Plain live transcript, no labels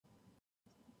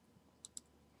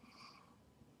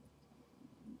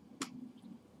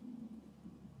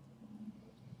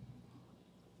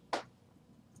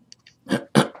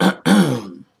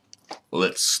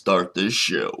let's start this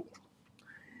show.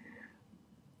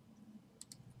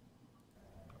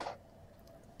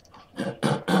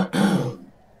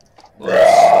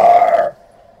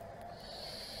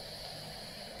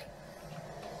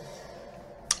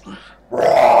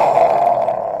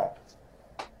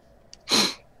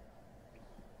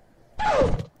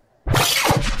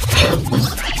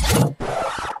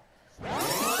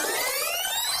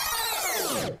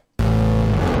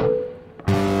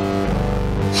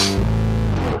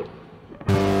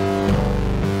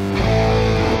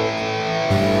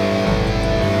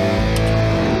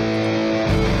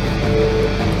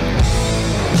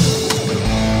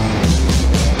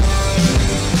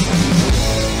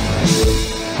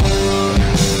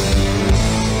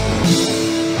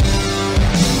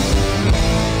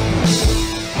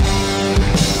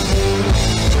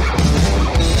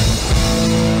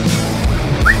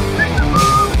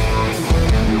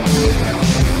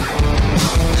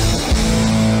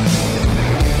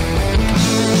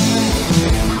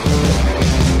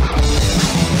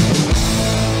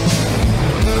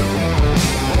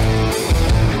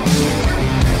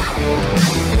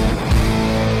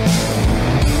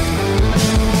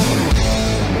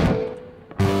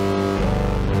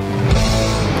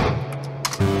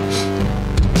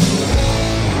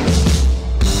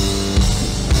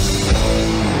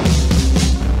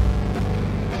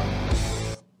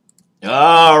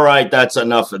 Alright, that's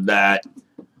enough of that.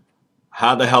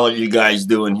 How the hell are you guys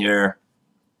doing here?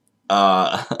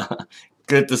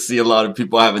 Good to see a lot of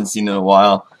people I haven't seen in a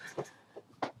while.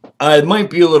 It might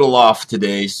be a little off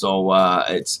today, so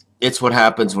it's what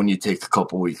happens when you take a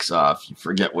couple weeks off. You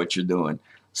forget what you're doing.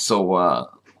 So,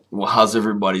 well, how's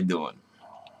everybody doing?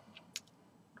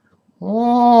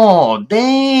 Oh,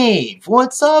 Dave!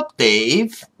 What's up,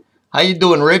 Dave? How you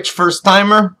doing, Rich? First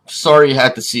timer? Sorry you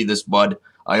had to see this, bud.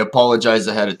 I apologize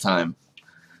ahead of time.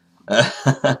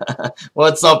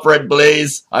 What's up, Red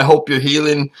Blaze? I hope you're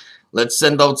healing. Let's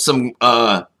send out some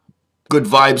good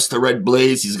vibes to Red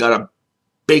Blaze. He's got a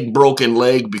big broken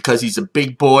leg because he's a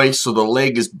big boy, so the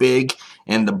leg is big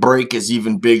and the break is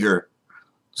even bigger.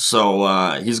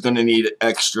 So he's going to need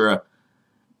extra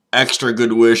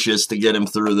good wishes to get him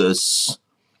through this.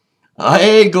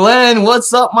 Hey, Glenn,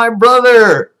 what's up, my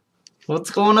brother?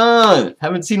 What's going on?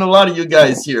 Haven't seen a lot of you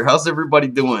guys here. How's everybody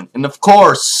doing? And of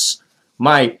course,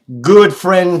 my good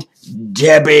friend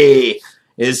Debbie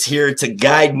is here to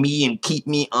guide me and keep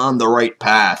me on the right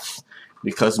path,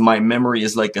 because my memory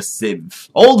is like a sieve.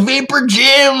 Old Vapor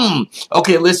Jim!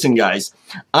 Okay, listen, guys.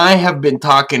 I have been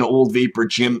talking to Old Vapor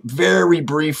Jim very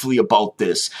briefly about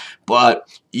this, but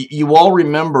you all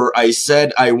remember I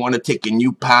said I want to take a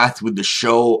new path with the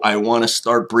show. I want to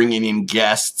start bringing in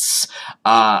guests.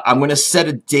 I'm going to set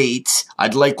a date.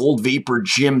 I'd like Old Vapor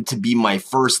Jim to be my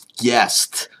first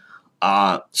guest.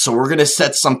 So we're going to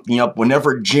set something up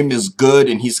whenever Jim is good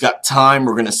and he's got time.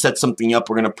 We're going to set something up.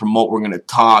 We're going to promote. We're going to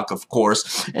talk, of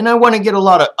course. And I want to get a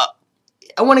lot of,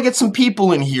 I want to get some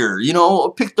people in here, you know,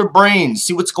 pick their brains,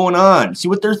 see what's going on, see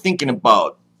what they're thinking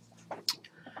about.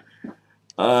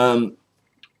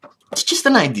 It's just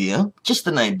an idea. Just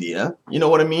an idea. You know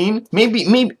what I mean? Maybe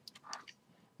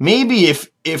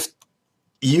if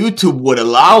YouTube would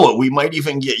allow it, we might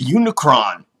even get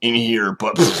Unicron in here,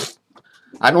 but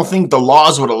I don't think the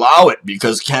laws would allow it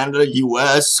because Canada,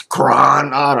 US,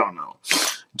 Kron, I don't know.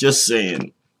 Just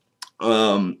saying.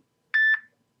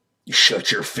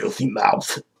 Shut your filthy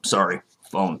mouth. Sorry,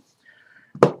 phone.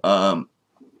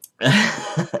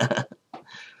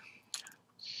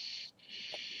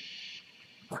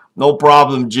 No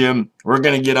problem, Jim. We're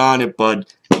gonna get on it,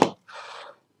 bud. It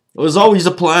was always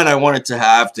a plan I wanted to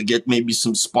have to get maybe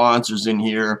some sponsors in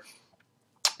here.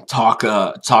 Talk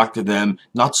to them.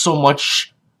 Not so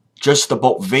much just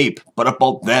about vape, but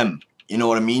about them. You know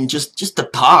what I mean? Just to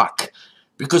talk.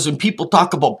 Because when people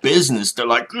talk about business, they're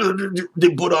like, they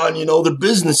put on, you know, the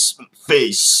business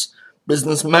face,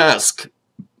 business mask.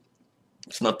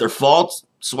 It's not their fault.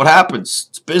 It's what happens.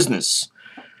 It's business.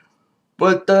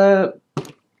 But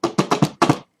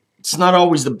it's not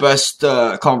always the best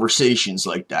conversations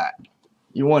like that.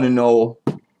 You want to know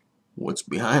what's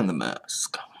behind the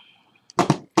mask.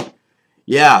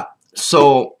 Yeah,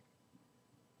 so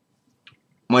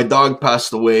my dog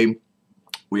passed away.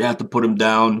 We had to put him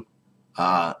down.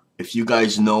 If you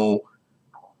guys know,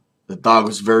 the dog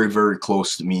was very, very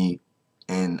close to me.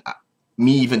 And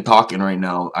me even talking right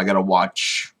now, I gotta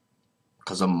watch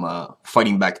because I'm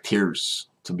fighting back tears,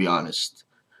 to be honest.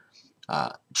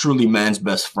 Truly man's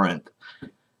best friend.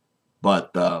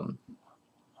 But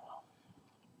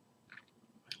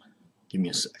give me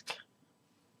a sec.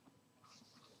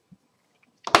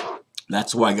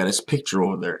 That's why I got his picture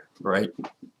over there, right?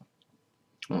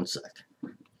 One sec.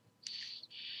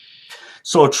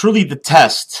 So truly the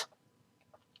test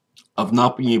of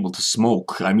not being able to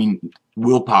smoke, I mean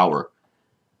willpower.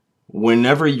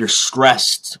 Whenever you're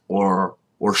stressed or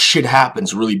shit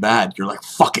happens really bad, you're like,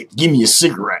 fuck it, give me a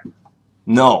cigarette.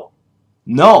 No.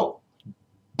 No.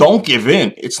 Don't give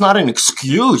in. It's not an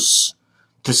excuse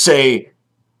to say,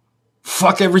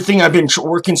 fuck everything I've been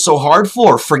working so hard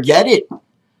for. Forget it.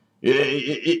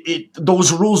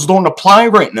 Those rules don't apply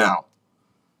right now.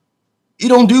 You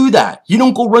don't do that. You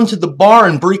don't go run to the bar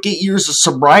and break 8 years of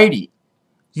sobriety.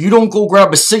 You don't go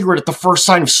grab a cigarette at the first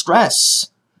sign of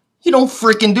stress. You don't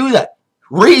freaking do that.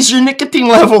 Raise your nicotine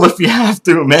level if you have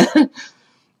to, man.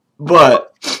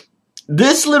 But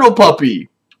this little puppy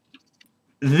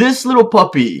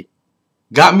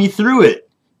got me through it.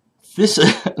 This,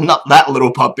 not that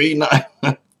little puppy,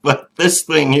 but this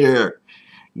thing here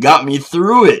got me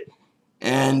through it.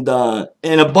 And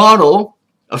in a bottle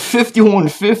of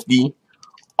 5150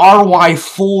 RY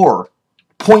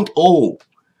 4.0.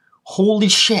 Holy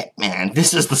shit, man.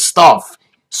 This is the stuff.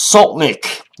 Salt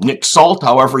Nick. Nick Salt,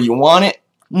 however you want it.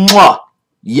 Mwah.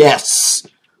 Yes.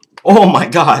 Oh my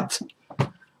god.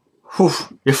 Whew.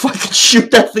 If I could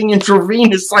shoot that thing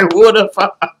intravenous, I would have.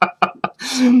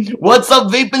 What's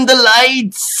up, Vaping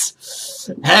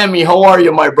Delights? Hammy, how are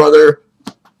you, my brother?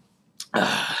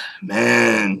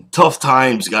 Man, tough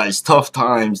times, guys. Tough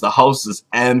times. The house is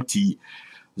empty.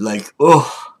 Like,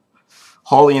 oh.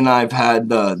 Holly and I have had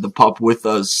the pup with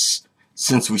us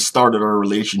since we started our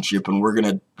relationship, and we're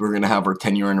gonna have our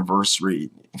 10-year anniversary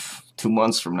 2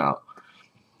 months from now.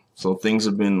 So things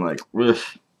have been like,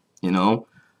 you know,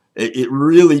 it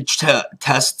really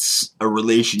tests a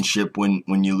relationship when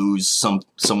you lose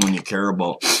someone you care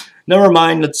about. Never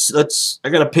mind. I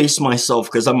gotta pace myself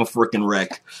because I'm a freaking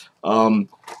wreck.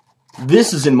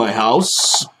 This is in my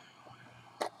house.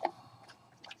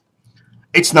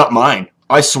 It's not mine.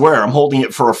 I swear, I'm holding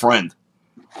it for a friend.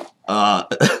 No,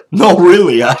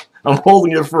 really, I'm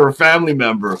holding it for a family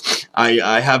member.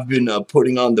 I have been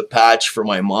putting on the patch for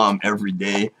my mom every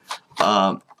day.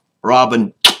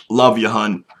 Robin, love you,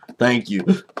 hun. Thank you.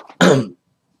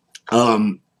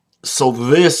 So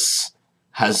this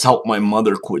has helped my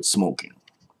mother quit smoking.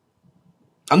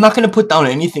 I'm not gonna put down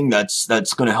anything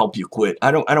that's gonna help you quit.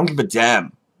 I don't give a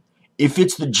damn. If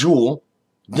it's the Juul,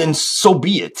 then so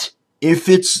be it. If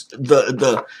it's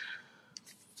the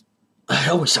I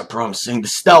always have problems saying the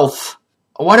Stealth.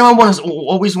 Why do I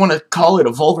always want to call it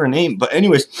a vulgar name? But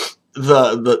anyways,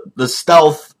 the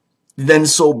Stealth, then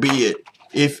so be it.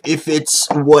 If it's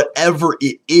whatever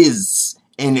it is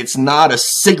and it's not a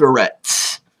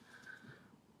cigarette,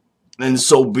 then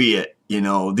so be it. You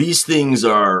know, these things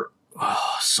are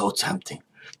so tempting.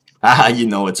 You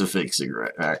know it's a fake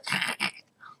cigarette, right?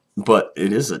 But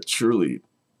it is a truly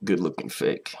good-looking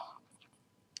fake.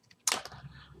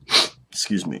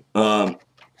 Excuse me.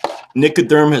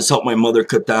 Nicoderm has helped my mother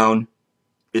cut down.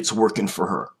 It's working for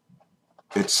her.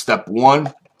 It's step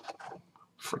one.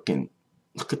 Freaking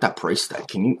look at that price tag.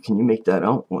 Can you make that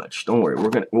out? Watch. Don't worry.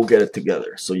 We'll get it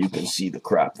together so you can see the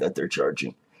crap that they're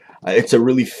charging. It's a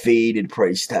really faded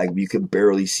price tag, but you can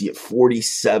barely see it.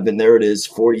 47. There it is.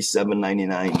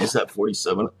 47.99. Is that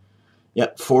 47? Yeah,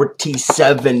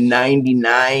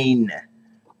 47.99.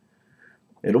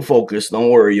 It'll focus. Don't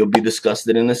worry. You'll be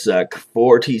disgusted in a sec.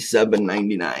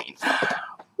 47.99.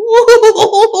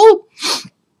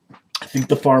 I think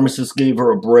the pharmacist gave her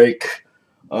a break.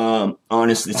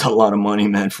 Honestly, it's a lot of money,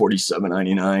 man.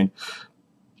 47.99.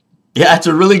 Yeah, it's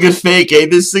a really good fake, eh?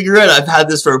 This cigarette, I've had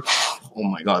this for, oh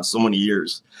my god, so many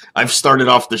years. I've started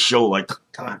off the show like,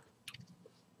 come on.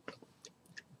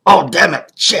 Oh, damn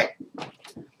it. Shit.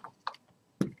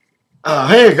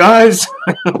 Hey, guys.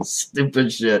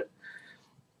 Stupid shit.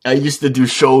 I used to do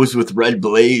shows with Red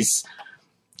Blaze,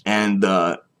 and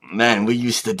man, we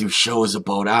used to do shows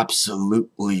about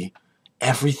absolutely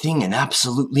everything and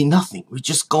absolutely nothing. We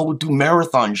just go do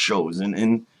marathon shows,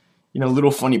 and you know,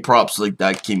 little funny props like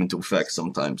that came into effect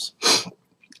sometimes.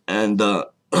 And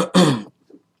so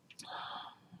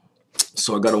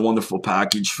I got a wonderful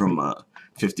package from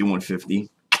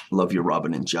 5150. Love you,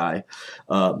 Robin and Jai.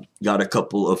 Got a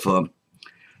couple of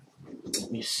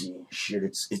let me see. Shit,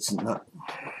 it's not.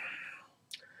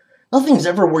 Nothing's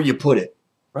ever where you put it,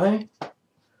 right?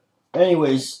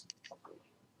 Anyways,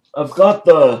 I've got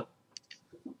I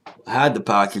had the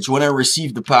package. When I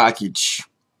received the package,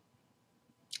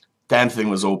 damn thing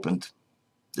was opened.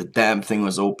 The damn thing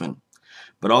was open.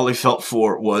 But all I felt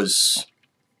for was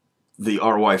the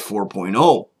RY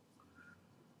 4.0.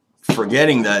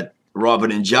 Forgetting that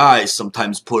Robin and Jai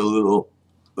sometimes put a little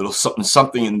little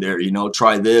something in there, you know,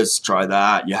 try this, try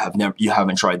that. You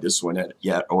haven't tried this one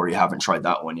yet, or you haven't tried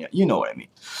that one yet. You know what I mean?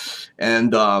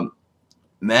 And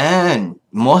man,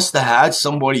 must have had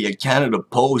somebody at Canada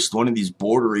Post, one of these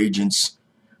border agents,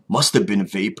 must have been a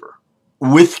vapor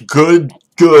with good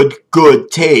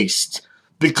taste,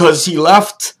 because he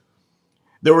left.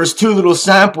 There was 2 little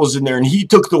samples in there, and he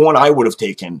took the one I would have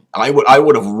taken. I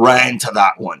would have ran to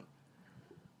that one.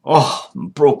 Oh,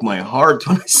 it broke my heart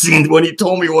when he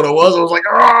told me what it was. I was like,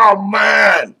 oh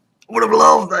man, would have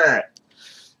loved that.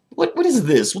 What is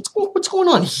this? What's going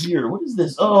on here? What is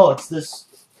this? Oh, it's this.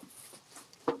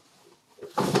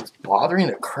 It's bothering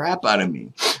the crap out of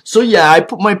me. So yeah, I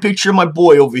put my picture of my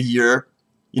boy over here.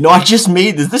 You know, I just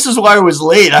made this. This is why I was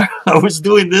late. I was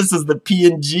doing this as the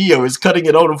PNG. I was cutting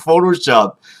it out in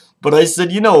Photoshop. But I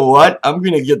said, you know what? I'm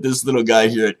going to get this little guy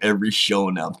here at every show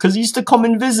now. Because he used to come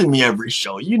and visit me every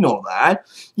show. You know that.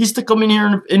 He used to come in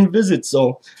here and visit.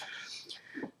 So,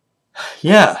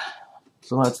 yeah.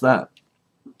 So that's that.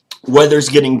 Weather's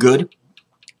getting good.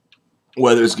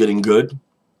 Weather's getting good.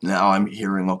 Now I'm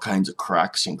hearing all kinds of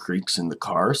cracks and creaks in the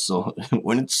car. So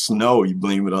when it's snow, you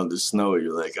blame it on the snow.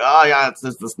 You're like, oh yeah, it's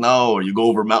just the snow. Or you go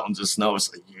over mountains of snow.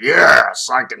 It's like, yes,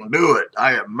 I can do it.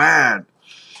 I am mad.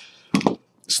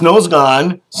 Snow's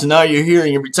gone, so now you're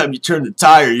hearing, every time you turn the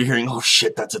tire, you're hearing, oh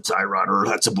shit, that's a tie rod, or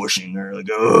that's a bushing, or like,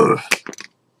 ugh.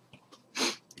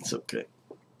 It's okay.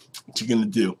 What you gonna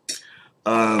do?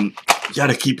 You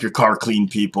gotta keep your car clean,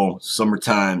 people.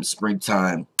 Summertime,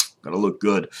 springtime, gotta look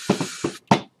good.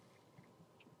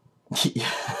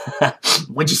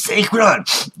 What'd you say, Kron?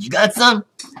 You got some?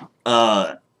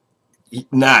 Nah,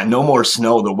 no more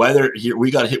snow. The weather here, we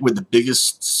got hit with the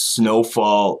biggest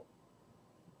snowfall.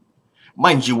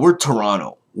 Mind you, we're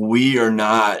Toronto. We are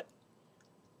not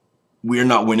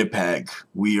Winnipeg.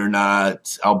 We are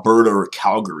not Alberta or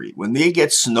Calgary. When they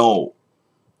get snow,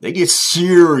 they get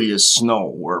serious snow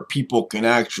where people can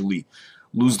actually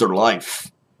lose their life.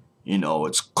 You know,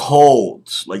 it's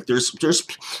cold. Like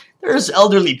there's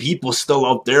elderly people still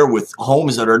out there with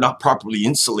homes that are not properly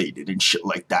insulated and shit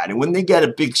like that. And when they get a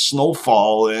big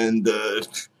snowfall and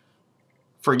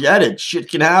forget it. Shit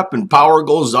can happen. Power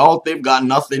goes out. They've got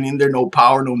nothing in there. No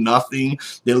power, no nothing.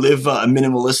 They live a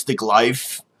minimalistic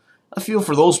life. I feel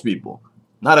for those people.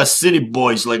 Not a city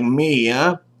boys like me,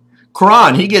 huh?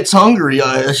 Kron, he gets hungry.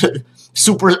 The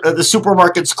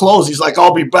supermarket's closed. He's like,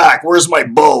 I'll be back. Where's my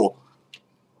bow?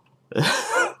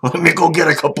 Let me go get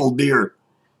a couple deer.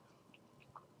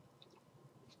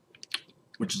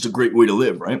 Which is a great way to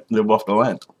live, right? Live off the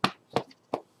land.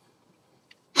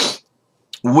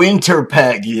 Winter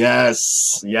peg,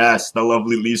 yes, yes, the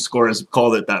lovely Leaf score has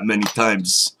called it that many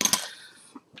times.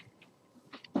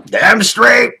 Damn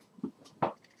straight.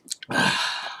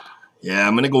 Yeah,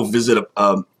 I'm gonna go visit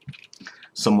a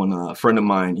friend of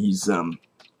mine. He's in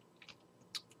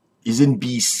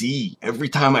BC. Every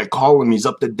time I call him, he's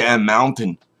up the damn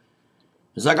mountain.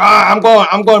 He's like, I'm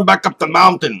going back up the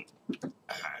mountain.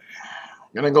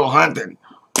 Gonna go hunting.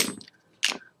 I'm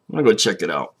gonna go check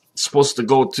it out. Supposed to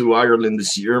go to Ireland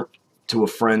this year to a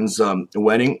friend's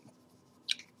wedding.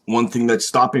 One thing that's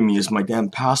stopping me is my damn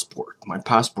passport. My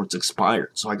passport's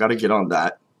expired, so I got to get on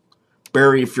that.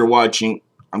 Barry, if you're watching,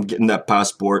 I'm getting that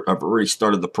passport. I've already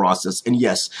started the process. And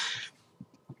yes,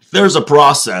 there's a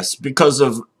process because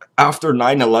of after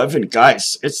 9/11,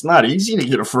 guys, it's not easy to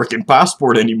get a freaking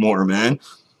passport anymore, man.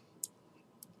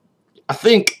 I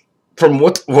think from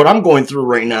what I'm going through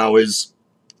right now is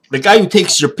the guy who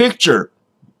takes your picture.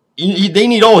 They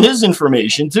need all his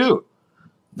information too.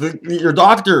 Your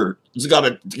doctor has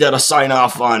got to sign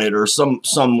off on it, or some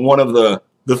one of the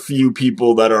few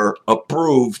people that are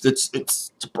approved. It's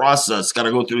a process. Got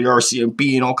to go through the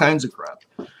RCMP and all kinds of crap.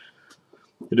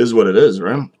 It is what it is,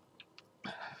 right?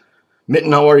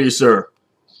 Mitten, how are you, sir?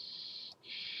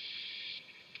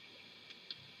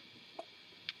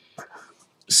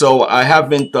 So I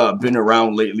haven't been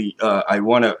around lately. I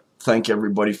want to thank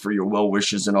everybody for your well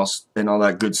wishes and all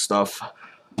that good stuff.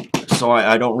 So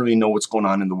I don't really know what's going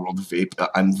on in the world of vape.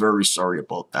 I'm very sorry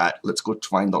about that. Let's go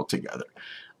find out together.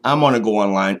 I'm gonna go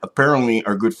online. Apparently,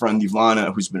 our good friend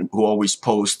Ivana, who always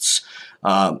posts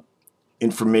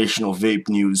informational vape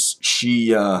news,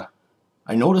 she I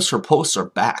noticed her posts are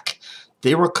back.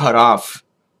 They were cut off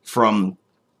from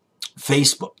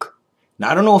Facebook. Now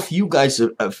I don't know if you guys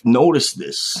have noticed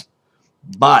this,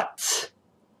 but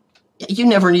you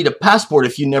never need a passport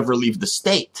if you never leave the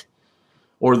state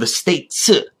or the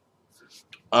states.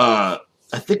 I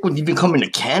think when you even come into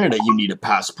Canada, you need a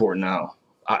passport now.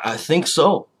 I think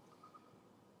so.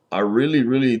 I really,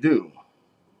 really do.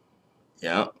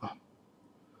 Yeah.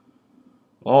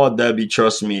 Oh, Debbie,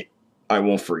 trust me, I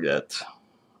won't forget.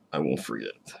 I won't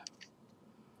forget.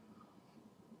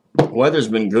 Weather's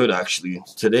been good actually.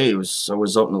 Today I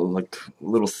was out in like a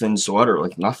little thin sweater,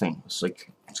 like nothing. It's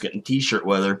like it's getting t-shirt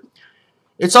weather.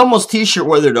 It's almost t-shirt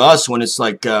weather to us when it's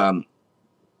like I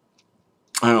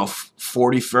don't know,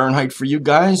 40 Fahrenheit for you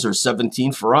guys or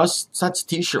 17 for us. That's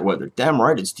t-shirt weather. Damn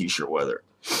right, it's t-shirt weather.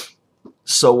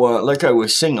 So like I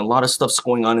was saying, a lot of stuff's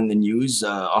going on in the news.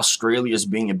 Australia's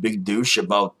being a big douche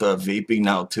about vaping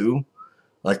now too.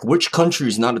 Like, which country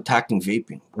is not attacking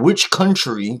vaping? Which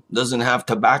country doesn't have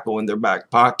tobacco in their back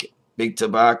pocket? Big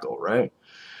tobacco, right?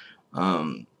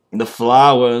 The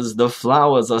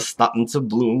flowers are starting to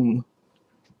bloom.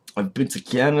 I've been to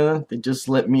Canada. They just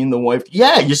let me and the wife.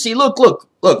 Yeah, you see, look.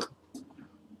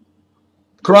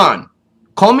 Quran,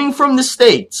 coming from the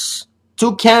States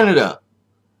to Canada.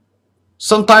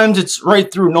 Sometimes it's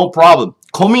right through, no problem.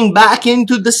 Coming back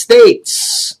into the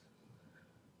States.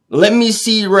 Let me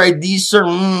see, right, these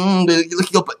certain,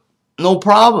 no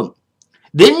problem.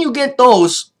 Then you get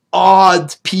those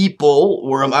odd people,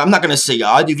 where I'm not going to say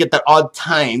odd, you get that odd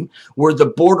time where the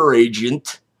border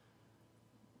agent,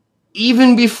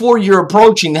 even before you're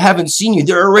approaching, they haven't seen you,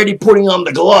 they're already putting on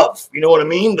the glove. You know what I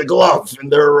mean? The glove. And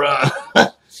they're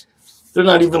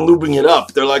not even lubing it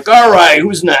up. They're like, all right,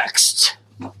 who's next?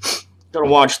 Gotta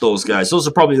watch those guys. Those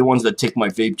are probably the ones that take my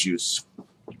vape juice.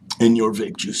 And your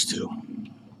vape juice, too.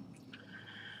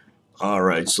 All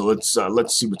right, so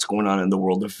let's see what's going on in the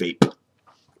world of vape.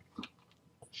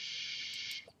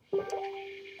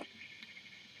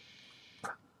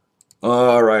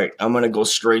 All right, I'm gonna go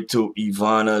straight to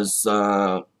Ivana's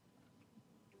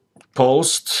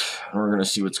post. We're gonna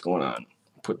see what's going on.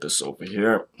 Put this over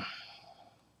here.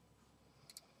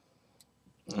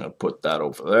 I'm gonna put that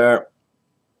over there,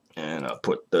 and I'll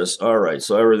put this. All right,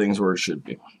 so everything's where it should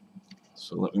be.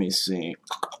 So let me see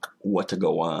what to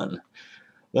go on.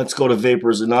 Let's go to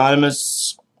Vapers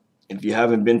Anonymous. If you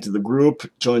haven't been to the group,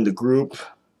 join the group.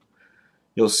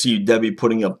 You'll see Debbie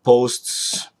putting up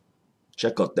posts.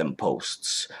 Check out them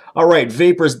posts. All right,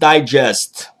 Vapers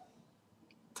Digest.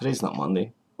 Today's not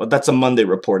Monday. Well, that's a Monday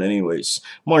report anyways.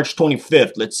 March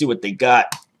 25th. Let's see what they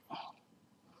got.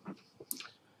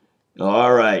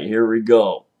 All right, here we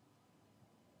go.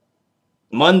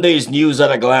 Monday's news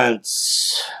at a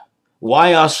glance.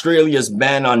 Why Australia's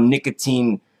ban on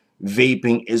nicotine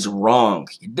vaping is wrong.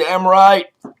 You're damn right.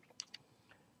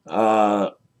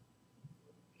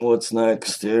 What's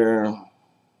next here?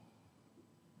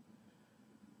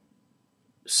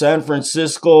 San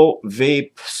Francisco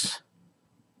vape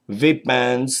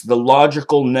bans, the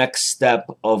logical next step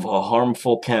of a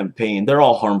harmful campaign. They're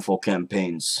all harmful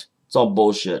campaigns. It's all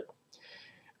bullshit.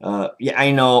 Yeah, I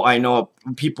know.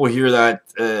 People hear that.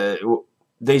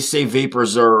 They say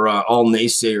vapors are all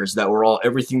naysayers, that we're all,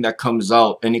 everything that comes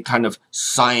out, any kind of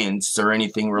science or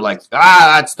anything, we're like,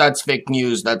 that's fake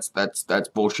news, that's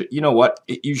bullshit. You know what?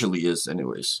 It usually is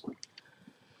anyways.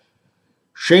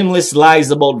 Shameless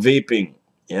lies about vaping.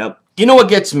 Yep. You know what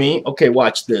gets me? Okay,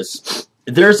 watch this.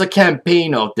 There's a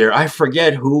campaign out there. I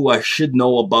forget who. I should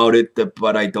know about it,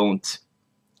 but I don't.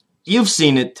 You've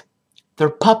seen it. They're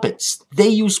puppets. They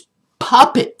use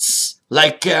puppets.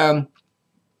 Like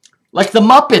the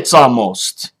Muppets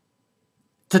almost,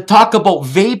 to talk about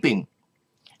vaping.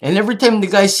 And every time the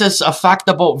guy says a fact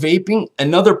about vaping,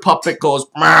 another puppet goes,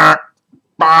 bah,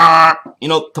 bah, you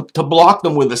know, to block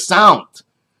them with a sound.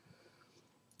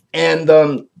 And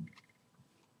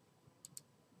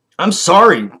I'm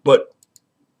sorry, but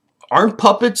aren't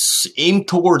puppets aimed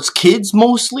towards kids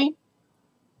mostly?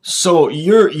 So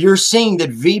you're saying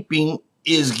that vaping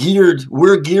is geared,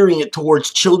 we're gearing it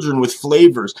towards children with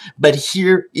flavors, but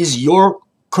here is your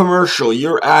commercial,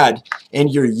 your ad,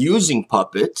 and you're using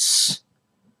puppets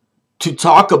to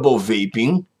talk about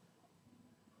vaping.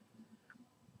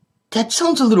 That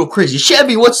sounds a little crazy.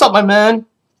 Chevy, what's up, my man?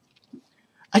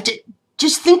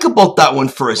 Just think about that one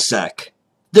for a sec.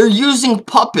 They're using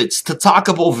puppets to talk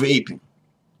about vaping.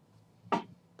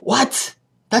 What?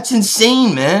 That's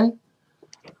insane, man.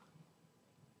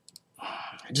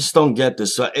 I just don't get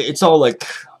this. It's all like,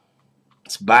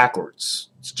 it's backwards.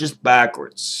 It's just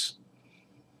backwards.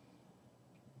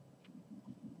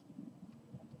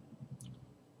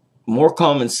 More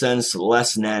common sense,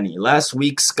 less nanny. Last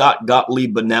week, Scott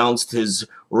Gottlieb announced his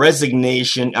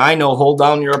resignation. I know, hold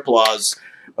down your applause.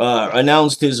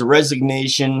 Announced his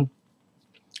resignation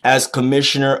as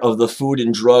Commissioner of the Food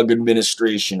and Drug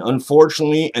Administration.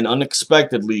 Unfortunately and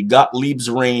unexpectedly, Gottlieb's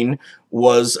reign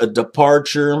was a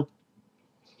departure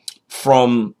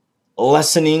from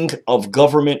lessening of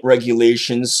government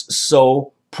regulations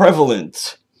so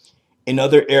prevalent in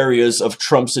other areas of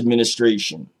Trump's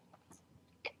administration.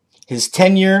 His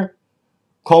tenure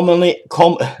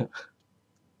culminated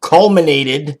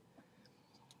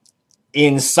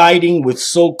in siding with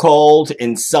so-called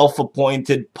and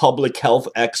self-appointed public health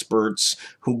experts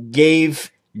who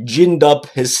gave ginned up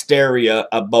hysteria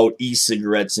about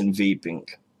e-cigarettes and vaping.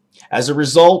 As a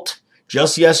result,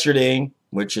 just yesterday,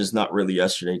 which is not really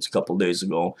yesterday, it's a couple days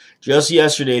ago, just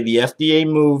yesterday the FDA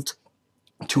moved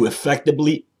to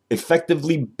effectively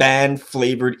ban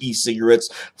flavored e-cigarettes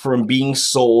from being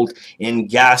sold in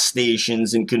gas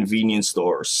stations and convenience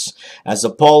stores as a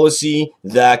policy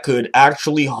that could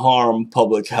actually harm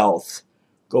public health.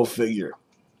 Go figure.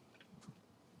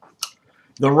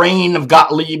 The reign of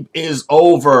Gottlieb is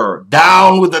over.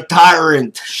 Down with the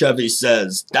tyrant, Chevy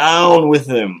says. Down with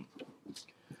him.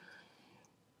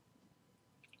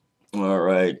 All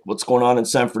right, what's going on in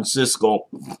San Francisco?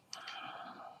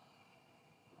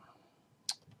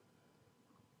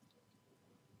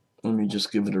 Let me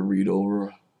just give it a read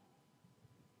over.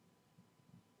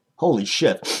 Holy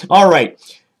shit. All right,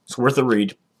 it's worth a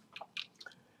read.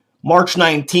 March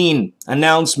 19,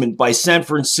 announcement by San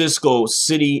Francisco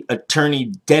City Attorney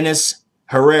Dennis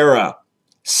Herrera.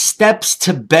 Steps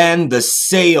to ban the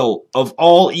sale of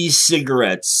all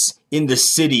e-cigarettes in the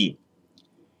city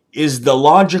is the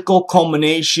logical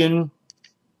culmination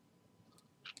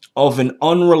of an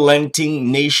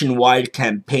unrelenting nationwide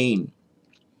campaign.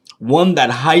 One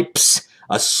that hypes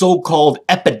a so-called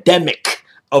epidemic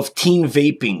of teen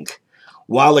vaping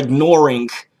while ignoring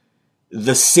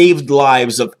the saved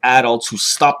lives of adults who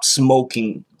stopped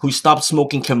smoking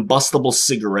combustible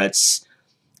cigarettes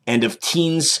and of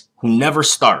teens who never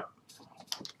start.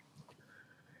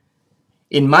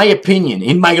 In my opinion,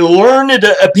 in my learned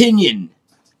opinion,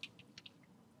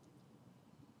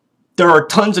 there are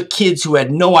tons of kids who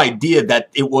had no idea that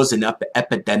it was an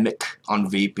epidemic on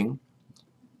vaping.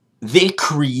 They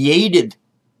created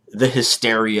the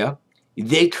hysteria.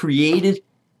 They created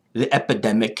the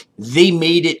epidemic. They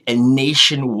made it a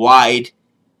nationwide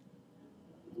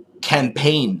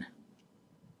campaign.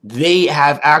 They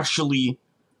have actually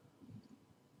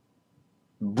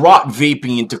brought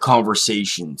vaping into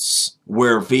conversations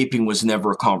where vaping was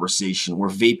never a conversation, where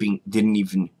vaping didn't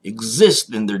even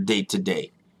exist in their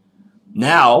day-to-day.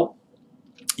 Now,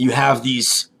 you have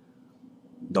these,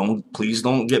 please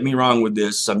don't get me wrong with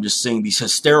this, I'm just saying these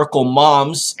hysterical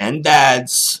moms and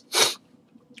dads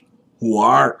who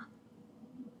are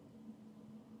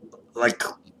like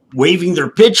waving their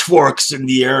pitchforks in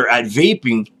the air at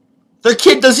vaping. Their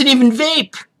kid doesn't even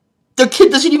vape. Their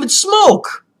kid doesn't even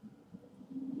smoke.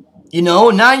 You know,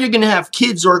 now you're going to have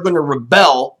kids who are going to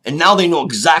rebel, and now they know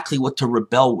exactly what to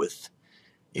rebel with.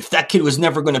 If that kid was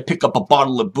never going to pick up a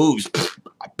bottle of booze,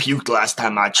 I puked last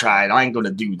time I tried. I ain't going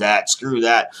to do that. Screw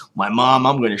that. My mom,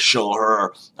 I'm going to show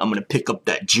her. I'm going to pick up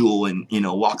that jewel and, you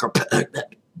know, walk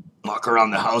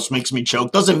around the house. Makes me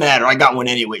choke. Doesn't matter. I got one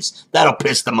anyways. That'll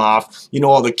piss them off. You know,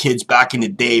 all the kids back in the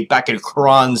day, back in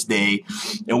Kron's day,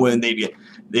 and when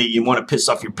you want to piss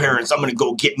off your parents, I'm going to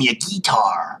go get me a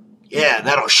guitar. Yeah,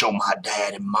 that'll show my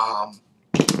dad and mom.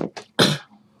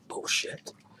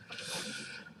 Bullshit.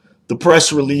 The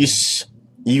press release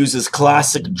uses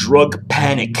classic drug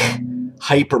panic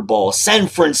hyperbole. San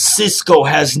Francisco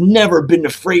has never been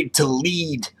afraid to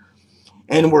lead,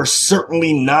 and we're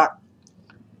certainly not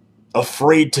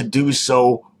afraid to do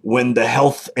so when the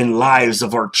health and lives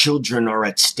of our children are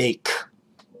at stake.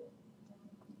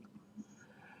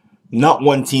 Not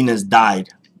one teen has died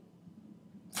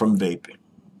from vaping,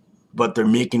 but they're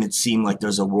making it seem like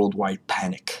there's a worldwide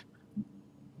panic.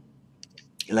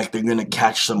 Like they're going to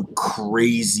catch some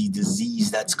crazy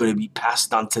disease that's going to be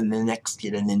passed on to the next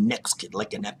kid and the next kid,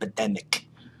 like an epidemic.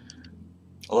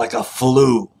 Like a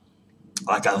flu.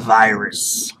 Like a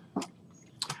virus.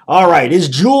 Alright, is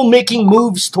Juul making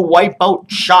moves to wipe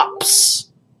out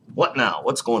shops? What now?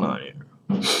 What's going on here?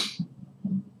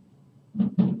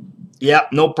 Yeah,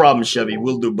 no problem, Chevy.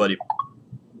 Will do, buddy.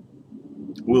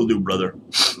 Will do, brother.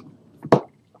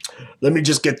 Let me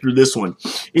just get through this one.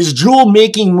 Is Juul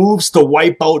making moves to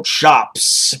wipe out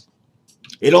shops?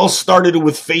 It all started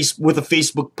with a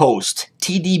Facebook post.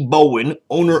 T.D. Bowen,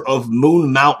 owner of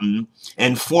Moon Mountain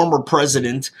and former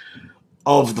president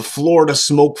of the Florida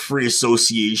Smoke-Free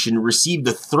Association, received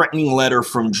a threatening letter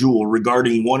from Juul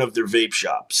regarding one of their vape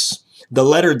shops. The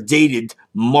letter, dated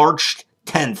March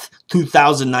 10th,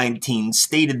 2019,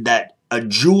 stated that a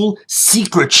Juul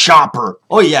secret shopper,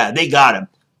 oh yeah, they got him,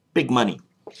 big money.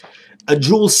 A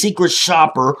Juul secret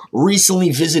shopper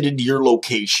recently visited your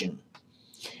location,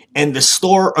 and the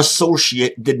store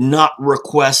associate did not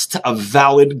request a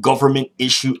valid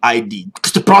government-issued ID.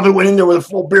 Because they probably went in there with a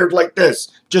full beard like this.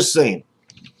 Just saying.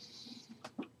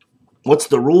 What's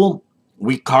the rule?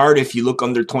 Weak card if you look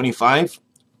under 25.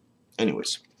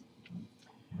 Anyways.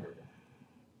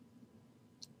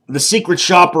 The secret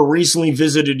shopper recently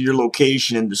visited your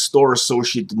location and the store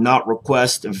associate did not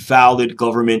request a valid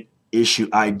government issue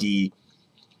ID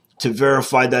to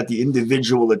verify that the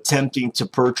individual attempting to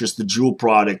purchase the Juul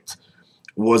product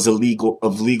was of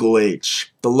legal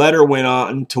age. The letter went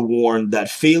on to warn that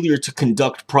failure to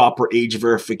conduct proper age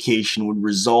verification would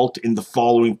result in the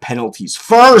following penalties.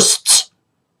 First,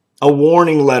 a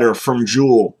warning letter from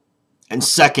Juul. And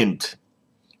second,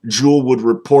 Juul would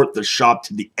report the shop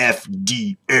to the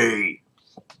FDA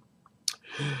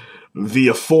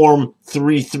via Form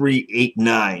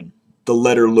 3389. The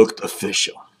letter looked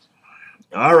official.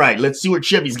 All right, let's see what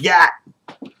Chevy's got.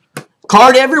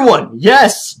 Card everyone.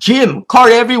 Yes, Jim,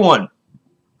 card everyone.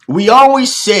 We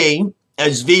always say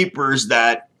as vapers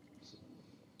that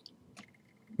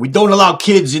we don't allow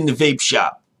kids in the vape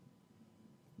shop.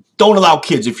 Don't allow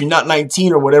kids. If you're not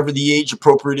 19 or whatever the age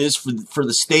appropriate is for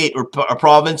the state or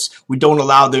province, we don't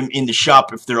allow them in the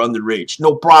shop if they're underage.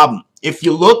 No problem. If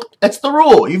you look, that's the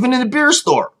rule. Even in the beer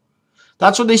store.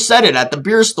 That's what they said it at the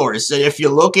beer store. They said if you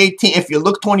look 18, if you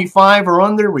look 25 or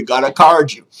under, we gotta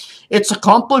card you. It's a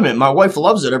compliment. My wife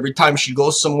loves it. Every time she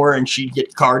goes somewhere and she'd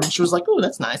get carded, she was like, "Oh,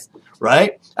 that's nice."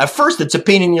 Right? At first, it's a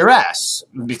pain in your ass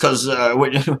because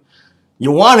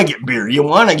you want to get beer, you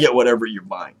want to get whatever you're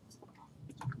buying.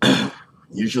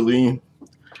 Usually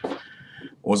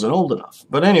wasn't old enough.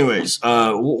 But anyways,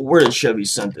 where did Chevy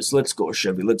send this? Let's go,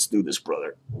 Chevy. Let's do this,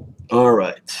 brother. All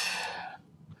right.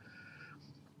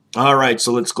 All right,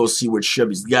 so let's go see what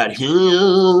Chevy's got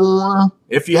here.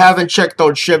 If you haven't checked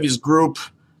out Chevy's group,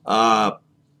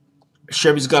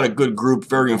 Chevy's got a good group,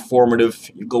 very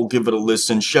informative. You go give it a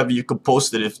listen. Chevy, you can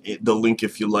post it the link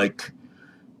if you like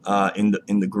in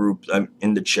the group,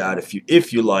 in the chat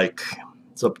if you like.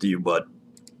 It's up to you, bud.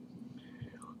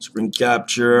 Screen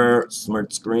capture,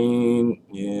 smart screen,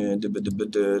 yeah.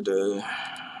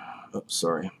 Oh,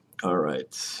 sorry. All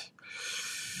right.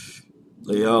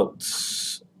 Layout.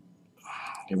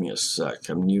 Give me a sec.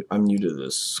 I'm new to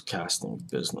this casting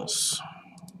business.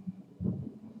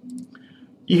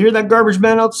 You hear that garbage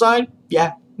man outside?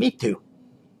 Yeah, me too.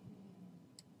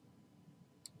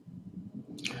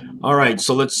 All right,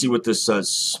 so let's see what this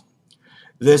says.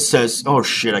 This says, oh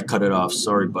shit, I cut it off.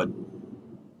 Sorry, bud.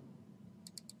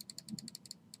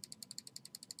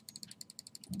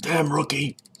 Damn,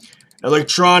 rookie.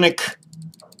 Electronic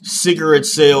cigarette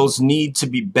sales need to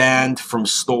be banned from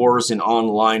stores and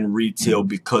online retail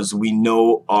because we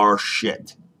know our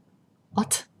shit.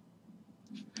 What?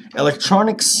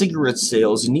 Electronic cigarette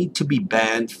sales need to be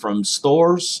banned from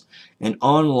stores and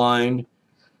online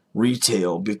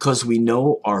retail because we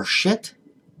know our shit?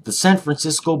 The San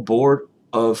Francisco Board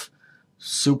of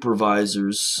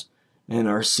Supervisors and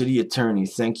our city attorney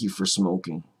thank you for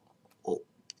smoking.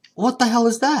 What the hell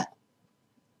is that?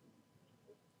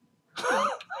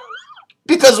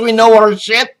 Because we know our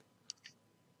shit.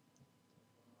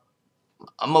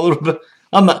 I'm a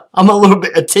little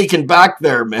bit taken back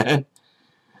there, man.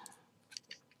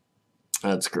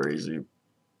 That's crazy.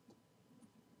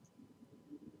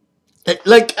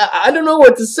 Like, I don't know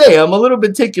what to say. I'm a little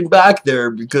bit taken back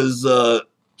there because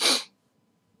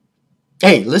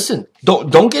hey, listen,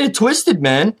 don't get it twisted,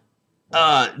 man.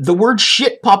 The word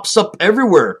shit pops up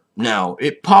everywhere now.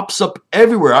 It pops up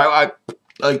everywhere. I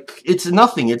like, it's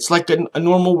nothing. It's like a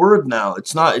normal word now.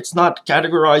 It's not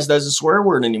categorized as a swear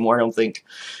word anymore, I don't think.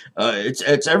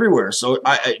 It's everywhere. So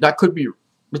that could be,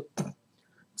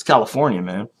 it's California,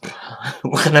 man.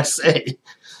 What can I say?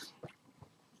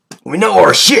 We know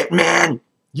our shit, man.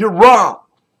 You're wrong.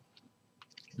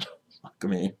 Fuck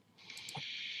me.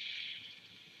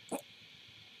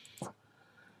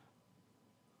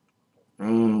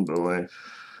 Boy.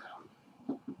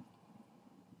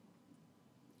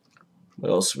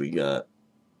 What else we got?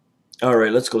 All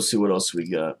right, let's go see what else we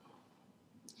got.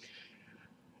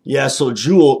 Yeah, so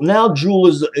Juul. Now Juul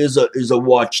is a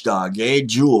watchdog, eh?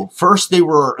 Juul. First they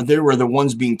were the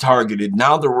ones being targeted.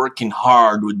 Now they're working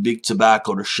hard with big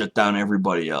tobacco to shut down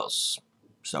everybody else.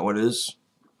 Is that what it is?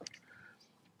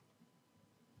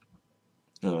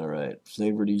 All right.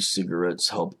 Flavored e-cigarettes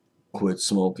help quit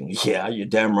smoking. Yeah, you're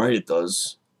damn right it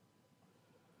does.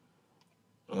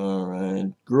 All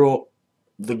right.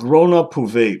 The grown-up who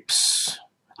vapes.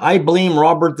 I blame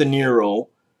Robert De Niro.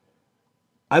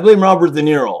 I've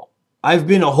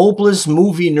been a hopeless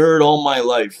movie nerd all my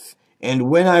life. And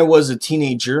when I was a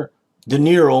teenager, De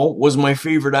Niro was my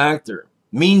favorite actor.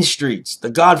 Mean Streets, The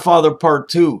Godfather Part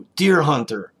 2, Deer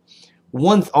Hunter.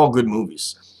 All good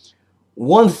movies.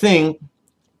 One thing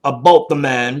about the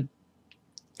man,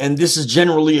 and this is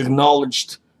generally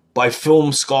acknowledged by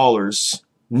film scholars,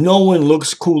 No one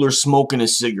looks cooler smoking a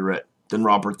cigarette than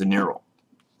Robert De Niro.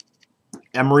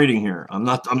 I'm reading here. I'm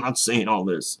not saying all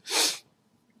this.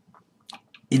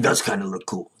 He does kind of look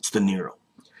cool. It's De Niro.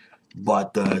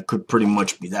 But it could pretty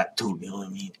much be that too, you know what I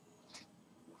mean?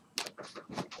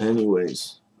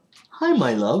 Anyways. Hi,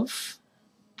 my love.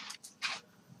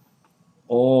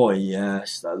 Oh,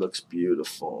 yes, that looks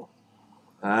beautiful.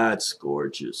 That's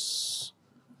gorgeous.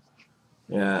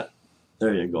 Yeah,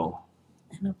 there you go.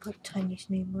 And I'll put Tiny's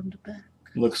name on the back.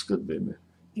 Looks good, baby.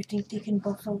 You think they can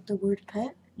buff out the word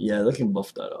pet? Yeah, they can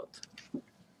buff that out.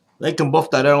 They can buff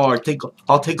that out, or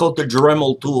I'll take out the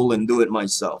Dremel tool and do it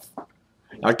myself.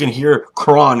 I can hear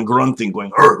Kron grunting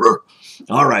going, "Arr, arr."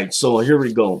 All right, so here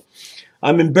we go.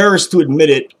 I'm embarrassed to admit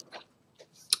it,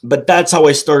 but that's how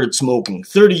I started smoking.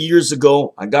 30 years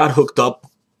ago, I got hooked,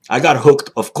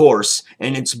 of course,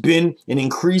 and it's been an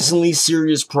increasingly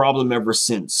serious problem ever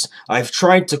since. I've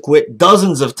tried to quit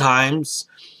dozens of times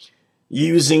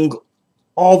using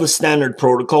all the standard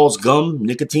protocols: gum,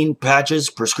 nicotine patches,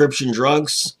 prescription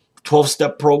drugs,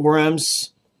 12-step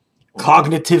programs,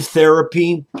 cognitive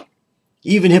therapy,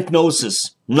 even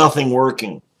hypnosis. Nothing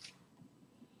working.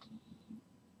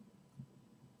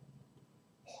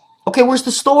 Okay, where's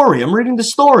the story? I'm reading the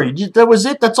story. That was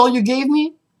it? That's all you gave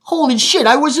me? Holy shit,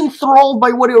 I was enthralled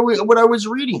by what I was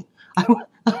reading.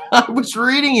 I was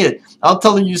reading it. I'll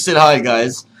tell you said hi,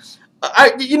 guys.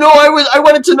 I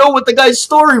wanted to know what the guy's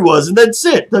story was, and that's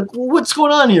it. Like, what's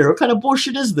going on here? What kind of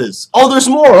bullshit is this? Oh, there's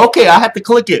more. Okay, I had to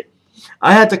click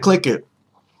it.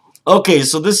 Okay,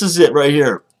 so this is it right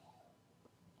here.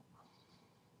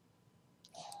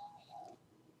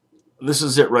 This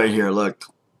is it right here. Look,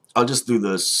 I'll just do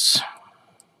this.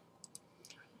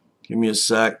 Give me a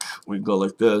sec. We go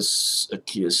like this. A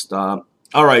key stop.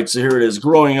 All right, so here it is.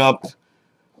 Growing up.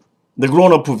 The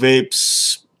grown up who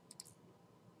vapes.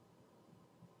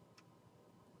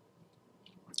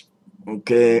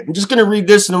 Okay, I'm just going to read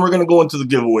this and then we're going to go into the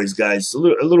giveaways, guys. A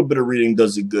little bit of reading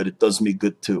does it good. It does me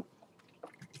good, too.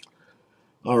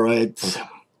 All right.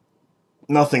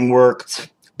 Nothing worked.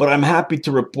 But I'm happy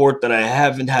to report that I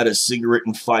haven't had a cigarette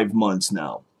in 5 months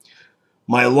now.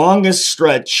 My longest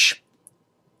stretch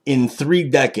in 3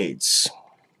 decades.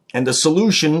 And the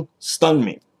solution stunned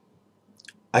me.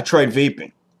 I tried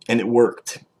vaping, and it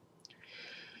worked.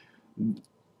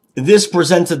 This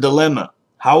presents a dilemma.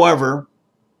 However,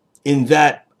 in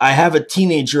that I have a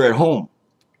teenager at home.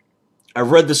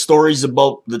 I've read the stories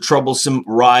about the troublesome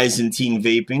rise in teen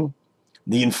vaping,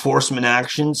 the enforcement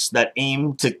actions that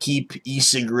aim to keep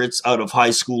e-cigarettes out of high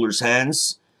schoolers'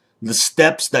 hands, the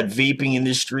steps that vaping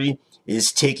industry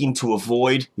is taking to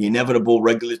avoid the inevitable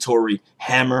regulatory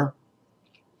hammer.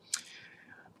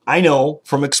 I know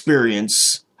from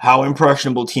experience how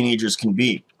impressionable teenagers can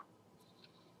be.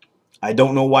 I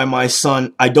don't want my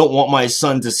son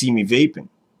to see me vaping,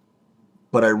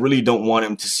 but I really don't want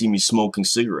him to see me smoking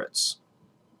cigarettes.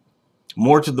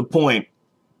 More to the point,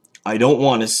 I don't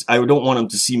want him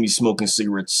to see me smoking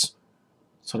cigarettes.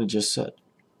 That's what I just said.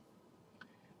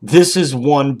 This is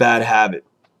one bad habit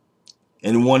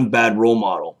and one bad role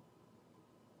model.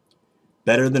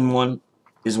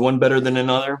 Is one better than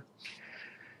another?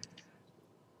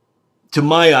 To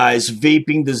my eyes,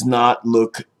 vaping does not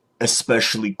look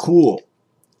especially cool.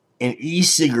 An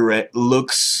e-cigarette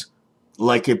looks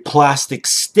like a plastic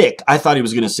stick. I thought he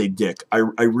was going to say dick. I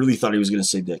really thought he was going to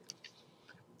say dick.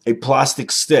 A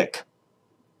plastic stick.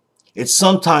 It's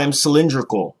sometimes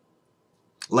cylindrical,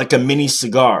 like a mini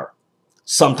cigar.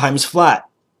 Sometimes flat.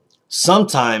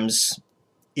 Sometimes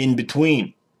in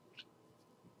between.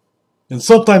 And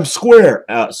sometimes square.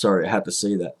 Sorry, I had to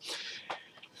say that.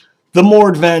 The more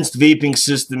advanced vaping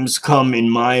systems come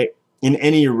in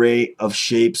any array of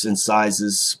shapes and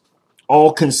sizes.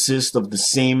 All consist of the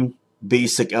same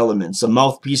basic elements: a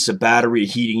mouthpiece, a battery, a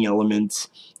heating element,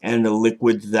 and a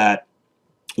liquid that,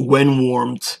 when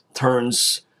warmed,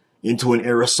 turns into an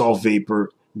aerosol vapor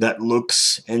that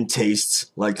looks and tastes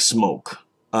like smoke.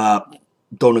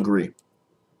 Don't agree.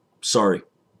 Sorry.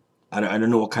 I don't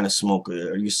know what kind of smoke.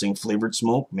 Are you saying flavored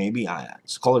smoke? Maybe.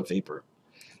 Just call it vapor.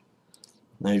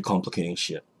 Now you're complicating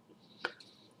shit.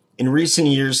 In recent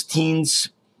years, teens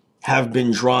have been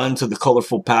drawn to the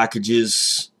colorful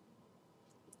packages,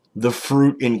 the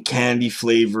fruit and candy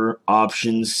flavor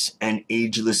options, and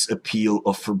ageless appeal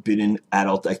of forbidden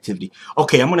adult activity.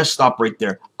 Okay, I'm going to stop right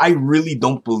there. I really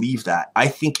don't believe that. I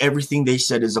think everything they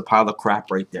said is a pile of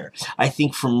crap right there. I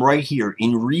think from right here,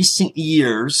 in recent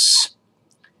years,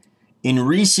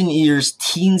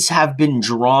 teens have been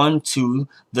drawn to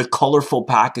the colorful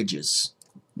packages.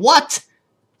 What?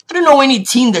 I don't know any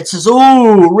teen that says,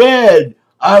 "Oh, red,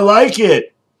 I like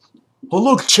it. Oh,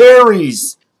 look,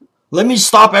 cherries. Let me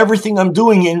stop everything I'm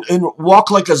doing and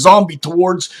walk like a zombie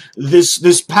towards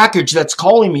this package that's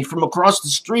calling me from across the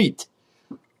street.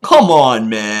 Come on,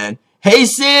 man. Hey,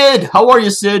 Sid. How are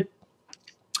you, Sid?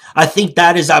 I think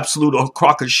that is absolute a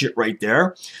crock of shit right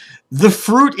there. The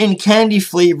fruit and candy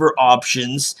flavor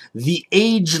options, the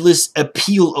ageless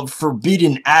appeal of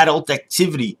forbidden adult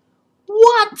activity.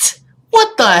 What?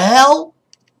 What the hell?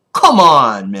 Come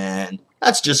on, man.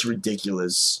 That's just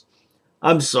ridiculous.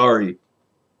 I'm sorry.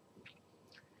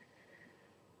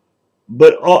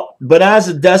 But as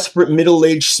a desperate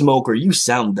middle-aged smoker, you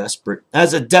sound desperate.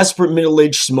 As a desperate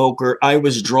middle-aged smoker, I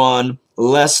was drawn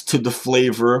less to the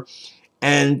flavor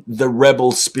and the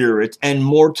rebel spirit, and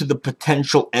more to the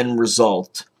potential end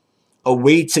result, a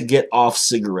way to get off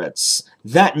cigarettes.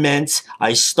 That meant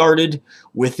I started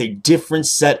with a different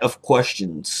set of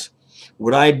questions.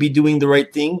 Would I be doing the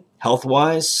right thing,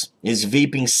 health-wise? Is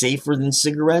vaping safer than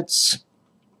cigarettes?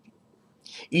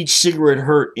 Each cigarette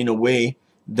hurt in a way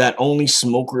that only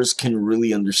smokers can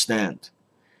really understand.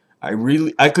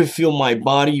 I could feel my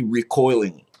body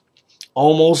recoiling,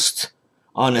 almost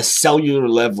on a cellular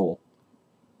level,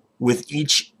 with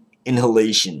each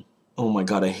inhalation. Oh my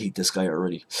god, I hate this guy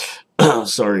already.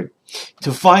 Sorry.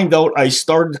 To find out, I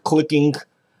started clicking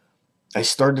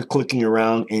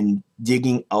around and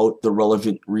digging out the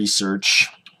relevant research.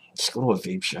 Just go to a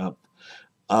vape shop.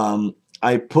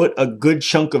 I put a good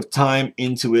chunk of time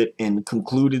into it and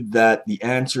concluded that the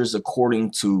answers, according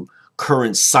to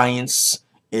current science,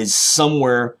 is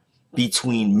somewhere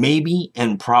between maybe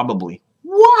and probably.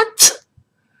 What?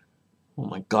 Oh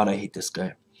my god, I hate this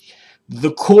guy.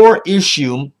 The core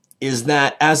issue is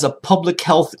that as a public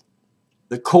health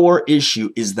issue,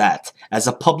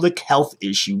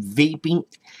 vaping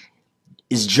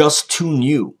is just too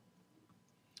new.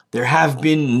 There have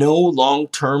been no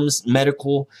long-term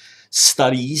medical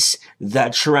studies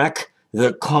that track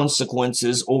the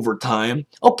consequences over time.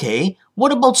 Okay,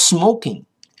 what about smoking?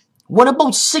 What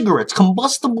about cigarettes,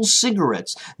 combustible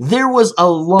cigarettes? There was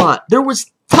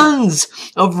tons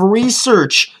of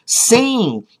research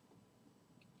saying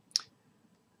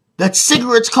that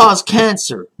cigarettes cause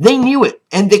cancer. They knew it,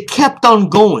 and they kept on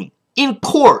going. In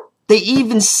court, they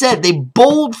even said, they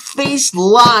bold-faced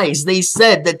lies. They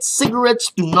said that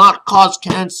cigarettes do not cause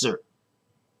cancer.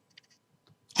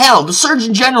 Hell, the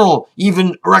Surgeon General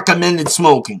even recommended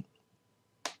smoking.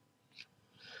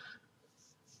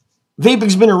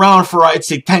 Vaping's been around for, I'd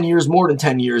say, 10 years, more than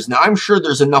 10 years now. I'm sure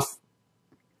there's enough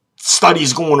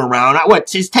studies going around. What,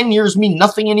 does 10 years mean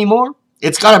nothing anymore?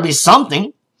 It's got to be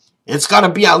something. It's got to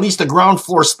be at least a ground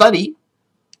floor study.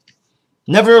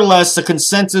 Nevertheless, the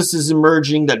consensus is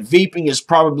emerging that vaping is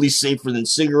probably safer than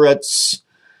cigarettes,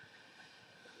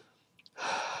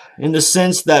 in the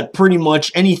sense that pretty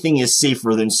much anything is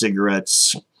safer than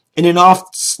cigarettes. In an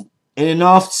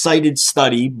oft-cited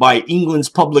study by England's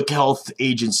Public Health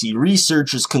Agency,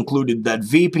 researchers concluded that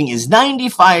vaping is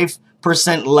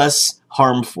 95% less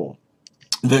harmful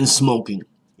than smoking.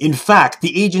 In fact,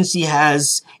 the agency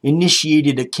has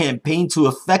initiated a campaign to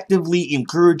effectively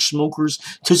encourage smokers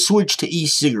to switch to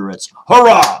e-cigarettes.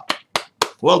 Hurrah!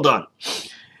 Well done.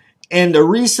 And a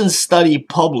recent study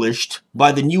published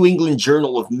by the New England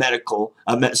Journal of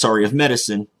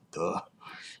Medicine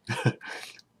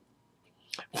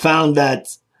found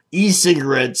that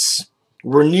e-cigarettes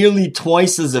were nearly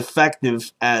twice as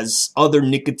effective as other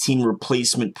nicotine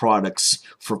replacement products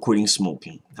for quitting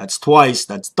smoking. That's twice,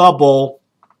 that's double.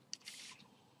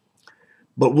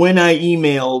 But when I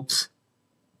emailed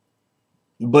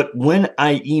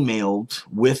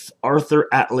with Arthur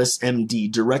Atlas, MD,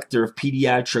 Director of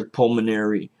Pediatric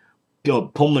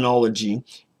Pulmonology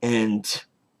and,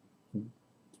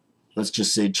 let's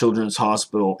just say, Children's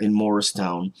Hospital in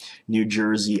Morristown, New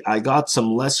Jersey, I got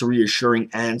some less reassuring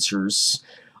answers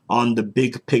on the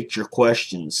big picture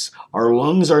questions. Our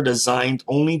lungs are designed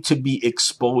only to be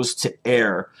exposed to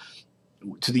air,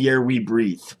 to the air we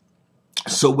breathe.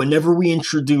 So whenever we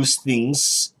introduce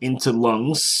things into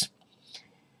lungs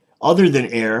other than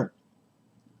air,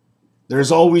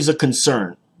 there's always a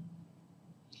concern.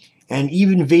 And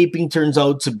even vaping turns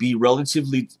out to be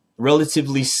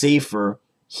relatively safer,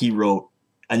 he wrote.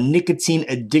 A nicotine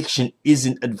addiction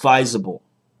isn't advisable.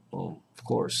 Well, of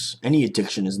course, any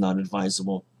addiction is not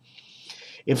advisable.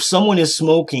 If someone is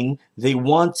smoking, they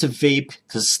want to vape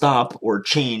to stop or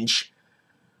change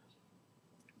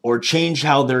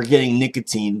how they're getting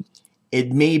nicotine,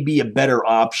 it may be a better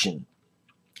option.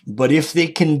 But if they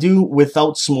can do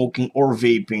without smoking or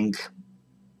vaping,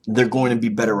 they're going to be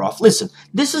better off. Listen,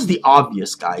 this is the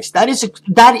obvious, guys. That is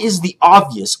the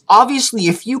obvious. Obviously,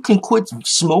 if you can quit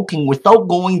smoking without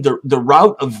going the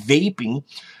route of vaping,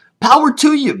 Power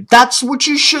to you. That's what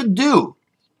you should do.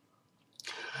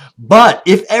 But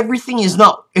if everything is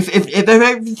not, if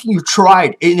everything you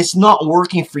tried and it's not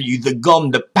working for you, the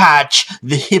gum, the patch,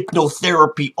 the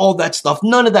hypnotherapy, all that stuff,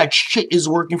 none of that shit is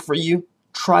working for you,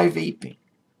 try vaping.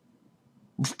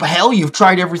 Hell, you've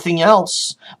tried everything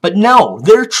else. But no,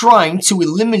 they're trying to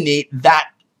eliminate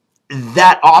that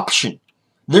option.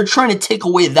 They're trying to take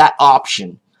away that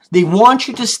option. They want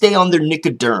you to stay on their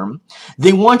Nicoderm.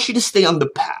 They want you to stay on the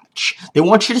patch. They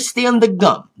want you to stay on the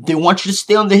gum. They want you to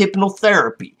stay on the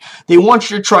hypnotherapy. They want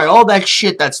you to try all that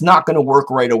shit that's not going to work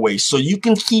right away so you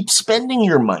can keep spending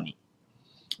your money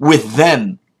with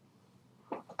them.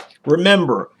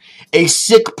 Remember, a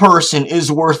sick person is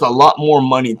worth a lot more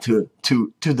money to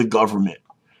the government.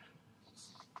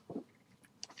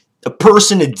 A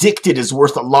person addicted is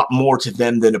worth a lot more to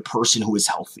them than a person who is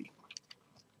healthy.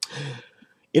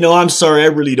 You know, I'm sorry, I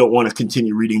really don't want to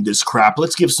continue reading this crap.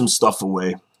 Let's give some stuff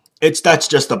away. That's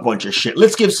just a bunch of shit.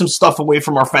 Let's give some stuff away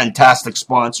from our fantastic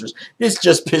sponsors. This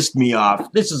just pissed me off.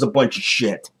 This is a bunch of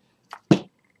shit.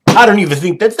 I don't even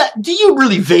think that's that. Do you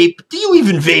really vape? Do you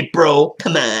even vape, bro?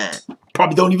 Come on.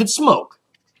 Probably don't even smoke.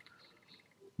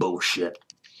 Bullshit.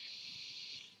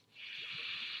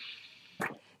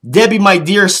 Debbie, my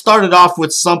dear, started off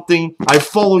with something. I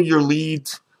follow your lead.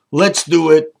 Let's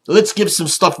do it. Let's give some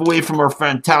stuff away from our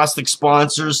fantastic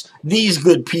sponsors. These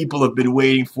good people have been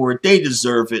waiting for it. They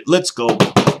deserve it. Let's go.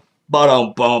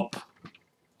 Bump.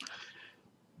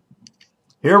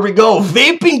 Here we go.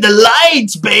 Vaping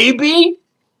Delights, baby.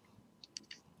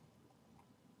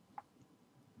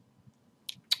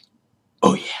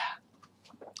 Oh, yeah.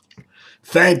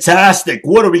 Fantastic.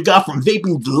 What do we got from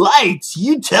Vaping Delights?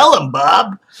 You tell them,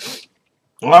 Bob.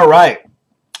 All right.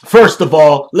 First of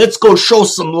all, let's go show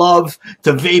some love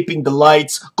to Vaping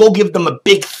Delights. Go give them a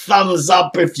big thumbs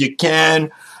up if you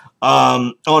can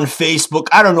on Facebook.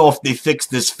 I don't know if they fixed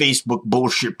this Facebook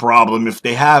bullshit problem. If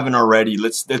they haven't already,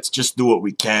 let's just do what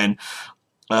we can.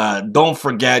 Don't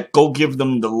forget, go give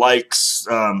them the likes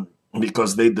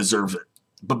because they deserve it.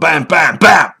 Bam, bam,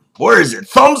 bam. Where is it?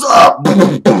 Thumbs up.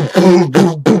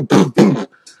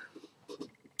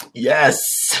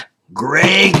 Yes,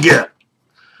 Greg.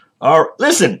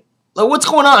 Listen, what's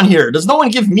going on here? Does no one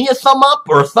give me a thumb up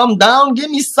or a thumb down? Give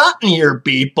me something here,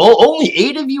 people. Only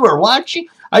 8 of you are watching.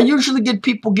 I usually get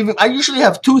people giving. I usually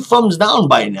have 2 thumbs down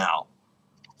by now.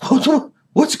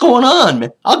 What's going on,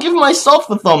 man? I'll give myself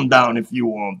a thumb down if you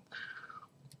want.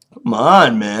 Come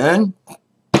on, man.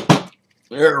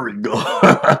 There we go.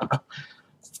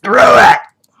 Screw it.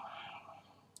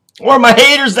 Where are my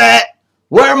haters at?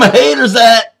 Where are my haters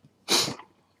at?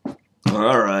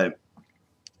 All right.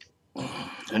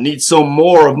 I need some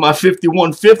more of my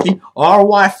 5150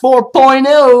 RY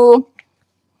 4.0.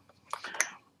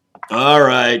 All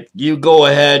right, you go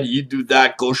ahead, you do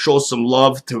that. Go show some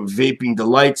love to Vaping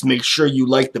Delights. Make sure you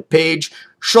like the page.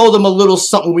 Show them a little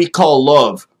something we call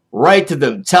love. Write to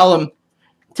them. Tell them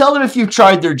if you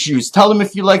tried their juice. Tell them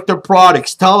if you like their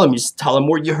products. Tell them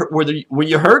where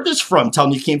you heard this from. Tell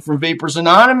them you came from Vapers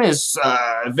Anonymous,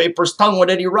 Vapers Tongue with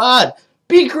Eddie Rod.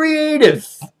 Be creative.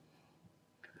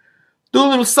 Do a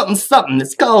little something.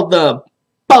 It's called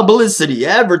publicity,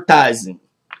 advertising.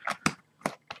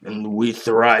 And we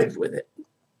thrive with it.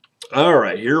 All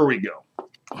right, here we go.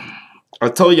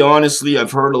 I'll tell you honestly,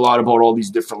 I've heard a lot about all these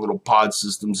different little pod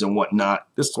systems and whatnot.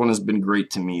 This one has been great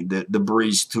to me. The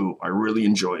Breeze 2. I really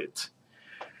enjoy it.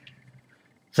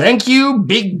 Thank you,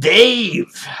 Big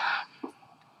Dave.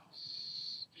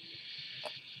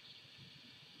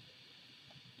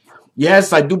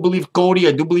 Yes, I do believe Cody.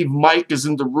 I do believe Mike is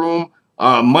in the room.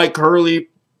 Mike Hurley,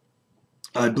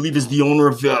 I believe, is the owner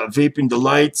of Vaping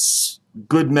Delights.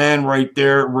 Good man right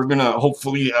there. We're going to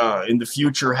hopefully in the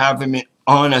future have him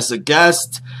on as a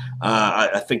guest.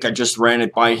 I think I just ran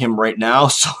it by him right now,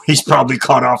 so he's probably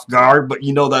caught off guard. But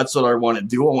you know, that's what I want to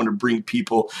do. I want to bring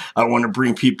people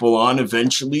on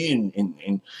eventually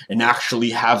and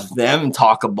actually have them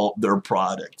talk about their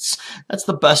products. That's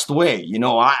the best way. You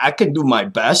know, I can do my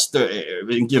best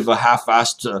and give a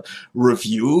half-assed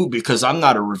review because I'm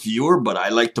not a reviewer, but I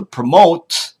like to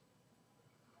promote.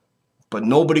 But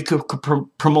nobody could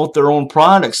promote their own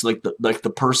products like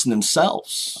the person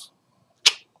themselves.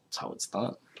 That's how it's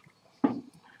done.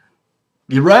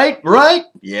 You right?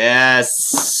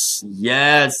 Yes.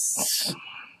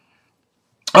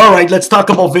 All right, let's talk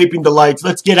about Vaping Delights.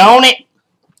 Let's get on it.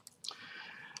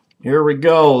 Here we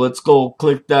go. Let's go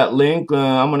click that link.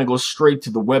 I'm going to go straight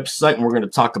to the website, and we're going to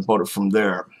talk about it from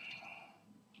there.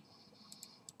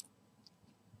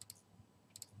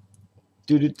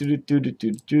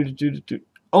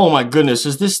 Oh my goodness,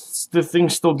 is this the thing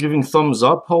still giving thumbs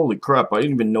up? Holy crap, I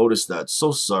didn't even notice that.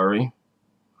 So sorry.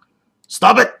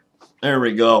 Stop it! There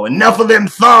we go. Enough of them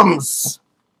thumbs!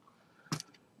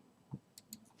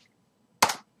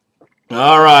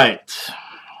 Alright.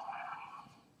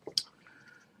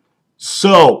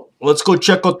 So, let's go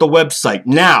check out the website.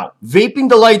 Now, Vaping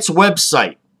Delight's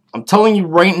website, I'm telling you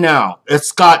right now,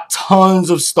 it's got tons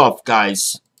of stuff,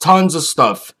 guys. Tons of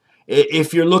stuff.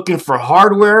 If you're looking for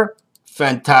hardware,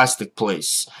 fantastic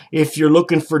place. If you're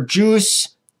looking for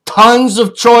juice, tons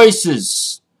of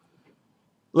choices.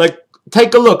 Like,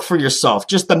 take a look for yourself.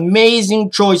 Just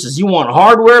amazing choices. You want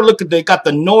hardware? Look at, they got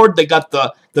the Nord, they got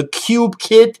the Cube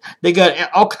kit, they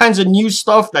got all kinds of new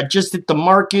stuff that just hit the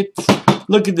market.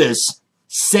 Look at this.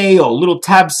 Sale, little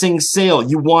tab saying sale.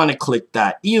 You want to click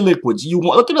that. E-liquids, you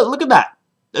want, look at that.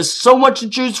 There's so much to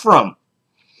choose from.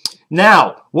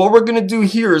 Now, what we're going to do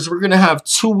here is we're going to have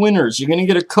two winners. You're going to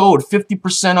get a code,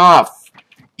 50% off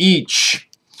each.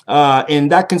 And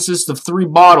that consists of 3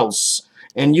 bottles.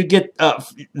 And you get,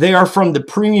 they are from the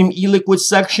premium e-liquid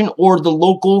section or the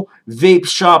local vape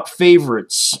shop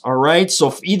favorites. All right,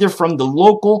 so either from the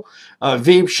local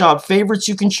vape shop favorites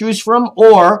you can choose from,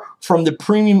 or from the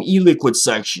premium e-liquid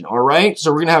section. All right,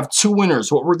 so we're gonna have 2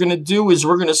 winners. What we're gonna do is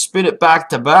we're gonna spit it back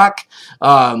to back.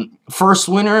 First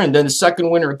winner and then the second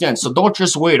winner again. So don't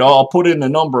just wait. Oh, I'll put in a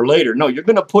number later. No, you're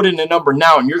gonna put in a number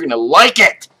now, and you're gonna like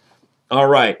it. All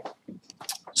right.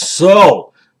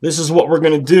 So this is what we're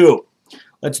gonna do.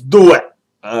 Let's do it.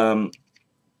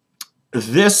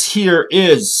 This here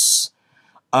is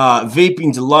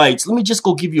Vaping Delights. Let me just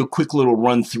go give you a quick little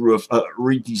run through of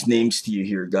read these names to you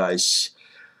here, guys.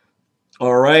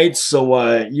 All right,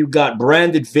 so you got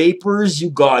Branded Vapers, you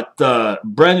got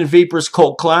Branded Vapers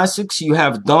Cult Classics, you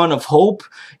have Dawn of Hope,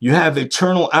 you have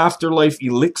Eternal Afterlife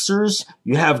Elixirs,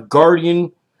 you have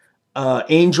Guardian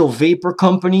Angel Vapor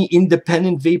Company,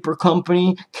 Independent Vapor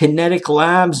Company, Kinetic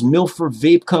Labs, Milford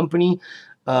Vape Company,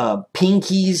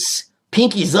 Pinkies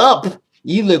Up,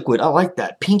 E-Liquid. I like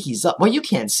that. Pinkies Up. Well, you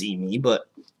can't see me, but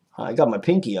I got my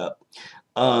pinky up.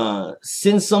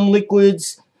 Sinsum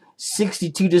Liquids,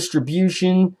 62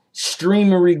 Distribution,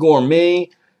 Streamery Gourmet,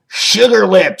 Sugar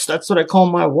Lips. That's what I call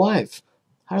my wife.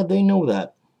 How did they know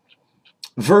that?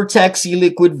 Vertex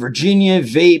E-Liquid, Virginia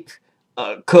Vape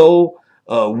Co.,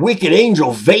 Wicked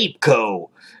Angel Vape Co.,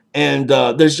 and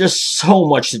there's just so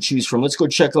much to choose from. Let's go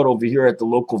check out over here at the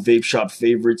local vape shop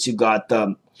favorites. You got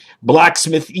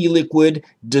Blacksmith E-Liquid,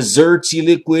 Desserts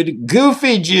E-Liquid,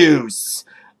 Goofy Juice,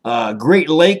 Great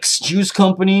Lakes Juice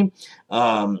Company,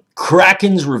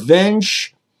 Kraken's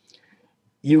Revenge.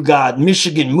 You got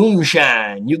Michigan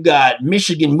Moonshine. You got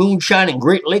Michigan Moonshine and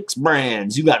Great Lakes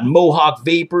brands. You got Mohawk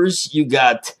Vapors. You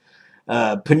got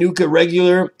Panuka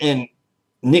Regular and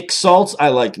Nick Salts. I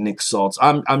like Nick Salts.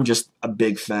 I'm just a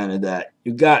big fan of that.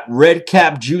 You got Red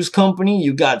Cap Juice Company.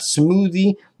 You got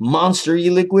Smoothie, Monster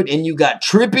E-Liquid, and you got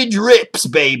Trippy Drips,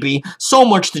 baby. So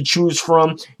much to choose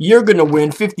from. You're going to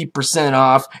win 50%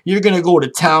 off. You're going to go to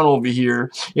town over here.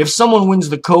 If someone wins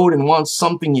the code and wants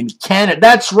something in Canada,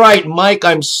 that's right, Mike.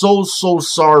 I'm so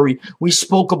sorry. We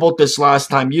spoke about this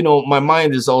last time. You know, my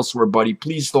mind is elsewhere, buddy.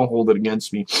 Please don't hold it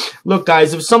against me. Look,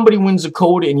 guys, if somebody wins a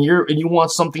code and you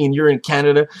want something and you're in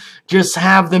Canada, just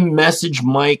have them message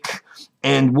Mike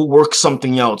and we'll work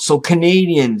something out. So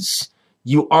Canadians,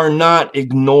 you are not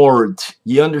ignored.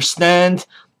 You understand?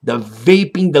 The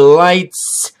Vaping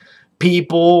Delights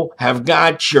people have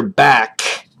got your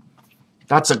back.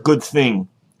 That's a good thing,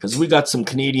 because we got some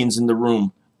Canadians in the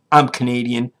room. I'm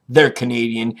Canadian. They're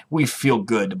Canadian. We feel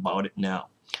good about it now.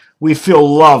 We feel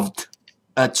loved.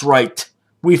 That's right.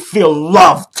 We feel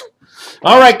loved.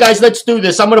 All right, guys, let's do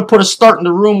this. I'm going to put a start in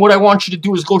the room. What I want you to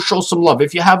do is go show some love.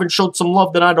 If you haven't showed some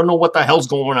love, then I don't know what the hell's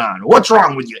going on. What's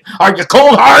wrong with you? Are you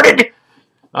cold-hearted?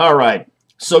 All right,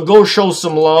 so go show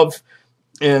some love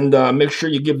and make sure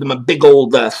you give them a big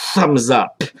old thumbs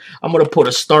up. I'm going to put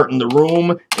a start in the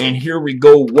room, and here we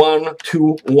go. 1,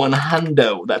 2,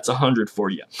 100. That's 100 for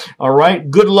you. All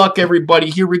right, good luck, everybody.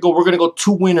 Here we go. We're going to go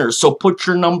 2 winners, so put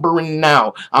your number in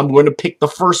now. I'm going to pick the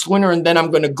first winner, and then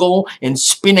I'm going to go and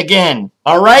spin again.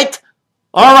 All right?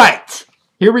 All right,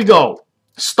 here we go.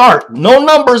 Start. No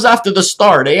numbers after the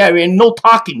start, eh? I mean, no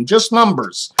talking, just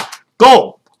numbers.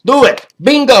 Go. Do it.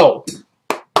 Bingo.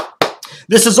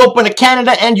 This is open to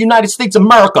Canada and United States of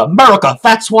America. America,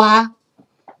 that's why.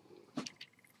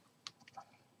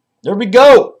 There we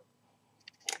go.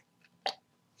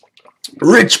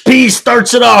 Rich P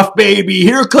starts it off, baby.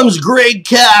 Here comes Greg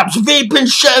Caps,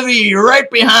 Vaping Chevy, right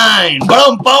behind.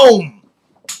 Boom, boom.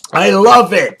 I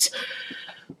love it.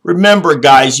 Remember,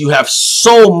 guys, you have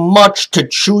so much to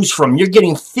choose from. You're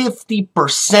getting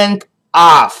 50%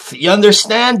 off. You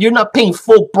understand? You're not paying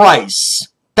full price.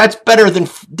 That's better than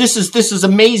this is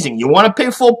amazing. You want to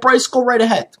pay full price? Go right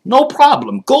ahead. No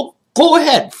problem. Go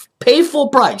ahead. Pay full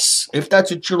price if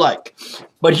that's what you like.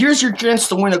 But here's your chance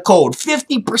to win a code.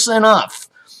 50% off.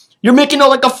 You're making it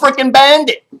like a freaking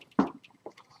bandit.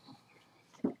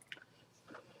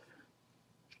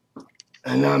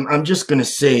 And I'm just going to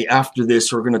say, after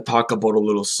this, we're going to talk about a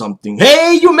little something.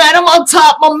 Hey, you met him on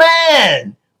top, my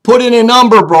man. Put in a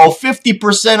number, bro.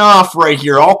 50% off right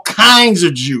here. All kinds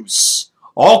of juice.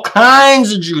 All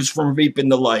kinds of juice from Vaping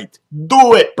the Light.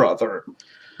 Do it, brother.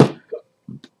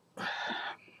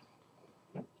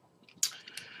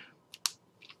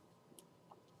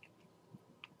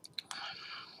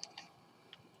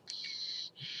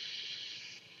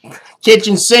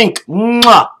 Kitchen sink.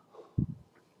 Mwah.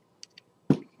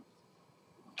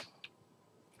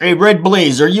 Hey, Red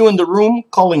Blaze, are you in the room?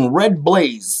 Calling Red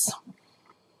Blaze.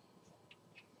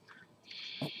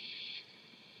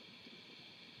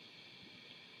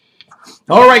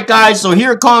 Alright, guys, so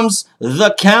here comes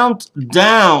the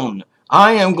countdown.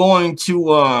 I am going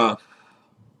to,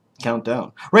 count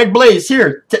down. Red Blaze,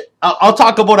 here. I'll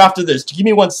talk about after this. Give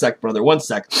me 1 sec, brother. 1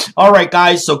 sec. Alright,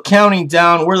 guys, so counting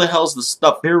down. Where the hell's the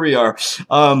stuff? Here we are.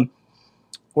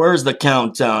 Where's the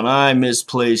countdown? I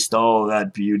misplaced all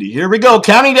that beauty. Here we go.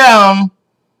 Counting down.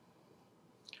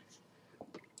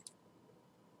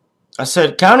 I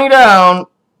said counting down.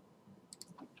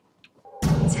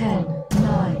 10,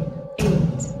 9,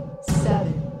 8,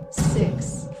 7,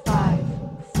 6, 5,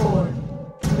 4,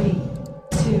 3,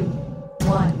 2,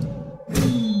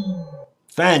 1.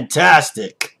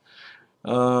 Fantastic.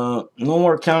 No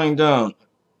more counting down.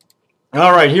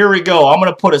 All right, here we go. I'm going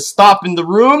to put a stop in the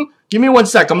room. Give me 1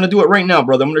 sec. I'm going to do it right now,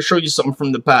 brother. I'm going to show you something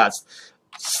from the past.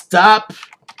 Stop.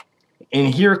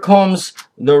 And here comes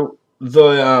got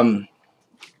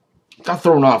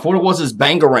thrown off. What it was is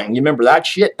Bangarang. You remember that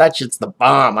shit? That shit's the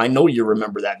bomb. I know you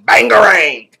remember that.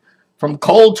 Bangarang from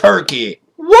Cold Turkey.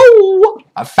 Woo!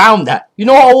 I found that. You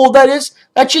know how old that is?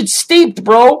 That shit's steeped,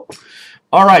 bro.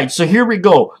 All right, so here we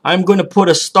go. I'm going to put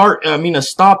a stop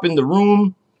in the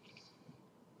room.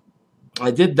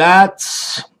 I did that.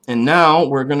 And now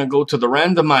we're going to go to the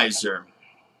randomizer.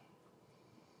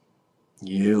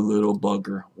 You little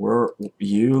bugger.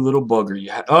 You little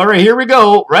bugger. All right, here we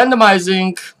go.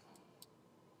 Randomizing.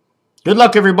 Good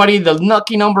luck, everybody. The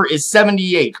lucky number is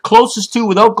 78. Closest to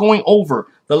without going over.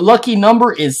 The lucky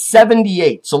number is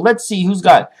 78. So let's see who's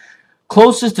got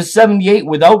closest to 78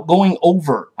 without going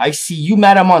over. I see you,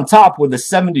 madam, on top with a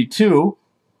 72.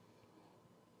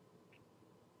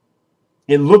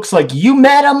 It looks like you,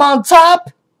 madam, on top.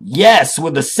 Yes,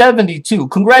 with a 72.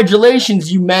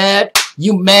 Congratulations, you mad.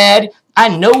 You mad.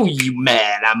 I know you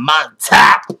mad. I'm on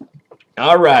top.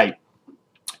 All right.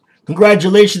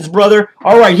 Congratulations, brother.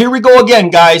 All right, here we go again,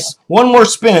 guys. One more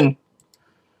spin.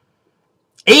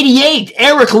 88,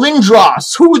 Eric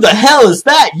Lindros. Who the hell is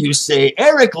that, you say?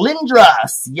 Eric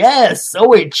Lindros. Yes,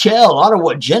 OHL,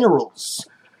 Ottawa Generals.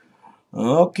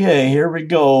 Okay, here we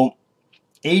go.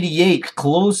 88,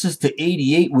 closest to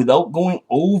 88 without going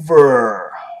over.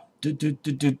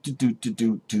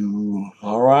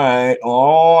 All right.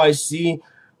 Oh, I see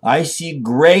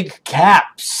Greg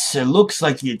Caps. It looks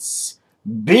like it's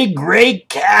Big Greg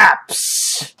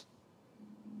Caps.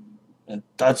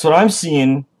 That's what I'm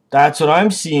seeing. That's what I'm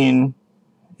seeing.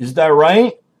 Is that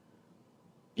right?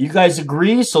 You guys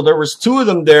agree? So there was two of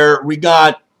them there. We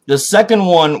got the second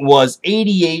one was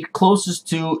 88, closest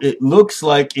to, it looks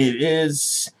like it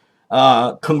is.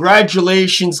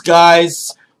 Congratulations,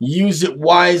 guys. Use it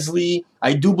wisely.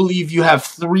 I do believe you have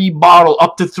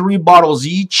up to three bottles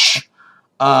each.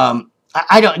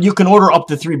 You can order up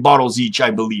to 3 bottles each,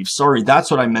 I believe. Sorry, that's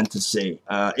what I meant to say.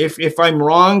 If I'm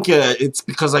wrong, it's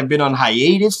because I've been on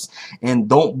hiatus, and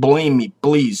don't blame me,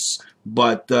 please.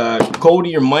 But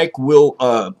Cody or Mike will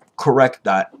correct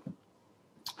that.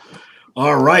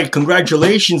 All right,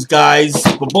 congratulations, guys.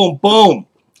 Boom, boom.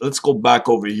 Let's go back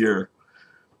over here.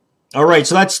 All right,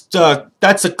 so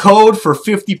that's a code for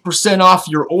 50% off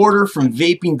your order from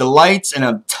Vaping Delights, and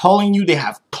I'm telling you, they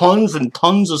have tons and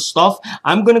tons of stuff.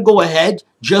 I'm gonna go ahead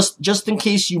just in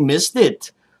case you missed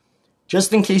it.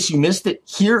 Just in case you missed it,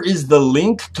 here is the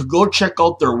link to go check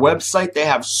out their website. They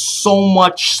have so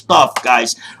much stuff,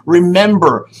 guys.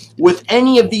 Remember, with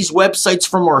any of these websites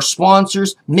from our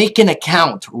sponsors, make an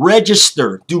account.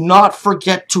 Register. Do not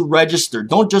forget to register.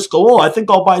 Don't just go, oh, I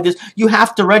think I'll buy this. You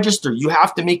have to register. You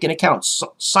have to make an account.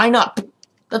 So, sign up.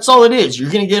 That's all it is. You're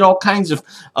going to get all kinds of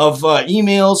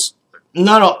emails.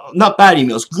 Not bad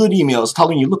emails, good emails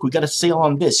telling you, look, we got a sale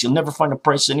on this. You'll never find a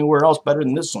price anywhere else better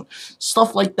than this one.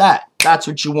 Stuff like that. That's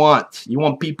what you want. You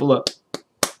want people to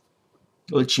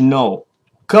let you know.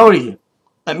 Cody,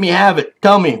 let me have it.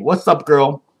 Tell me, what's up,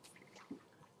 girl?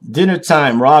 Dinner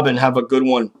time. Robin, have a good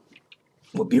one.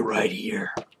 We'll be right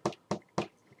here.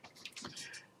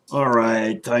 All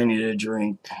right, I need a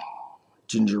drink.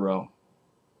 Ginger ale.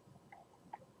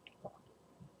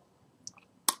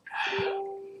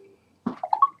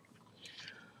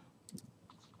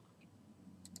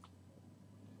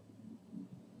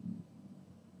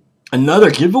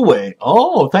 Another giveaway.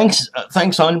 Oh, thanks,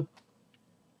 thanks, hon.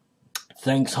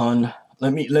 Thanks, hon.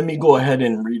 Let me go ahead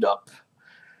and read up.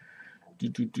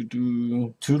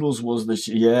 Toodles was this.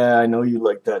 Yeah, I know you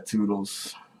like that,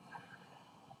 Toodles.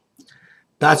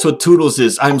 That's what Toodles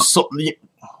is. I'm so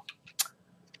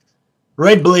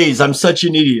Red Blaze. I'm such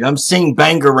an idiot. I'm saying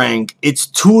Bangarang. It's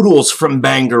Toodles from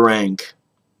Bangarang.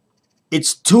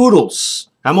 It's Toodles.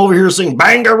 I'm over here saying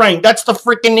Bangarang. That's the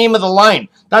freaking name of the line.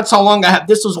 That's how long I have.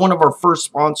 This was one of our first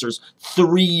sponsors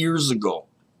 3 years ago.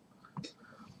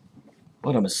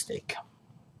 What a mistake.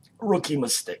 Rookie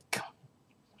mistake.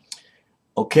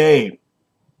 Okay.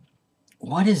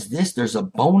 What is this? There's a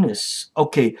bonus.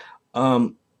 Okay.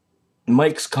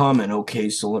 Mike's comment. Okay,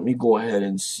 so let me go ahead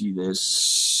and see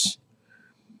this.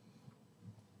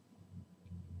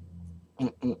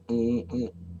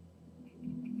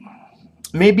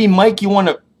 Maybe Mike, you want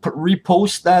to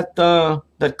repost that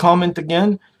that comment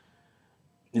again?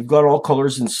 You've got all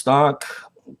colors in stock.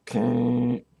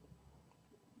 Okay.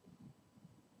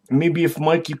 Maybe if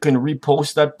Mike, you can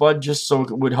repost that, bud, just so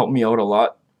it would help me out a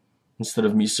lot instead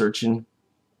of me searching.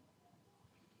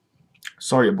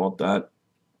 Sorry about that.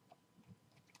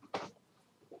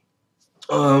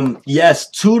 Yes,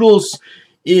 Toodles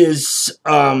is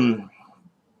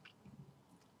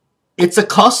it's a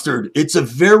custard. It's a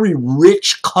very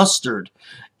rich custard.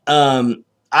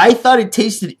 I thought it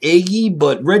tasted eggy,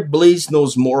 but Red Blaze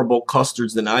knows more about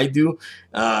custards than I do.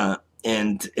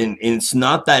 And it's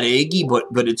not that eggy, but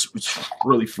it's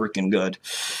really freaking good.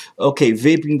 Okay,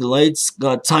 Vaping Delights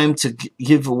got time to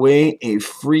give away a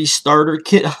free starter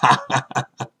kit.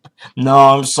 No,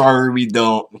 I'm sorry, we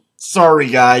don't. Sorry,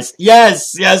 guys.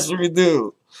 Yes, we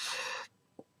do.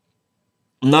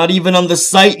 Not even on the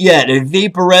site yet. A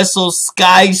Vaporesso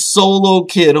Sky Solo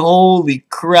kit. Holy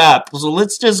crap. So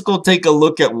let's just go take a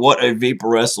look at what a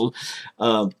Vaporesso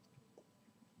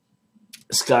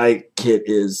Sky kit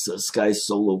is. A Sky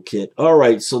Solo kit.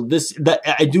 Alright, so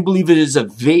I do believe it is a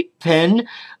vape pen.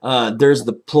 There's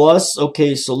the plus.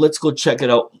 Okay, so let's go check it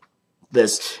out.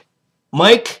 This.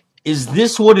 Mike, is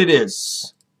this what it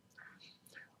is?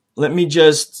 Let me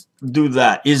just do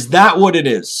that. Is that what it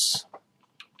is?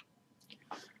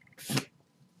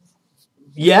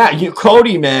 Yeah,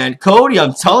 Cody, man. Cody,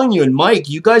 I'm telling you, and Mike,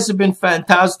 you guys have been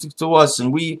fantastic to us,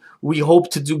 and we hope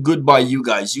to do good by you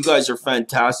guys. You guys are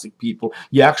fantastic people.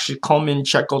 You actually come in,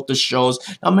 check out the shows.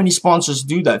 Not many sponsors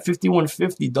do that.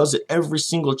 5150 does it every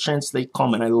single chance they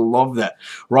come, and I love that.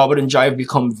 Robert and Jai have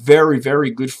become very,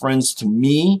 very good friends to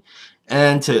me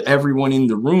and to everyone in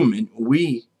the room, and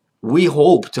we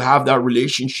hope to have that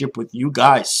relationship with you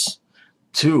guys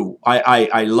too.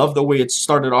 I love the way it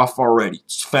started off already.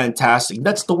 It's fantastic.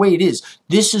 That's the way it is.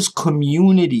 This is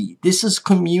community. This is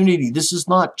community. This is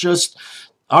not just,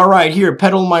 all right, here,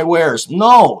 peddle my wares.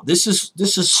 No, this is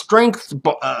strengthening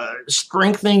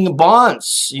the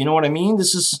bonds. You know what I mean?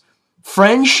 This is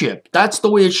friendship. That's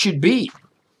the way it should be.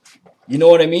 You know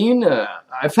what I mean?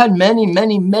 I've had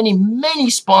many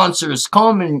sponsors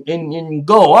come and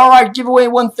go. All right, give away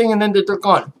one thing and then they're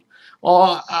gone.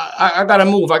 Oh, I gotta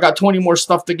move. I got 20 more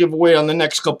stuff to give away on the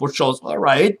next couple of shows. All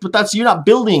right, but you're not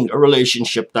building a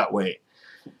relationship that way.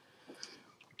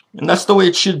 And that's the way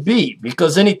it should be.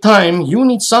 Because anytime you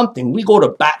need something, we go to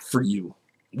bat for you.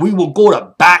 We will go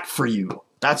to bat for you.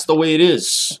 That's the way it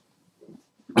is.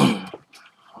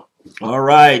 All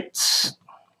right.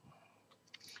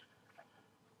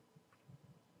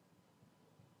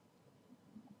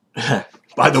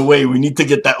 By the way, we need to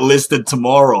get that listed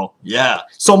tomorrow. Yeah.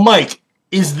 So, Mike,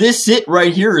 is this it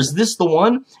right here? Is this the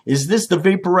one? Is this the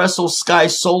Vaporesso Sky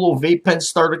Solo Vape Pen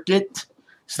Starter Kit?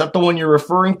 Is that the one you're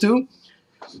referring to?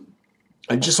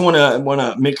 I just want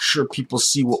to make sure people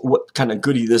see what kind of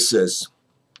goodie this is.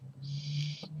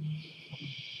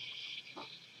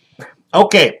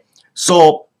 Okay.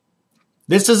 So,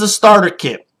 this is a starter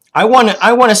kit. I want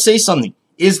to say something.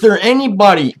 Is there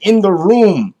anybody in the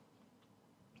room?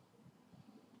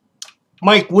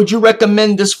 Mike, would you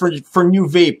recommend this for new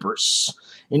vapors?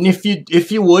 And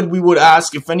if you would, we would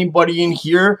ask if anybody in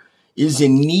here is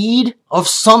in need of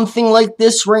something like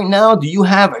this right now. Do you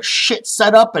have a shit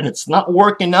set up and it's not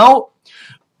working out?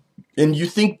 And you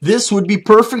think this would be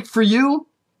perfect for you?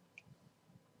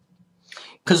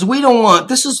 Because we don't want,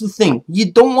 this is the thing,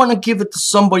 you don't want to give it to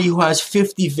somebody who has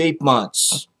 50 vape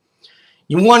mods.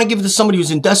 You want to give it to somebody who's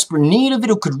in desperate need of it,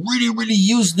 who could really, really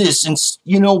use this and,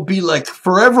 you know, be like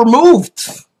forever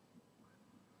moved.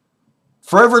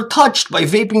 Forever touched by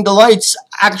Vaping Delight's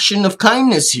action of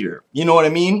kindness here. You know what I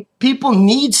mean? People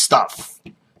need stuff.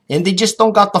 And they just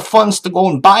don't got the funds to go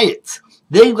and buy it.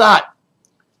 They've got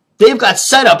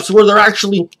setups where they're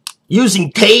actually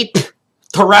using tape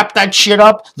to wrap that shit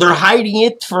up. They're hiding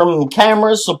it from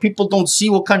cameras so people don't see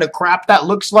what kind of crap that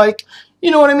looks like.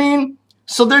 You know what I mean?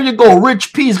 So there you go.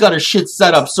 Rich P's got a shit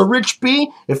setup. So Rich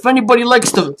P, if anybody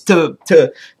likes to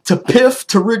piff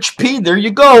to Rich P, there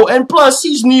you go. And plus,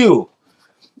 he's new.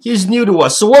 He's new to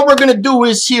us. So what we're going to do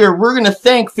is here, we're going to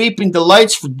thank Vaping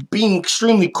Delights for being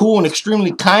extremely cool and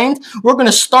extremely kind. We're going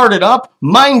to start it up.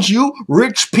 Mind you,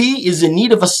 Rich P is in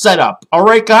need of a setup. All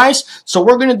right, guys? So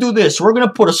we're going to do this. We're going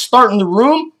to put a start in the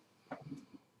room.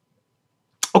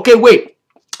 Okay, wait.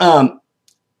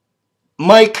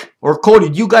 Mike or Cody,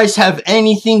 do you guys have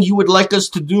anything you would like us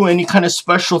to do? Any kind of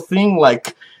special thing?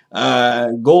 Like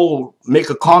go make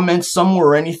a comment somewhere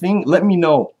or anything? Let me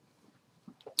know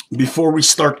before we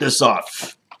start this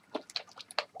off.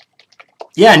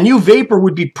 Yeah, new vapor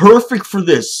would be perfect for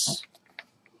this.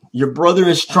 Your brother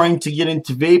is trying to get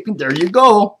into vaping. There you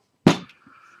go.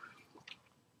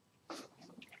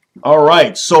 All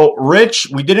right, so Rich,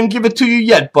 we didn't give it to you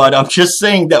yet, but I'm just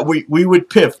saying that we would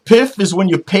piff. Piff is when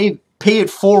you pay it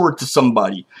forward to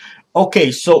somebody.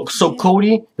 Okay, so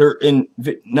Cody, they're in.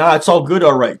 Nah, it's all good.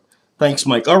 All right, thanks,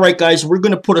 Mike. All right, guys, we're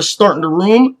gonna put a start in the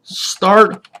room.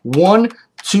 Start 1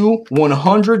 to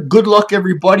 100. Good luck,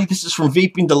 everybody. This is from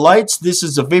Vaping Delights. This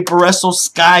is a Vaporesso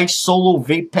Sky Solo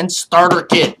Vape Pen Starter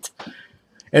Kit.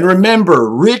 And remember,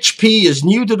 Rich P is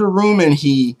new to the room and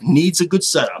he needs a good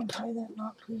setup. Tie that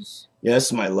knot, please.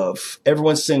 Yes, my love.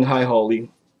 Everyone's saying hi,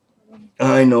 Holly.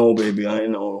 I know, baby, I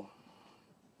know.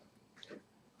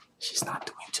 She's not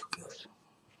doing too good.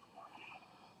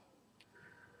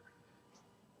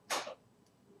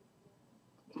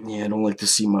 Yeah, I don't like to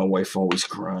see my wife always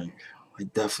crying. I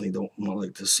definitely don't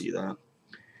like to see that.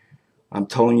 I'm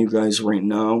telling you guys right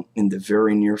now, in the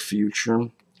very near future,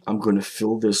 I'm going to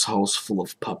fill this house full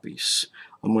of puppies.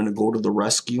 I'm going to go to the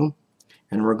rescue,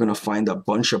 and we're going to find a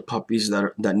bunch of puppies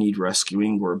that need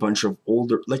rescuing, or a bunch of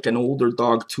older, like an older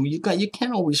dog too. You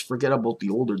can't always forget about the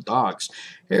older dogs.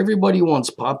 Everybody wants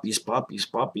puppies, puppies,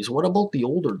 puppies. What about the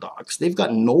older dogs? They've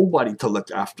got nobody to look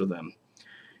after them.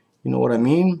 You know what I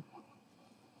mean?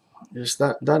 Just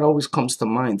that always comes to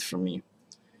mind for me.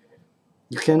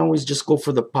 You can't always just go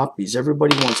for the puppies.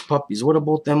 Everybody wants puppies. What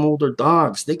about them older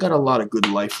dogs? They got a lot of good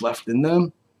life left in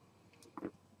them.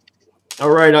 All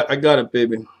right, I got it,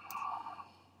 baby.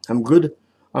 I'm good.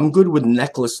 I'm good with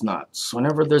necklace knots.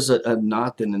 Whenever there's a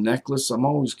knot in a necklace, I'm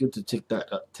always good to take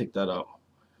that out.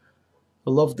 I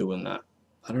love doing that.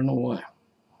 I don't know why.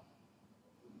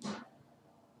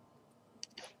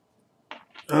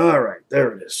 All right,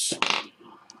 there it is.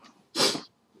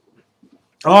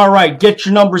 All right, get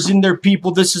your numbers in there,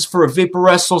 people. This is for a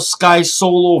Vaporesso Sky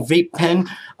Solo Vape Pen,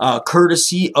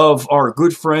 courtesy of our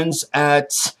good friends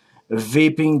at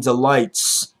Vaping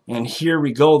Delights. And here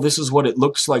we go. This is what it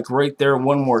looks like right there.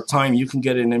 One more time, you can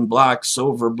get it in black,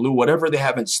 silver, blue, whatever they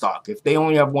have in stock. If they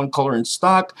only have one color in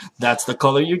stock, that's the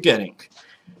color you're getting.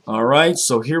 All right,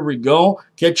 so here we go.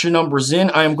 Get your numbers in.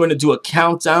 I am going to do a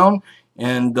countdown,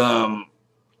 and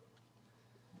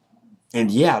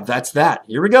yeah, that's that.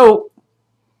 Here we go.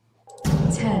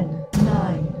 10,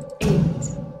 9, 8,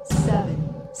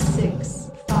 7,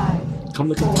 6, 5, Come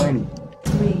look at mine.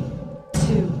 3,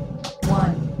 2,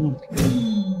 1.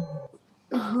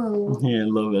 Oh. Yeah, I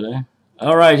love it, eh?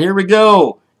 All right, here we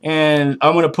go. And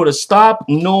I'm going to put a stop.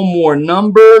 No more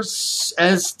numbers.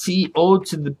 S-T-O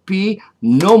to the P.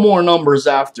 No more numbers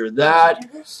after that.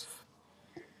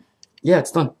 Yeah,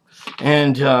 it's done.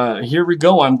 And here we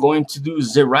go. I'm going to do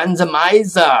the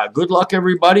randomizer. Good luck,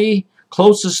 everybody.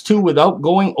 Closest to without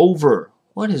going over.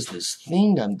 What is this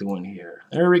thing I'm doing here?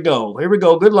 There we go. Here we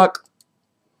go. Good luck.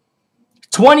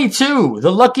 22.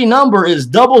 The lucky number is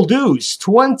double deuce.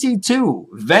 22.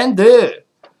 22.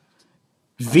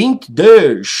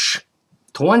 22.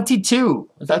 22.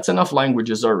 That's enough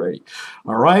languages already.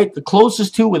 All right. The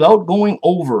closest to without going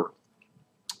over.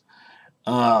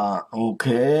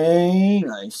 Okay.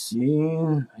 I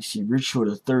see Rich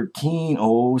with a 13.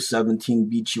 Oh, 17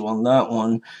 beat you on that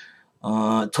one.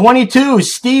 22,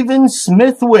 Steven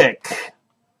Smithwick.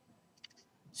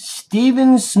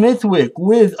 Steven Smithwick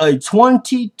with a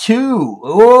 22.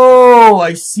 Oh,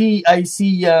 I see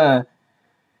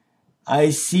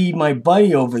my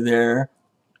buddy over there.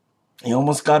 He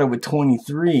almost got it with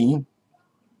 23.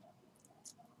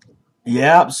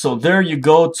 Yeah, so there you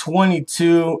go,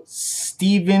 22,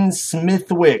 Steven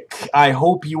Smithwick. I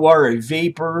hope you are a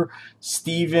vapor,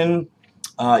 Steven.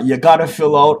 You got to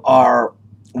fill out our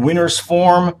winner's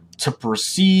form to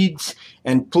proceed.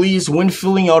 And please, when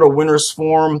filling out a winner's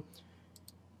form,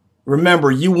 remember,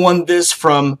 you won this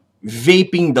from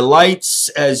Vaping Delights,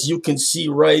 as you can see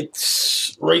right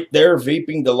there,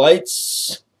 Vaping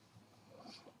Delights.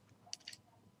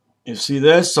 You see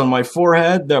this on my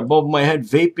forehead, there above my head,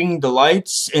 Vaping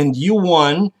Delights, and you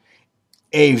won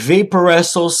a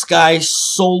Vaporesso Sky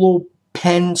Solo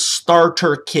Pen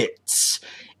Starter Kit.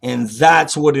 And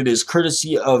that's what it is,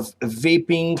 courtesy of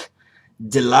Vaping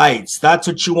Delights. That's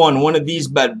what you won, one of these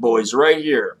bad boys right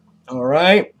here. All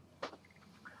right.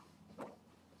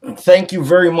 Thank you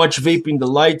very much, Vaping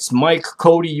Delights. Mike,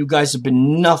 Cody, you guys have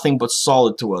been nothing but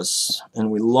solid to us, and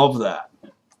we love that.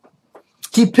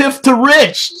 Keep Piff to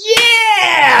Rich.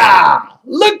 Yeah!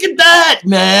 Look at that,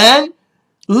 man.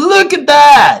 Look at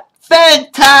that.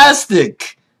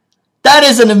 Fantastic. That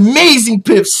is an amazing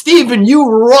Piff. Steven, you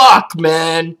rock,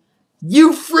 man.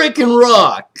 You freaking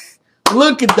rock.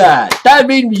 Look at that. That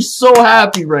made me so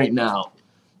happy right now.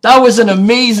 That was an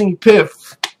amazing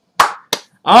Piff.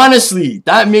 Honestly,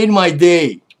 that made my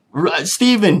day.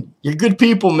 Steven, you're good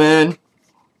people, man.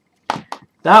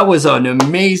 That was an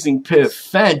amazing Piff.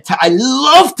 Fantastic. I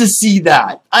love to see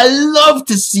that. I love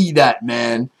to see that,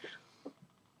 man.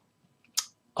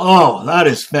 Oh, that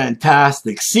is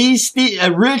fantastic. See,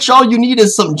 Rich, all you need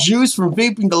is some juice from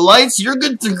Vaping Delights. You're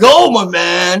good to go, my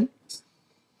man.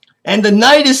 And the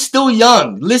night is still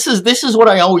young. This is what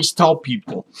I always tell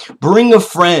people. Bring a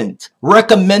friend.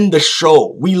 Recommend the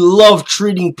show. We love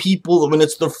treating people when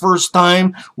it's the first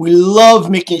time. We love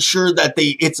making sure that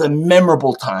it's a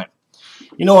memorable time.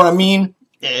 You know what I mean?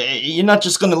 You're not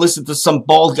just going to listen to some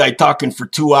bald guy talking for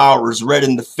 2 hours, red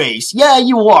in the face. Yeah,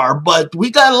 you are, but we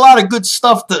got a lot of good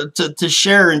stuff to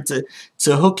share and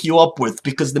to hook you up with,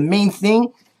 because the main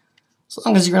thing, as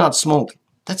long as you're not smoking,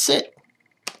 that's it.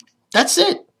 That's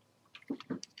it.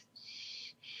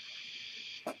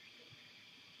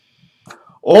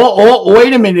 Oh,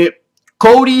 wait a minute.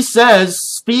 Cody says,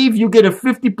 Steve, you get a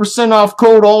 50% off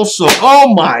code also.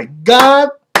 Oh my God.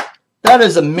 That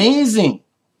is amazing.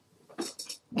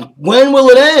 When will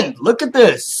it end? Look at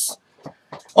this.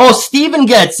 Oh, Steven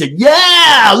gets it.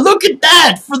 Yeah, look at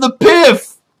that for the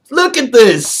Piff. Look at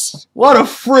this. What a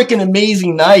freaking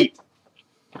amazing night.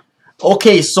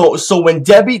 Okay, so when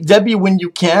Debbie, when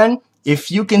you can,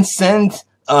 if you can send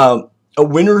a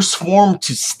winner's form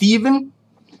to Steven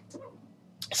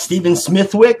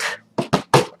Smithwick,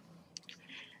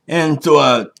 and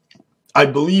I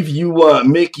believe you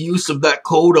make use of that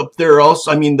code up there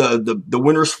also. I mean, the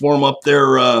winner's form up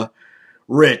there,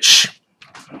 Rich.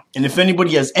 And if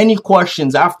anybody has any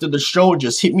questions after the show,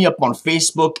 just hit me up on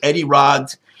Facebook, Eddie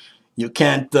Rod. You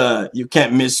can't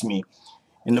miss me.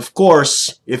 And of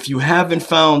course, if you haven't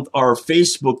found our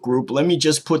Facebook group, let me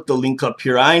just put the link up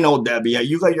here. I know, Debbie,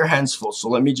 you got your hands full, so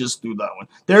let me just do that one.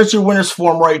 There's your winner's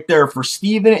form right there for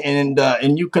Steven,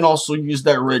 and you can also use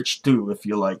that, Rich, too, if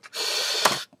you like.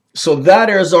 So that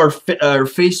is our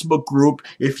Facebook group.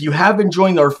 If you haven't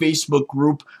joined our Facebook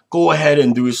group, go ahead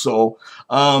and do so.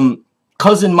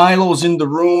 Cousin Milo's in the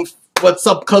room. What's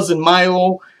up, Cousin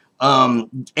Milo?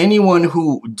 Anyone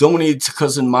who donated to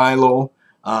Cousin Milo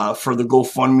for the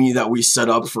GoFundMe that we set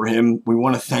up for him, we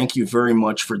want to thank you very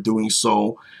much for doing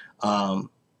so. And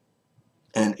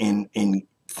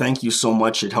thank you so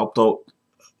much. It helped out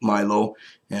Milo,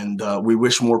 and we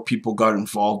wish more people got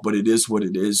involved, but it is what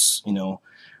it is, you know.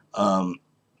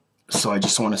 So I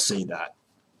just want to say that.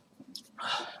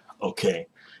 Okay.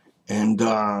 And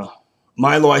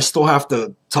Milo, I still have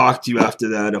to talk to you after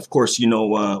that. Of course, you know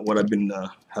what I've been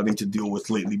having to deal with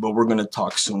lately, but we're going to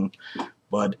talk soon.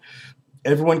 But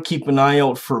everyone keep an eye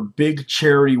out for Big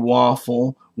Cherry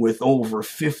Waffle with over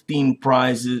 15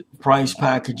 prize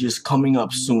packages coming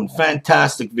up soon.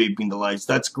 Fantastic, Vaping Delights.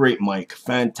 That's great, Mike.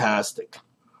 Fantastic.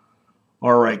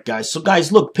 All right, guys. So,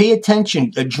 guys, look, pay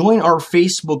attention. Join our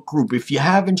Facebook group if you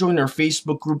haven't joined our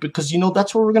Facebook group, because, you know,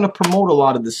 that's where we're going to promote a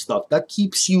lot of this stuff. That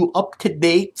keeps you up to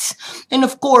date. And,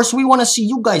 of course, we want to see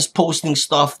you guys posting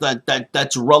stuff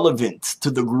that's relevant to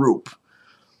the group.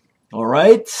 All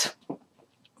right?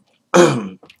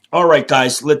 All right,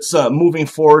 guys. Let's, moving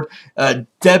forward.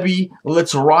 Debbie,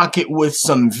 let's rock it with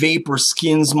some Vapor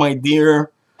skins, my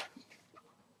dear.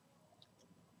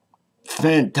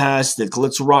 Fantastic.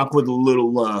 Let's rock with a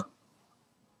little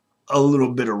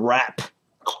bit of rap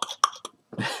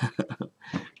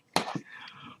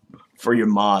for your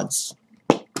mods.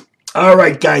 All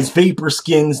right, guys, Vapor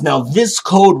Skins. Now, this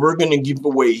code we're going to give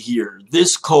away here.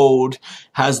 This code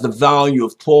has the value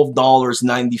of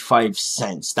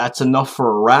 $12.95. That's enough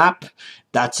for a wrap.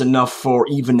 That's enough for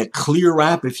even a clear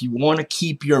wrap if you want to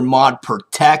keep your mod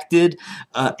protected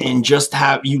and just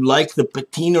have, you like the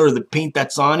patina or the paint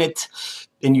that's on it,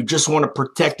 and you just want to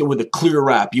protect it with a clear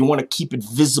wrap. You want to keep it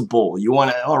visible. You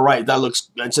want to, all right,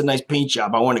 that's a nice paint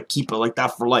job. I want to keep it like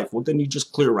that for life. Well, then you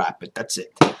just clear wrap it. That's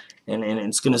it. And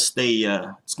it's gonna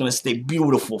stay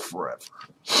beautiful forever.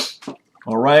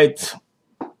 All right,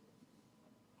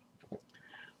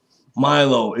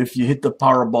 Milo. If you hit the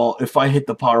Powerball, if I hit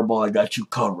the Powerball, I got you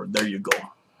covered. There you go.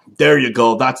 There you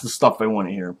go. That's the stuff I want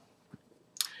to hear.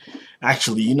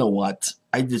 Actually, you know what?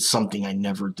 I did something I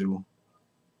never do.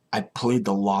 I played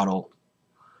the lotto.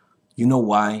 You know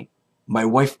why? My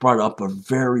wife brought up a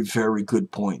very, very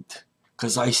good point.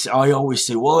 Because I always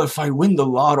say, well, if I win the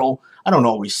lotto, I don't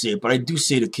always say it, but I do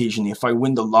say it occasionally. If I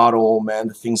win the lotto, oh man,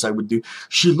 the things I would do.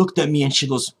 She looked at me and she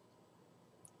goes,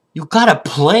 you gotta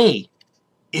play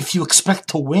if you expect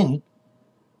to win.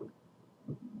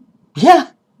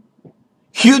 Yeah,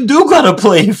 you do gotta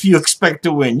play if you expect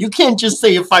to win. You can't just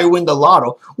say if I win the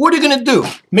lotto. What are you gonna do?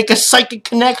 Make a psychic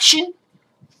connection?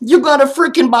 You gotta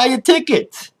freaking buy a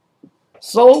ticket.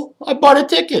 So, I bought a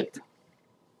ticket.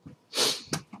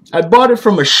 I bought it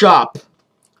from a shop.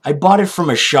 I bought it from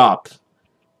a shop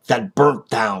that burnt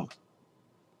down.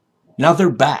 Now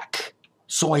they're back.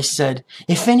 So I said,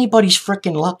 if anybody's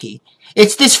freaking lucky,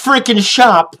 it's this freaking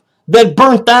shop that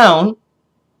burnt down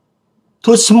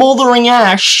to a smoldering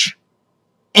ash,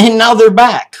 and now they're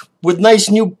back with nice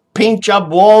new paint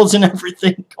job walls and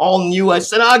everything, all new. I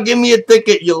said, give me a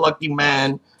ticket, you lucky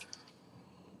man.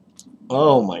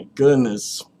 Oh my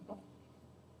goodness.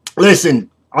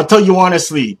 Listen, I'll tell you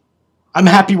honestly, I'm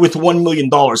happy with $1 million.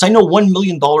 I know $1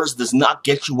 million does not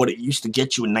get you what it used to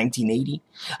get you in 1980.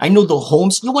 I know the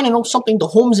homes, you want to know something? The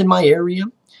homes in my area,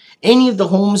 any of the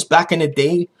homes back in the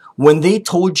day, when they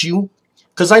told you,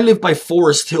 because I live by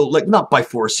Forest Hill, like not by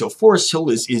Forest Hill. Forest Hill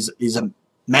is a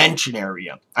mansion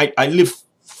area. I live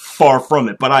far from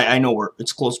it, but I know where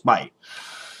it's close by.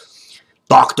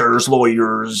 Doctors,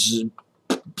 lawyers,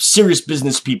 serious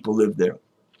business people live there.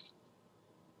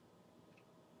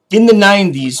 In the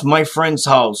 90s, my friend's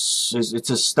house, it's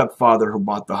his stepfather who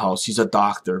bought the house. He's a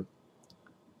doctor.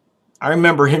 I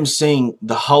remember him saying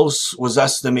the house was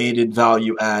estimated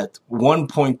value at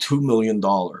 $1.2 million.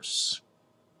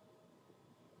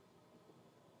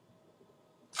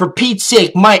 For Pete's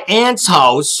sake, my aunt's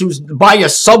house, who's by a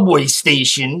subway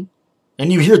station,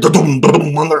 and you hear the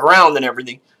dum-dum on the ground and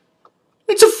everything,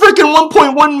 it's a freaking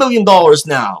 $1.1 million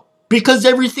now. Because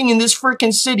everything in this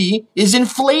freaking city is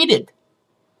inflated.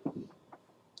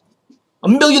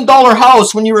 $1 million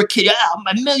house when you were a kid. Yeah,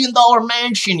 $1 million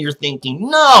mansion, you're thinking.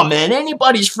 No, man,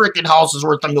 anybody's freaking house is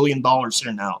worth $1 million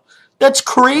here now. That's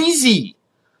crazy.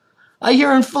 I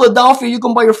hear in Philadelphia you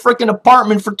can buy a freaking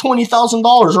apartment for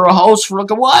 $20,000 or a house for like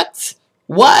a what?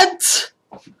 What?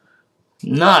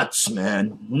 Nuts,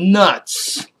 man.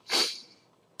 Nuts.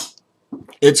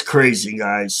 It's crazy,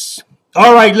 guys.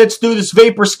 All right, let's do this.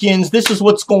 Vapor Skins, this is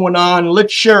what's going on.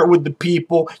 Let's share it with the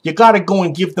people. You got to go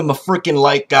and give them a freaking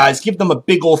like, guys. Give them a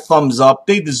big old thumbs up.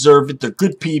 They deserve it. They're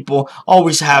good people.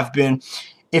 Always have been.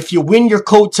 If you win your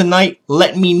code tonight,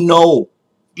 let me know.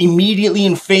 Immediately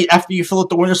after you fill out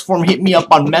the winner's form, hit me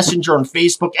up on Messenger on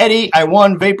Facebook. Eddie, I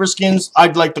won Vapor Skins.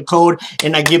 I'd like the code,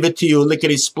 and I give it to you.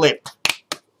 Lickety split.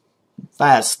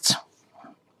 Fast.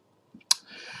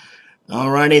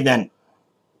 Alrighty then.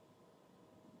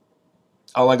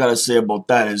 All I gotta say about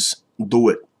that is do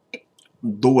it.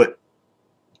 Do it.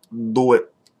 Do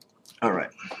it. Alright.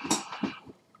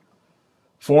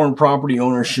 Foreign property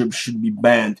ownership should be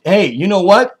banned. Hey, you know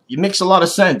what? It makes a lot of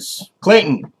sense.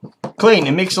 Clayton,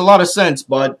 it makes a lot of sense,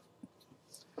 but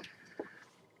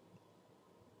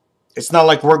it's not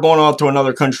like we're going out to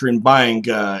another country and buying.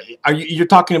 You're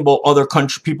talking about other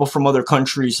people from other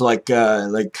countries, like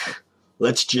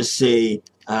let's just say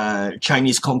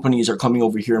Chinese companies are coming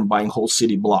over here and buying whole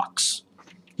city blocks.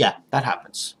 Yeah, that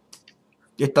happens.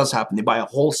 It does happen. They buy a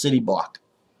whole city block.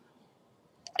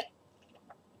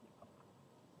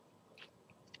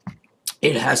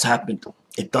 It has happened.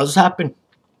 It does happen.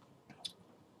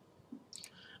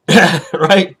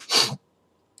 Right?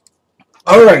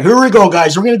 Alright, here we go,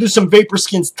 guys. We're going to do some Vapor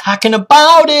Skins talking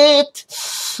about it.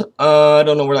 I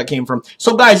don't know where that came from.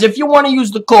 So, guys, if you want to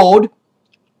use the code,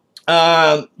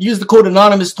 Use the code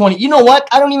Anonymous20. You know what?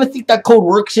 I don't even think that code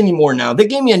works anymore now. They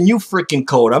gave me a new freaking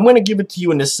code. I'm going to give it to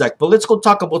you in a sec. But let's go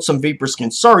talk about some vapor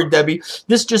skins. Sorry, Debbie.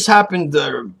 This just happened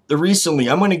recently.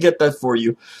 I'm going to get that for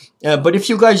you. But if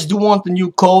you guys do want the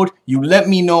new code, you let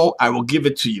me know. I will give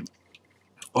it to you.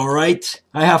 All right?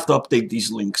 I have to update these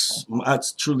links.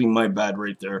 That's truly my bad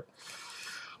right there.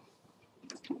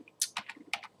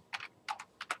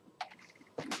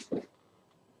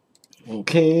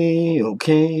 Okay.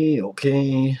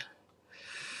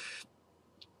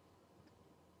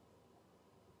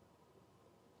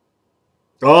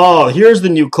 Oh, here's the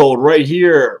new code right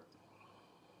here.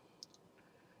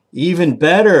 Even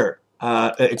better.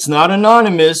 It's not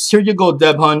anonymous. Here you go,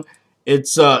 Deb Hun.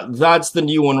 It's that's the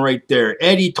new one right there.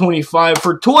 Eddie25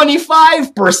 for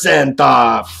 25%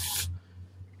 off.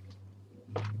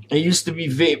 It used to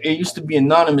be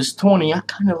anonymous 20. I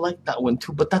kind of like that one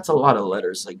too, but that's a lot of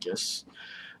letters, I guess.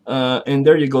 And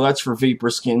there you go. That's for Vapor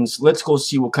Skins. Let's go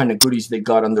see what kind of goodies they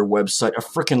got on their website. I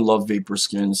freaking love Vapor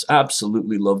Skins.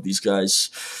 Absolutely love these guys.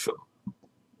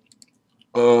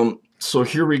 So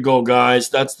here we go, guys.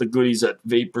 That's the goodies at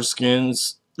Vapor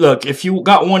Skins. Look, if you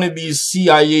got one of these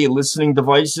CIA listening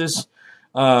devices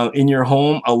in your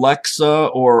home, Alexa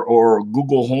or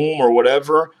Google Home or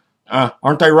whatever,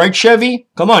 aren't I right, Chevy?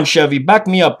 Come on, Chevy, back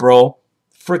me up, bro.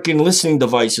 Freaking listening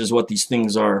devices, what these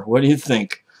things are. What do you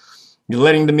think? You're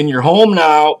letting them in your home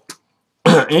now.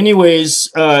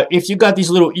 Anyways, if you got these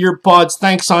little ear pods,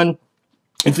 thanks, hon.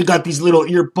 If you got these little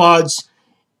ear pods,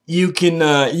 you can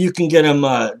get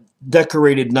them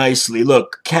decorated nicely.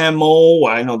 Look, camo.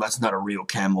 I know that's not a real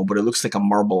camo, but it looks like a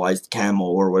marbleized camo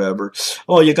or whatever.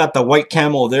 Oh, you got the white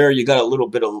camo there. You got a little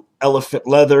bit of elephant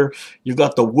leather. You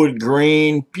got the wood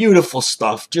grain. Beautiful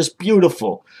stuff. Just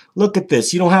beautiful. Look at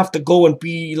this. You don't have to go and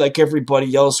be like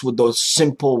everybody else with those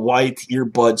simple white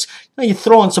earbuds. Now you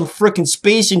throw in some freaking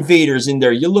Space Invaders in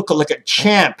there. You look like a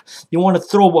champ. You want to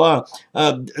throw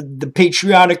the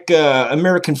patriotic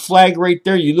American flag right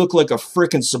there. You look like a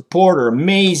freaking supporter.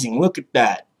 Amazing. Look at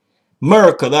that.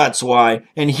 America, that's why.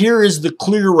 And here is the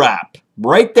clear wrap.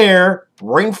 Right there,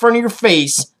 right in front of your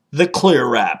face, the clear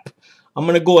wrap. I'm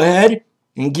going to go ahead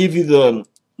and give you the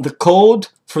code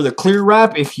for the clear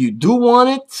wrap if you do want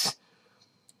it.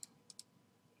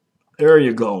 There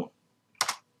you go.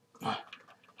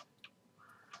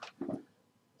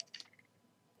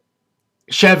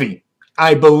 Chevy,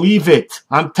 I believe it.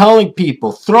 I'm telling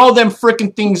people, throw them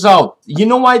freaking things out. You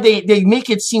know why they make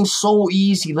it seem so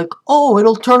easy? Like, oh,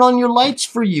 it'll turn on your lights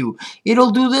for you.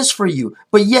 It'll do this for you.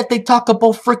 But yet they talk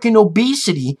about freaking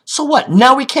obesity. So what?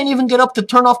 Now we can't even get up to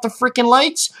turn off the freaking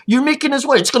lights? You're making us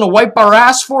what? It's going to wipe our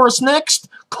ass for us next?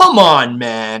 Come on,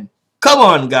 man. Come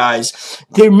on, guys.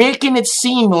 They're making it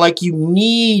seem like you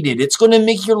need it. It's going to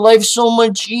make your life so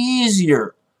much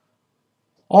easier.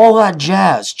 All that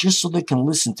jazz, just so they can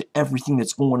listen to everything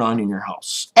that's going on in your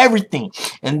house. Everything.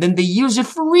 And then they use it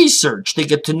for research. They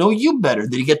get to know you better.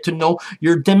 They get to know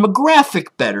your demographic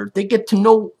better. They get to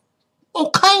know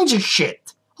all kinds of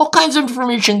shit. All kinds of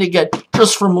information they get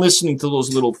just from listening to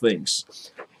those little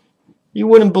things. You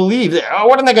wouldn't believe it.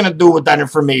 What are they going to do with that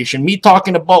information? Me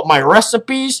talking about my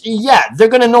recipes? Yeah, they're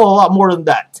going to know a lot more than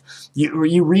that.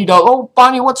 You read, oh,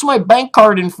 Bonnie, what's my bank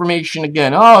card information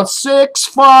again? Oh, it's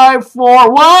 654.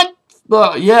 What?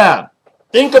 Yeah,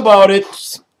 think about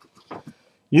it.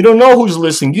 You don't know who's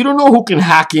listening. You don't know who can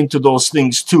hack into those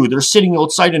things, too. They're sitting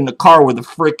outside in the car with a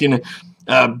freaking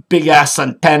big-ass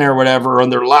antenna or whatever on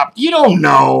their lap. You don't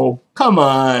know. Come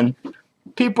on.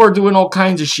 People are doing all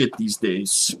kinds of shit these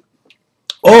days.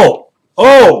 Oh,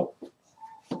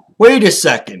 wait a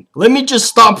second. Let me just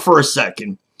stop for a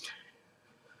second.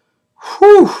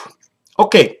 Whew.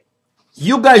 Okay,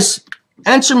 you guys,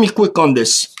 answer me quick on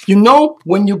this. You know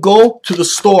when you go to the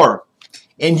store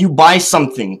and you buy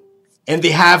something and they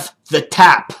have the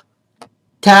tap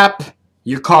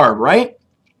your card, right?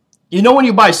 You know when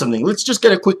you buy something. Let's just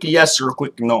get a quick yes or a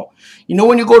quick no. You know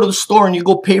when you go to the store and you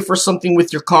go pay for something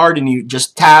with your card and you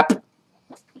just tap?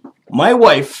 My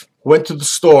wife went to the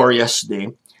store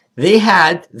yesterday. They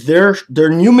had their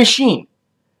new machine,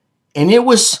 and it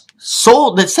was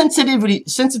so the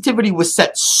sensitivity was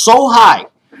set so high.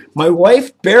 My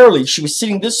wife barely. She was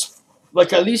sitting this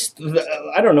like at least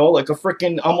I don't know, like a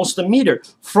freaking almost a meter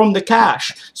from the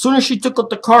cash. As soon as she took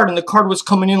out the card and the card was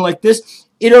coming in like this,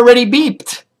 it already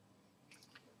beeped.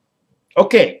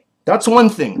 Okay, that's one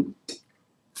thing.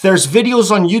 There's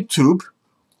videos on YouTube.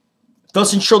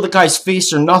 Doesn't show the guy's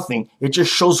face or nothing. It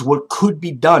just shows what could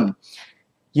be done.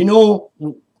 You know,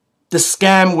 the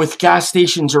scam with gas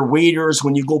stations or waiters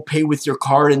when you go pay with your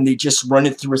card and they just run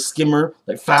it through a skimmer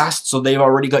like fast, so they've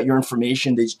already got your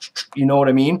information. They, you know what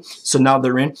I mean? So now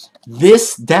they're in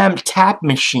this damn tap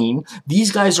machine.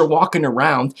 These guys are walking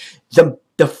around. The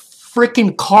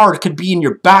freaking card could be in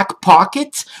your back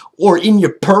pocket or in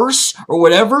your purse or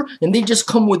whatever, and they just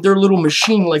come with their little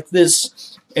machine like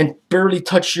this and barely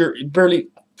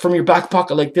from your back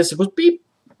pocket like this. It goes beep.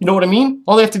 You know what I mean?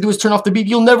 All they have to do is turn off the beep.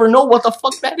 You'll never know what the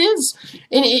fuck that is.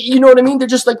 And you know what I mean? They're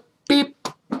just like, beep.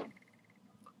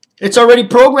 It's already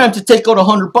programmed to take out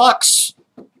 $100.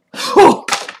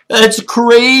 That's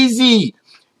crazy.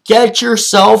 Get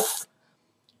yourself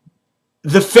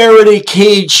the Faraday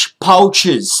cage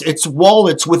pouches. It's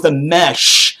wallets with a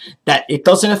mesh that it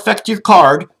doesn't affect your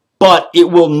card, but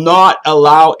it will not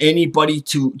allow anybody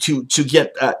to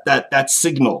get that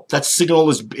signal. That signal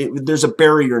is, there's a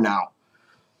barrier now.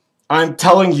 I'm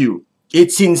telling you,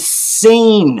 it's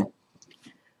insane.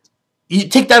 You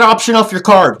take that option off your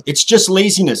card. It's just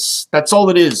laziness. That's all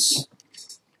it is.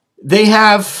 They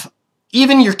have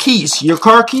even your keys, your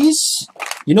car keys.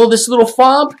 You know this little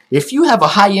fob? If you have a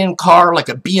high-end car like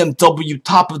a BMW,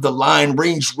 top of the line,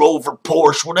 Range Rover,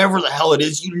 Porsche, whatever the hell it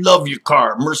is, you love your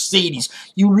car. Mercedes,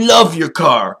 you love your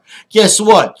car. Guess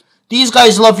what? These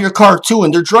guys love your car too,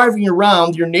 and they're driving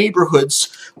around your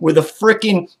neighborhoods with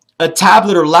a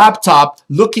tablet or laptop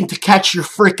looking to catch your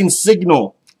freaking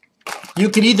signal. You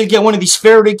could either get one of these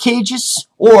Faraday cages,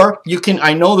 or you can,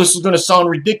 I know this is going to sound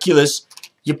ridiculous,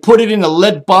 you put it in a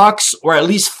lead box, or at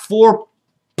least 4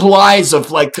 plies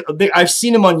of, like, I've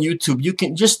seen them on YouTube. You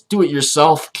can just do it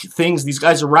yourself things. These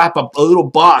guys wrap up a little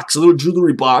box, a little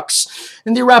jewelry box,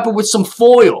 and they wrap it with some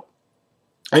foil.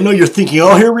 I know you're thinking,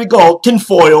 oh, here we go, tin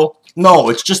foil. No,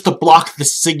 it's just to block the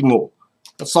signal.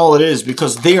 That's all it is,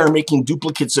 because they are making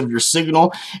duplicates of your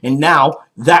signal, and now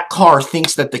that car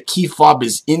thinks that the key fob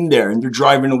is in there, and they're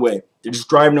driving away. They're just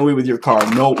driving away with your car.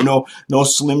 No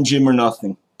Slim Jim or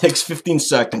nothing. Takes 15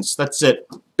 seconds. That's it.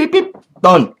 Beep, beep.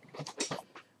 Done.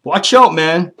 Watch out,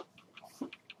 man.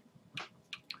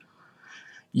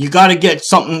 You got to get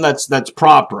something that's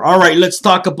proper. All right, let's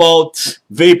talk about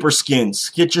Vapor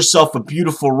skins. Get yourself a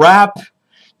beautiful wrap.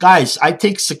 Guys, I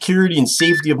take security and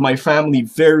safety of my family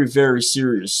very, very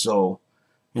serious. So,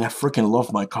 and I freaking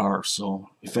love my car. So,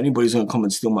 if anybody's going to come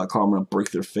and steal my car, I'm going to break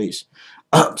their face.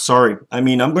 Sorry. I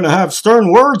mean, I'm going to have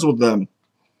stern words with them.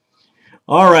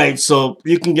 All right, so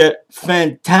you can get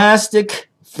fantastic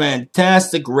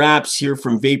wraps here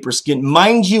from Vapor Skin.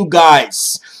 Mind you,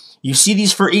 guys, you see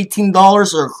these for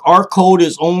 $18, our code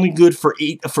is only good for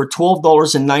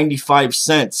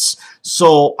 $12.95.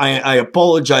 So I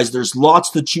apologize. There's lots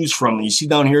to choose from. You see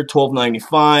down here,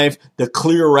 $12.95. The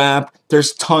clear wrap.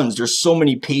 There's tons. There's so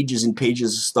many pages and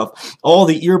pages of stuff. All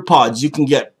the ear pods you can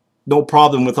get, no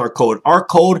problem with our code. Our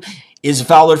code is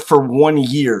valid for 1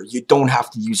 year. You don't have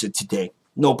to use it today.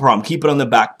 No problem. Keep it on the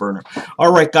back burner.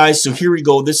 All right, guys. So here we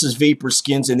go. This is Vapor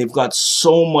Skins, and they've got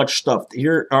so much stuff.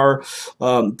 Here are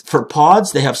for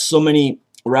pods. They have so many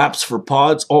wraps for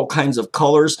pods, all kinds of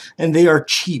colors, and they are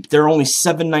cheap. They're only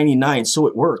 $7.99, so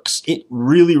it works. It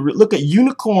really look at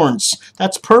unicorns.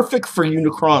 That's perfect for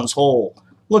Unicron's hole.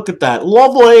 Look at that.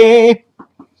 Lovely.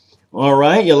 All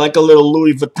right. You like a little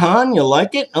Louis Vuitton? You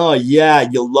like it? Oh, yeah.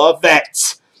 You love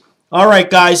it. All right,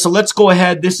 guys, so let's go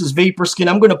ahead. This is Vapor Skin.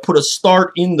 I'm going to put a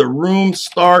start in the room.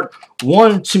 Start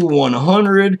 1 to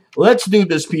 100. Let's do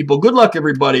this, people. Good luck,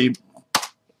 everybody.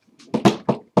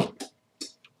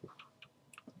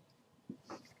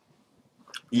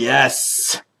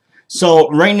 Yes. So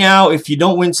right now, if you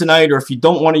don't win tonight, or if you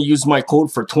don't want to use my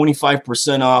code for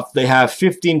 25% off, they have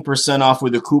 15% off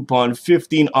with a coupon.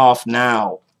 15 off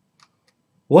now.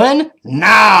 When?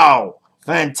 Now.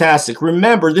 Fantastic.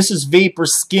 Remember, this is Vapor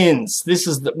Skins. This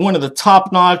is one of the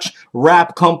top-notch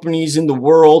wrap companies in the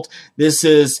world.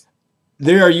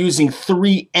 They are using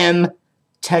 3M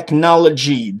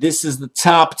technology. This is the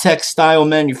top textile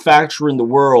manufacturer in the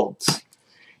world.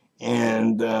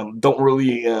 And don't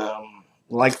really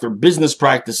like their business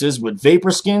practices, but Vapor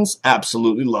Skins,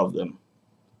 absolutely love them.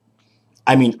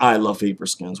 I mean, I love Vapor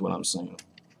Skins, what I'm saying.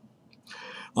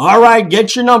 All right,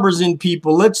 get your numbers in,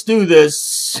 people. Let's do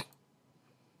this.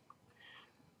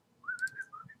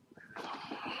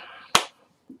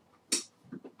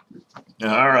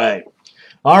 All right.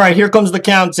 All right, here comes the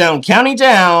countdown. Counting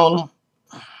down.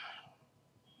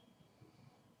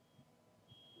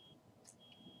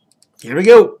 Here we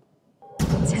go.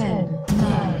 10,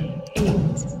 9,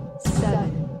 8,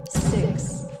 7,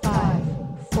 6, 5,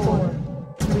 4,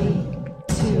 3,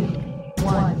 2,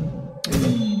 1.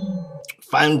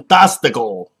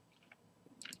 Fantastical.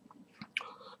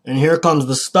 And here comes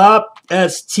the stop.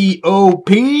 S-T-O-P.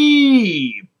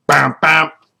 Bam,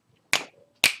 bam.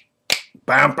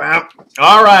 Bam, bam.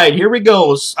 All right, here we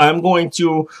go. I'm going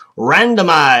to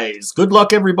randomize. Good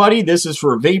luck, everybody. This is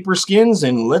for Vapor Skins,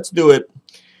 and let's do it.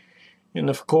 And,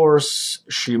 of course,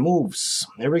 she moves.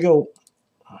 There we go.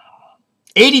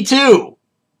 82.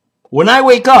 When I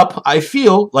wake up, I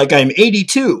feel like I'm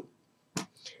 82.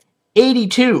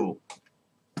 82.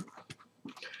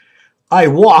 I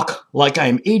walk like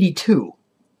I'm 82.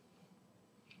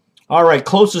 All right,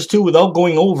 closest to without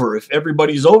going over. If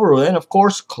everybody's over, then, of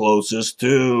course, closest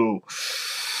to.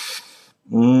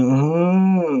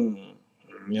 All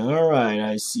right,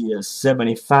 I see a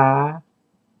 75.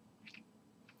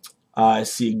 I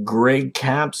see Greg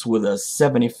Caps with a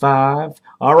 75.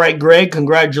 All right, Greg,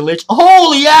 congratulations.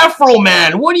 Holy Afro,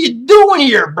 man. What are you doing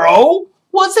here, bro?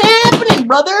 What's happening,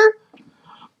 brother?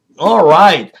 All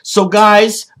right. So,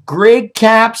 guys, Greg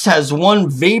Caps has won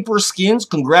Vapor Skins.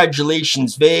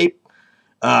 Congratulations, Vape.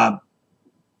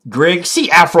 Greg, see,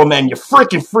 Afro, man, you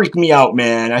freaking freak me out,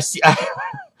 man.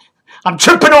 I'm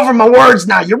tripping over my words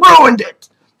now. You ruined it.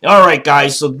 All right,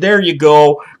 guys, so there you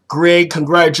go. Greg,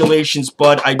 congratulations,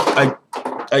 bud.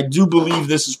 I do believe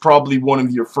this is probably one of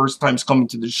your first times coming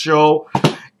to the show,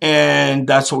 and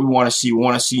that's what we want to see. We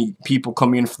want to see people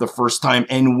come in for the first time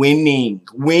and winning.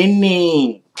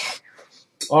 Winning.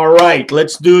 All right,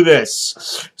 let's do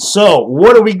this. So,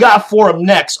 what do we got for him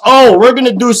next? Oh, we're going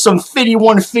to do some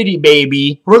 5150,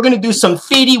 baby. We're going to do some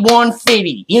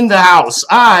 5150 in the house.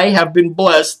 I have been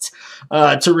blessed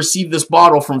to receive this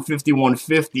bottle from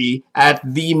 5150 at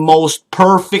the most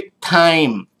perfect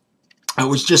time. I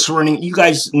was just running. You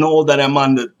guys know that I'm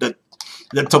on the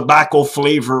tobacco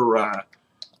flavor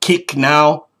kick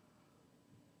now.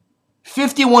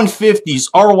 5150's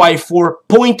RY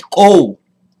 4.0.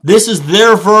 This is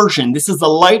their version. This is a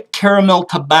light caramel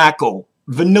tobacco,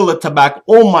 vanilla tobacco.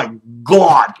 Oh my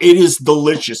God, it is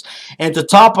delicious. And to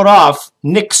top it off,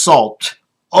 Nick Salt.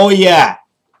 Oh yeah,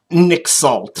 Nick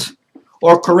Salt.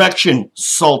 Or correction,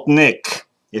 Salt Nick,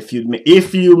 if you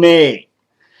may.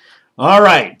 All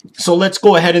right, so let's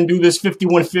go ahead and do this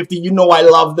 5150. You know I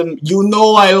love them. You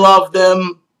know I love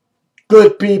them.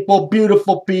 Good people,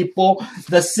 beautiful people.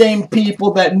 The same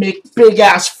people that make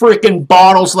big-ass freaking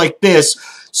bottles like this.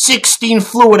 16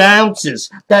 fluid ounces.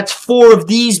 That's 4 of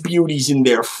these beauties in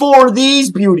there. 4 of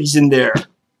these beauties in there.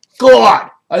 God,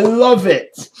 I love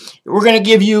it. We're going to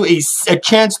give you a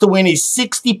chance to win a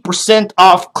 60%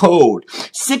 off code.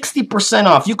 60%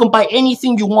 off. You can buy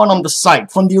anything you want on the site.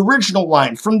 From the original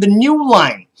line, from the new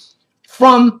line,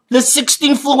 from the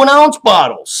 16 fluid ounce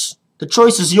bottles. The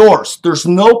choice is yours. There's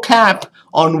no cap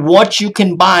on what you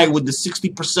can buy with the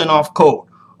 60% off code.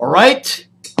 All right?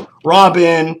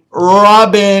 Robin,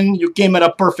 you came at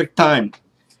a perfect time.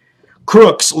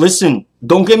 Crooks, listen.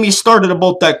 Don't get me started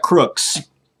about that Crooks.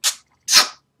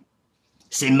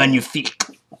 C'est magnifique.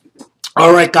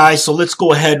 All right, guys, so let's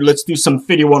go ahead. Let's do some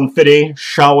 5150,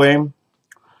 shall we?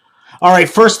 All right,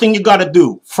 first thing you got to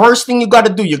do.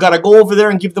 You got to go over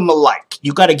there and give them a like.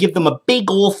 You got to give them a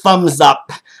big old thumbs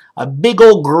up. A big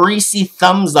old greasy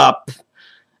thumbs up.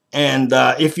 And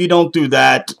if you don't do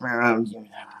that,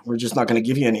 we're just not going to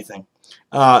give you anything.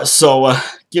 So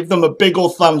give them a big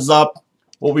old thumbs up.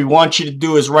 What we want you to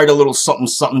do is write a little something,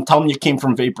 something. Tell them you came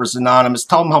from Vapers Anonymous.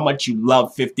 Tell them how much you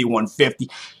love 5150.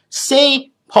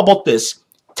 Say, how about this?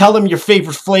 Tell them your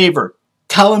favorite flavor.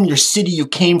 Tell them your city you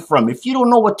came from. If you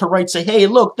don't know what to write, say, hey,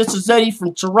 look, this is Eddie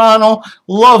from Toronto.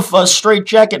 Love Straight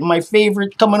Jacket, my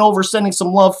favorite. Coming over, sending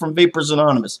some love from Vapers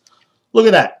Anonymous. Look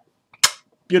at that.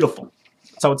 Beautiful.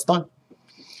 That's how it's done.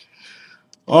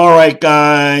 All right,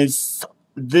 guys.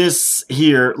 This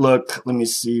here, look, let me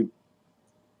see.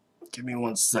 Give me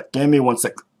one sec.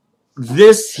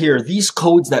 This here, these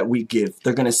codes that we give,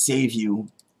 they're going to save you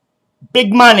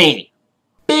big money.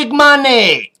 Big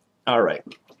money. All right.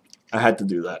 I had to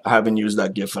do that. I haven't used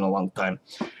that GIF in a long time.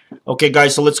 Okay,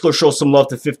 guys, so let's go show some love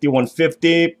to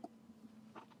 5150.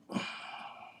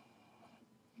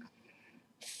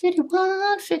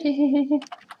 5150.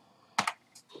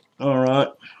 All right.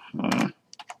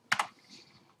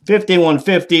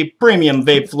 5150 premium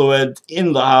vape fluid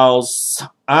in the house.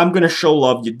 I'm gonna show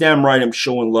love. You're damn right I'm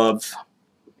showing love.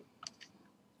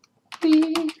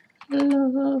 We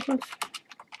love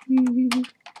you.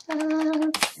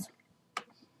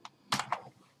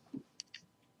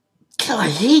 God, I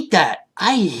hate that.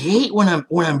 I hate when I'm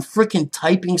freaking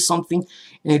typing something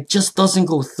and it just doesn't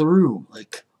go through.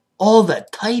 Like all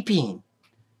that typing.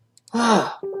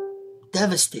 Ah,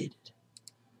 devastated.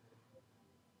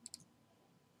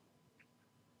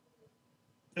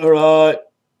 All right.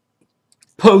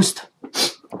 Post.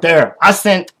 There. I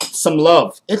sent. some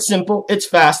love. It's simple. It's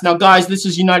fast. Now, guys, this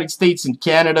is United States and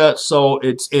Canada, so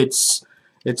it's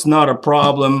not a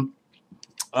problem.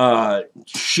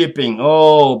 Shipping.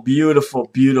 Oh, beautiful,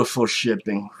 beautiful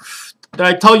shipping. Did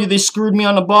I tell you they screwed me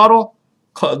on the bottle?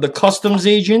 The customs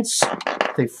agents,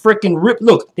 they freaking ripped.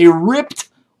 Look, they ripped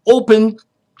open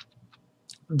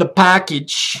the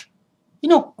package. You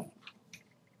know,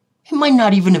 it might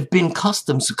not even have been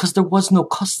customs because there was no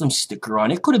customs sticker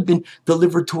on it. It could have been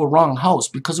delivered to a wrong house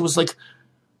because it was like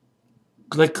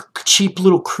cheap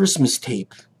little Christmas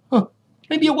tape. Huh.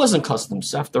 Maybe it wasn't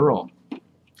customs after all.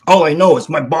 All I know is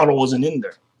my bottle wasn't in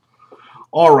there.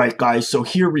 All right, guys, so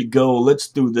here we go. Let's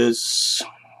do this.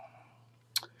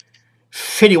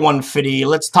 5150.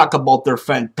 Let's talk about their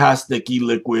fantastic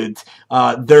e-liquid.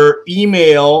 Their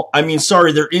email,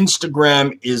 their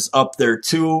Instagram is up there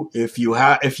too. If you're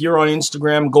on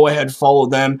Instagram, go ahead, follow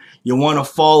them. You want to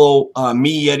follow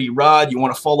me, Eddie Rod. You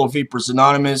want to follow Vapers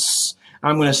Anonymous.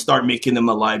 I'm going to start making them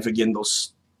alive again,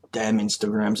 those damn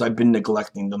Instagrams. I've been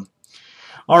neglecting them.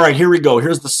 All right, here we go.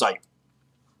 Here's the site.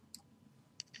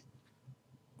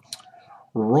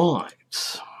 Right.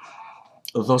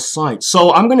 The site.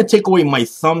 So I'm going to take away my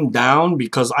thumb down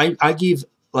because I gave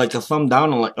like a thumb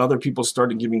down and like other people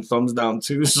started giving thumbs down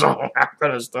too. So I'm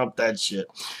going to stop that shit.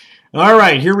 All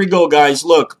right, here we go, guys.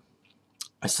 Look.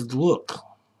 I said, look.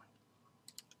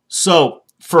 So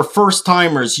for first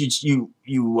timers, you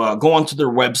go onto their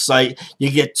website.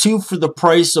 You get 2 for the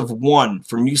price of 1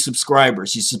 for new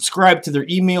subscribers. You subscribe to their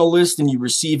email list and you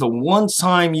receive a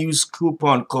one-time use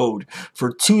coupon code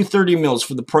for 2 30 mils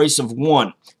for the price of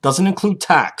 1. Doesn't include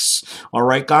tax. All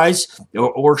right, guys,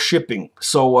 or shipping.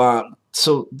 So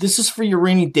this is for your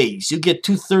rainy days. You get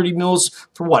 2 30 mils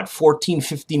for what? 14,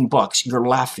 15 bucks. You're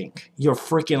laughing. You're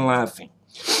freaking laughing.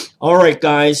 All right,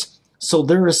 guys. So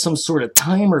there is some sort of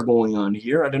timer going on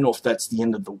here. I don't know if that's the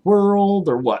end of the world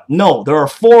or what. No, there are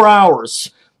 4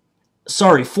 hours.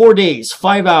 Sorry, 4 days,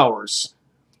 5 hours,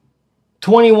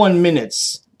 21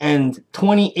 minutes, and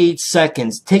 28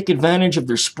 seconds. Take advantage of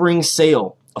their spring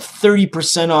sale of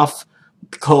 30% off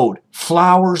code,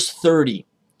 Flowers30.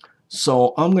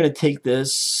 So I'm going to take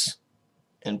this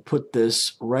and put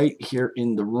this right here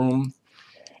in the room.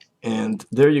 And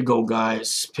there you go,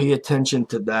 guys. Pay attention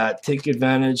to that. Take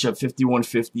advantage of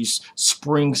 5150's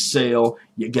spring sale.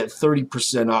 You get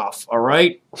 30% off, all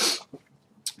right?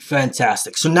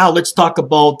 Fantastic. So now let's talk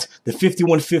about the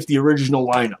 5150 original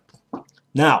lineup.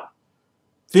 Now,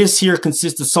 this here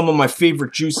consists of some of my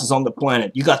favorite juices on the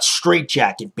planet. You got Straight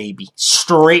Jacket, baby.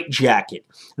 Straight Jacket.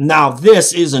 Now,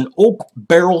 this is an oak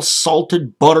barrel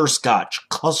salted butterscotch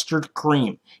custard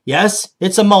cream. Yes,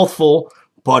 it's a mouthful,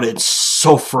 but it's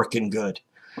so freaking good.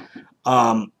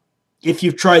 If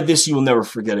you've tried this, you will never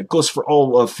forget it. Goes for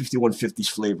all of 5150's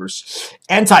flavors.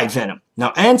 Anti-Venom.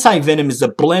 Now, Anti-Venom is a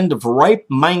blend of ripe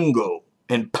mango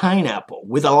and pineapple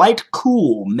with a light,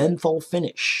 cool menthol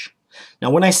finish.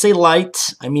 Now, when I say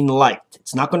light, I mean light.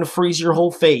 It's not going to freeze your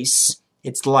whole face.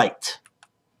 It's light.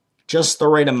 Just the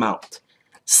right amount.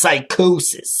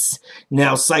 Psychosis.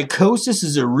 Now, Psychosis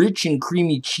is a rich and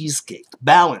creamy cheesecake,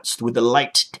 balanced with a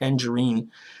light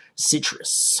tangerine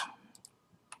citrus.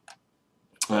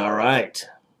 All right.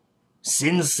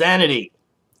 Sinsanity.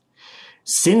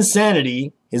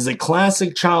 Sinsanity is a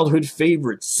classic childhood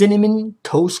favorite, cinnamon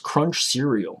toast crunch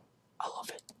cereal. I love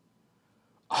it.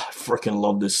 Oh, I freaking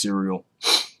love this cereal.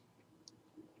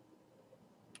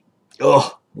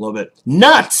 Oh, love it.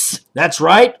 Nuts! That's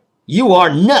right. You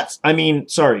are nuts.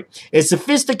 A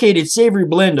sophisticated savory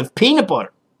blend of peanut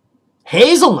butter,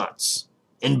 hazelnuts,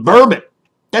 and bourbon.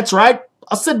 That's right.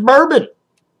 I said bourbon.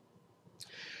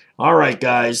 All right,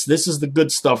 guys. This is the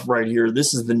good stuff right here.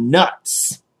 This is the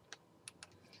nuts.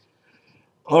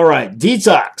 All right.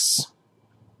 Detox.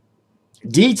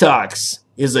 Detox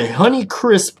is a Honey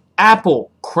Crisp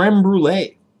apple creme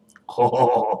brulee.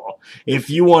 Oh, if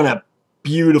you want a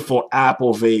beautiful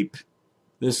apple vape,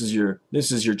 this is your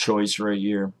choice right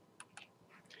here.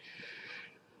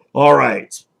 All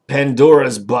right,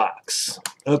 Pandora's box.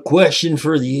 A question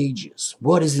for the ages.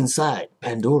 What is inside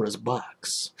Pandora's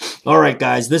box? All right,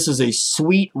 guys, this is a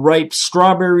sweet, ripe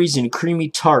strawberries and creamy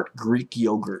tart Greek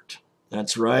yogurt.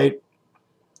 That's right.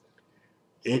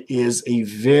 It is a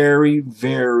very,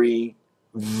 very,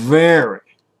 very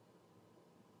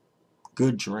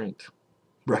good drink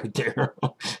right there.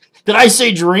 Did I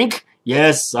say drink?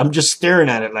 Yes, I'm just staring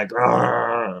at it like,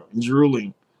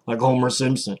 drooling, like Homer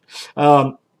Simpson.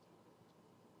 My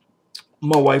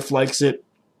wife likes it.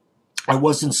 I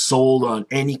wasn't sold on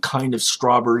any kind of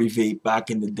strawberry vape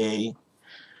back in the day.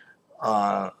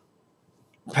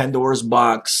 Pandora's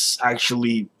box,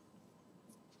 actually,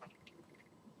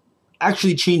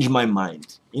 actually changed my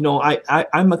mind. You know,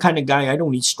 I'm a kind of guy, I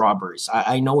don't eat strawberries.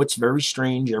 I know it's very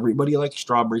strange. Everybody likes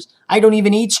strawberries. I don't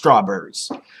even eat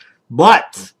strawberries.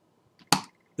 But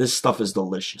this stuff is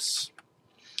delicious.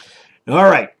 All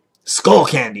right, skull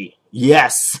candy.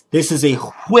 Yes, this is a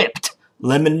whipped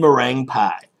lemon meringue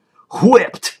pie.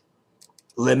 Whipped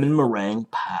lemon meringue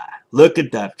pie. Look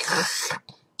at that.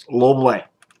 Lovely.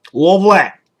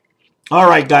 Lovely. All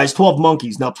right, guys, 12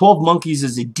 Monkeys. Now, 12 Monkeys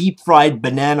is a deep-fried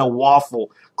banana waffle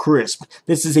crisp.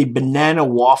 This is a banana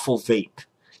waffle vape.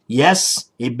 Yes,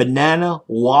 a banana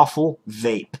waffle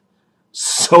vape.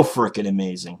 So freaking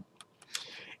amazing.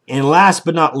 And last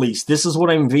but not least, this is what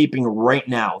I'm vaping right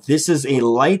now. This is a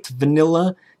light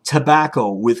vanilla tobacco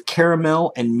with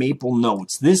caramel and maple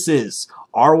notes. This is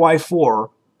RY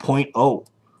 4.0.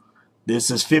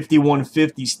 This is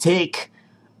 5150's take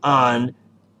on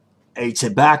a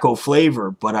tobacco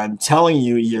flavor, but I'm telling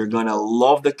you, you're going to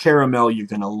love the caramel, you're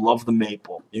going to love the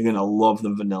maple, you're going to love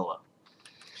the vanilla.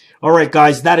 All right,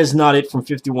 guys, that is not it from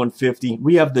 5150.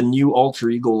 We have the new Alter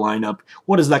Ego lineup.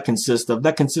 What does that consist of?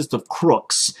 That consists of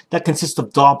Crooks. That consists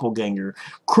of Doppelganger.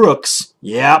 Crooks,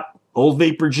 yep, old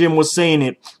Vapor Jim was saying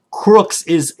it. Crooks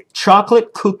is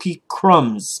chocolate cookie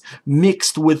crumbs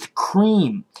mixed with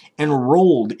cream and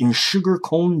rolled in sugar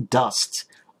cone dust.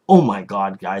 Oh my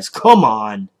God, guys, come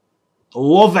on.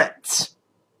 Love it.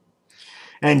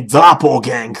 And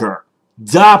Doppelganger.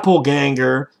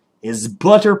 Doppelganger is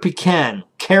butter pecan,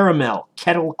 caramel,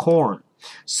 kettle corn.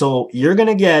 So you're going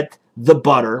to get the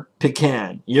butter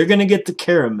pecan. You're going to get the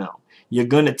caramel. You're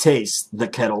going to taste the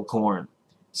kettle corn.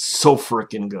 So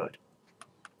freaking good.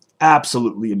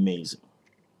 Absolutely amazing.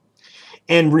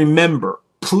 And remember,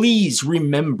 please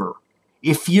remember,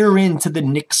 if you're into the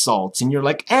Nic salts and you're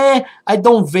like, I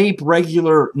don't vape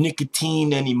regular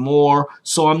nicotine anymore,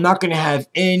 so I'm not going to have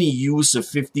any use of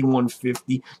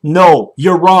 5150. No,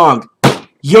 you're wrong.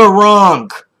 You're wrong.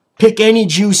 Pick any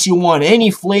juice you want, any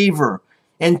flavor,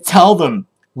 and tell them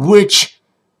which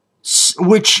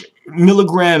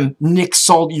milligram Nic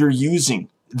salt you're using.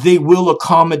 They will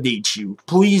accommodate you.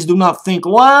 Please do not think,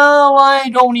 well, I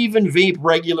don't even vape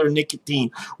regular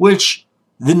nicotine, which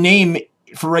the name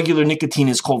for regular nicotine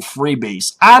is called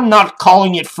freebase. I'm not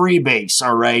calling it freebase,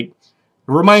 all right? It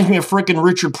reminds me of frickin'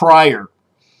 Richard Pryor.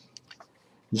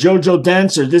 Jojo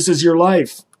Dancer, this is your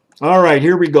life. All right,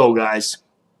 here we go, guys.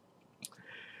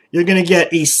 You're going to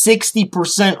get a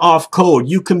 60% off code.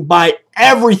 You can buy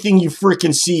everything you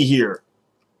frickin' see here.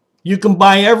 You can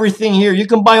buy everything here. You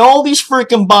can buy all these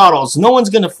frickin' bottles. No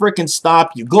one's going to frickin'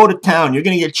 stop you. Go to town. You're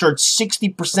going to get charged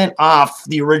 60% off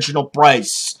the original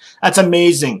price. That's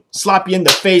amazing. Slap you in the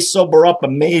face, sober up,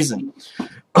 amazing.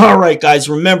 All right, guys,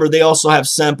 remember, they also have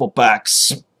sample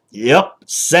packs. Yep,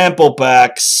 sample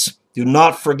packs. Do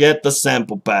not forget the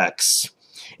sample packs.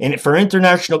 And for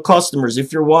international customers,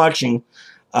 if you're watching,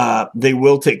 they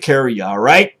will take care of you, all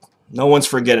right? No one's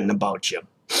forgetting about you.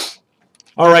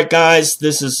 All right, guys,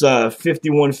 this is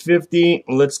 5150.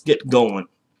 Let's get going.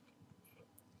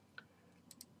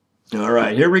 All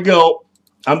right, here we go.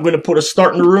 I'm going to put a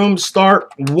start in the room.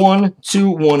 Start 1 to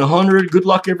 100. Good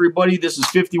luck, everybody. This is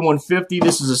 5150.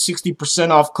 This is a 60%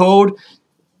 off code.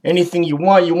 Anything you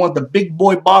want. You want the big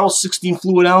boy bottle, 16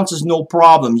 fluid ounces, no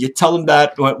problem. You tell them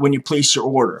that when you place your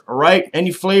order. All right?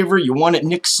 Any flavor, you want it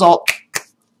Nic salt,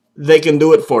 they can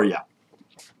do it for you.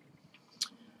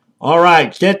 All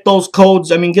right, get those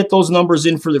codes. Get those numbers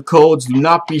in for the codes. Do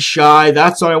not be shy.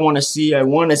 That's what I want to see. I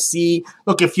want to see.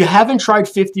 Look, if you haven't tried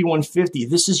 5150,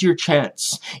 this is your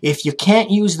chance. If you can't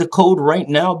use the code right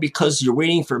now because you're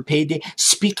waiting for payday,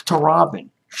 speak to Robin.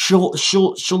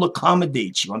 She'll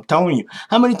accommodate you. I'm telling you.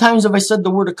 How many times have I said the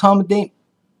word accommodate?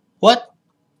 What?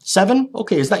 7?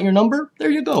 Okay, is that your number? There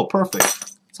you go. Perfect.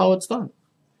 That's how it's done.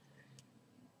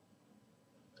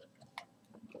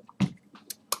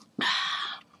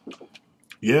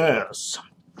 Yes.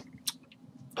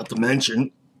 Not to mention,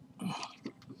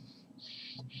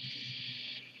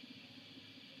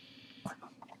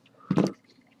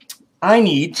 I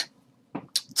need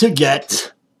to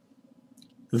get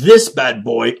this bad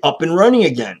boy up and running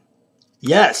again.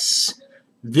 Yes,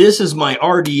 this is my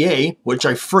RDA, which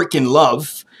I freaking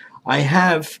love. I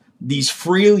have these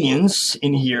Fralians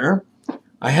in here.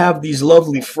 I have these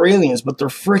lovely Fralians, but they're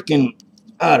freaking,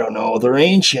 I don't know, they're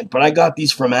ancient, but I got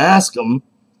these from Askham.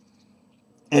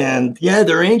 And yeah,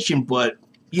 they're ancient, but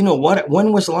you know what?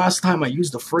 When was the last time I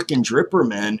used the freaking dripper,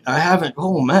 man? I haven't.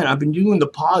 Oh, man, I've been doing the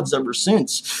pods ever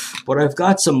since. But I've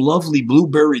got some lovely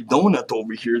blueberry donut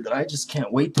over here that I just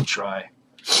can't wait to try.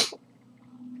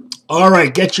 All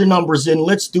right, get your numbers in.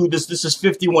 Let's do this. This is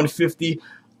 5150.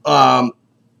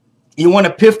 You want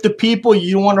to piff the people?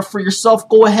 You want to for yourself?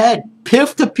 Go ahead.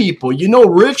 Piff the people. You know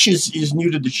Rich is new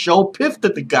to the show. Piff to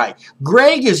the guy.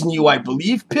 Greg is new, I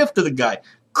believe. Piff to the guy.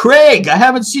 Craig, I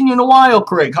haven't seen you in a while,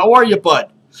 Craig. How are you,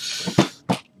 bud?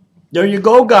 There you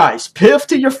go, guys. Piff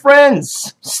to your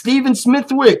friends. Steven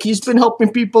Smithwick, he's been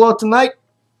helping people out tonight.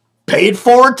 Pay it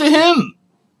forward to him.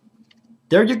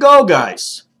 There you go,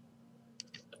 guys.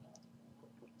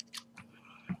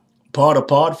 Pod a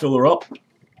pod, fill her up.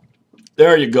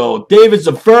 There you go. David's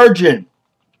a virgin.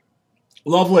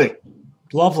 Lovely.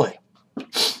 Lovely.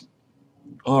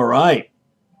 All right.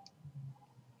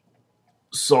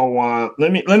 So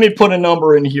let me put a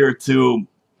number in here too.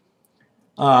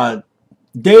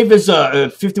 Dave is a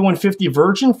 5150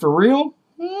 virgin for real?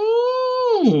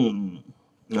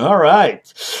 All right.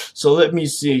 So let me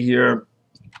see here.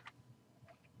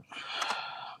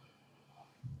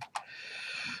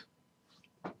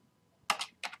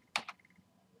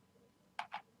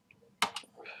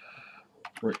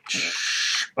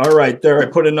 All right, there. I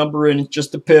put a number in.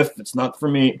 Just a piff. It's not for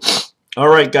me. All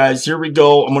right, guys. Here we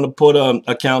go. I'm going to put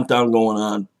a countdown going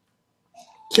on.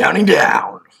 Counting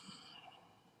down.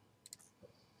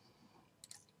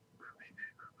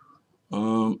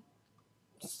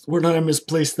 Where did I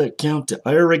misplace that countdown?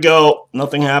 Here we go.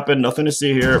 Nothing happened. Nothing to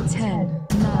see here. 10,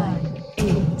 9,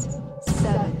 8,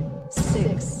 7,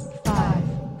 6, 5,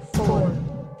 4,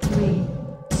 3,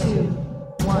 2,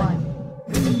 1.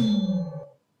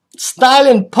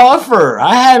 Stylin' Puffer,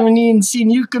 I haven't even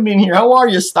seen you come in here. How are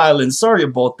you, Stylin'? Sorry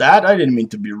about that. I didn't mean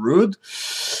to be rude.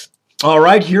 All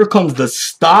right, here comes the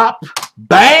stop.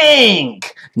 Bang!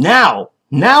 Now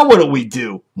what do we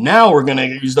do? Now we're going to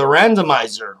use the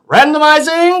randomizer.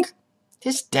 Randomizing?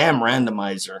 This damn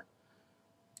randomizer.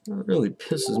 It really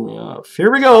pisses me off.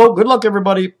 Here we go. Good luck,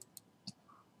 everybody.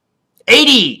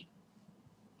 80.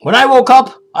 When I woke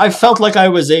up, I felt like I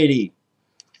was 80.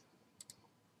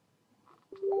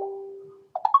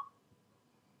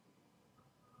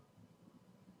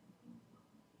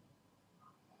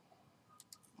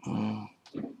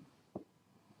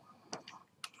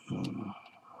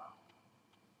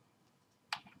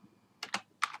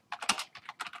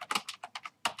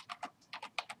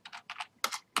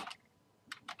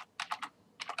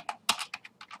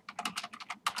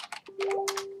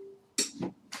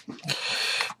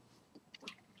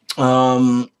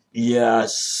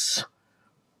 Yes.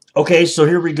 Okay, so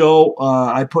here we go.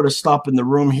 I put a stop in the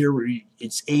room here.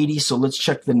 It's 80, so let's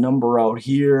check the number out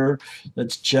here.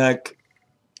 Let's check.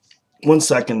 1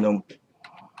 second, though.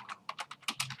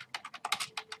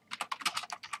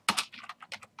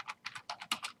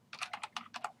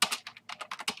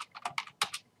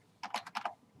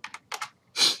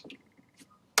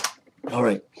 All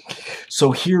right.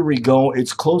 So here we go.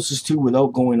 It's closest to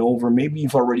without going over. Maybe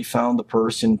you've already found the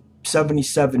person.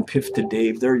 77 piff to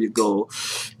Dave. There you go.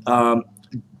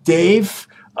 Dave,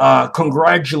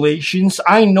 congratulations.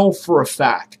 I know for a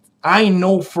fact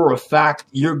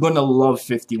you're going to love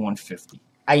 5150.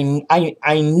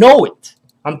 I know it.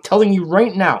 I'm telling you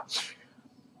right now.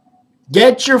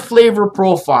 Get your flavor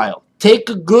profile. Take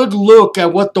a good look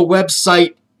at what the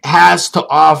website has to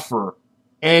offer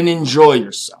and enjoy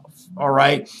yourself. All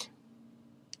right?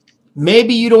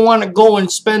 Maybe you don't want to go and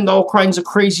spend all kinds of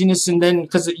craziness and then,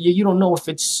 because you don't know if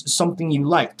it's something you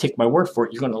like. Take my word for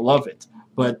it. You're going to love it.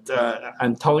 But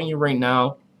I'm telling you right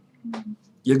now,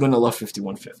 you're going to love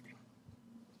 5150.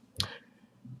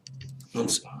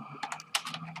 Let's see.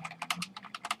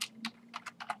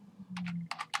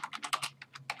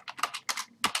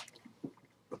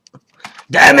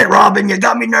 Damn it, Robin. You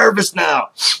got me nervous now.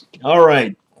 All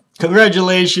right.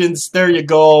 Congratulations. There you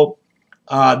go.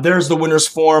 There's the winner's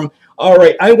form. All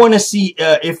right, I want to see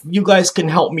if you guys can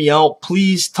help me out.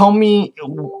 Please tell me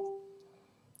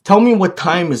what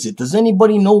time is it. Does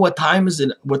anybody know what time is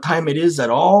it? What time it is at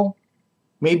all?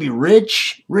 Maybe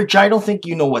Rich. Rich, I don't think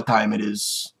you know what time it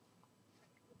is.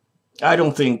 I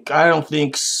don't think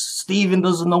Steven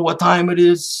doesn't know what time it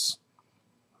is.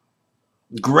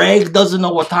 Greg doesn't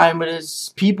know what time it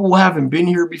is. People who haven't been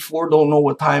here before don't know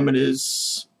what time it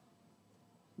is.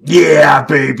 Yeah,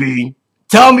 baby.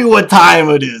 Tell me what time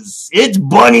it is. It's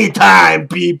bunny time,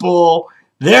 people.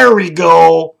 There we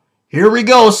go. Here we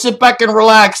go. Sit back and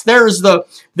relax. There is the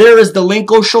link.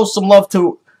 Go show some love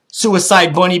to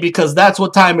Suicide Bunny because that's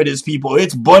what time it is, people.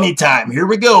 It's bunny time. Here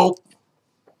we go.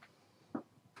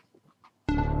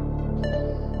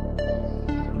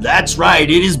 That's right.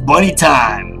 It is bunny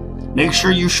time. Make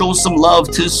sure you show some love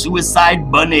to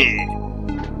Suicide Bunny.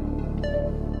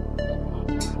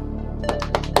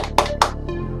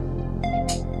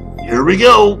 Here we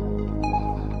go.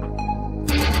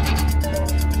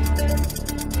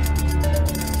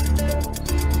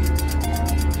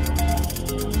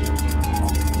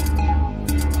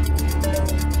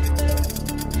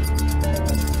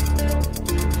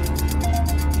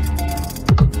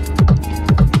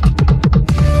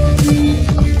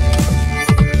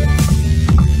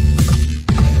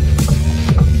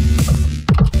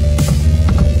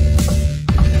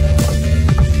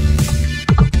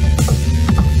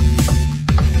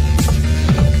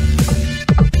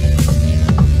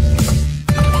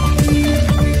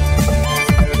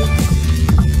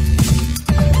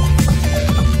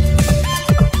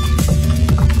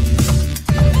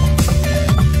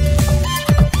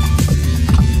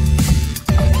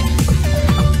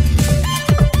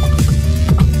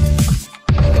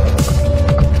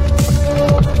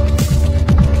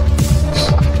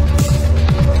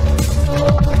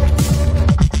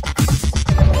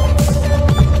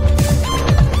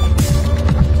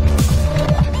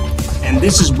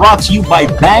 This is brought to you by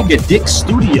Bag of Dick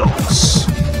Studios.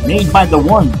 Made by the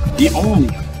one, the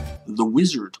only, the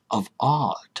Wizard of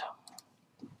Odd.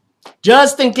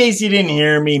 Just in case you didn't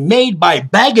hear me, made by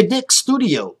Bag of Dick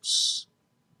Studios.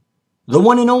 The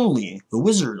one and only, the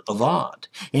Wizard of Odd.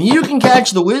 And you can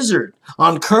catch the Wizard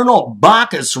on Colonel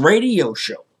Bacchus radio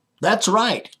show. That's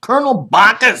right, Colonel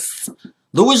Bacchus.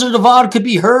 The Wizard of Odd could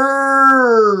be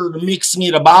heard mixing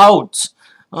it about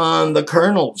on the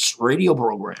Colonel's radio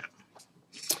program.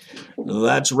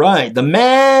 That's right. The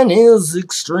man is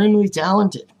extremely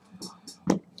talented.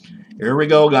 Here we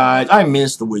go, guys. I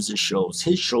miss the Wizard shows.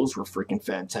 His shows were freaking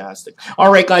fantastic.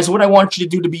 All right, guys, what I want you to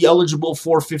do to be eligible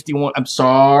for 51... I'm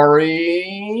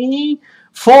sorry.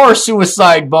 For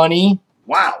Suicide Bunny.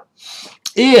 Wow.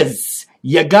 Is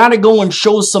you got to go and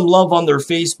show some love on their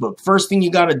Facebook. First thing you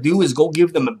got to do is go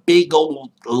give them a big old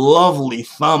lovely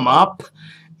thumb up.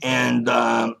 And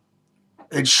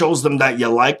it shows them that you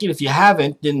like it. If you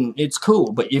haven't, then it's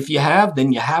cool. But if you have,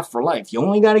 then you have for life. You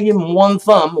only got to give them one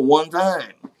thumb one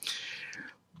time.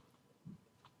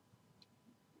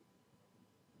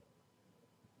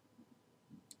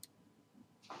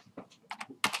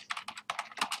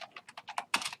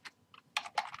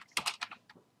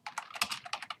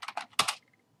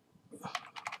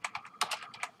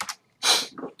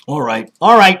 All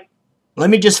right. Let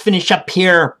me just finish up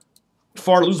here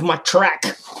before I lose my track.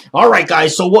 All right,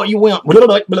 guys. So what you want? What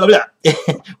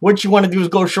you want to do is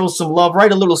go show some love.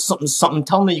 Write a little something, something.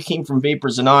 Tell them that you came from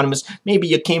Vapers Anonymous. Maybe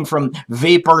you came from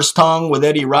Vapers Tongue with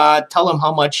Eddie Rod. Tell them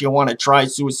how much you want to try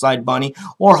Suicide Bunny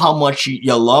or how much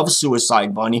you love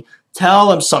Suicide Bunny. Tell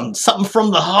them something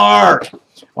from the heart.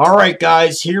 All right,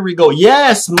 guys, here we go.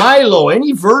 Yes, Milo.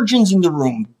 Any virgins in the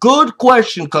room? Good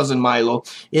question, cousin Milo.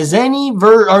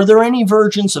 Are there any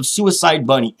virgins of Suicide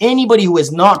Bunny? Anybody who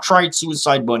has not tried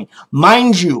Suicide Bunny?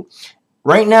 Mind you,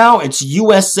 right now it's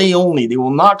USA only. They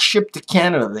will not ship to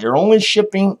Canada. They are only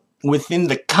shipping within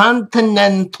the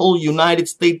continental United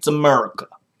States of America.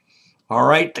 All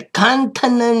right, the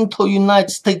continental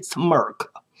United States of America.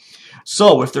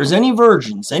 So, if there's any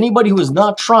virgins, anybody who has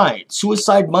not tried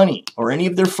Suicide Bunny or any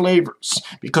of their flavors,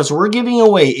 because we're giving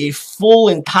away a full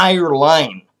entire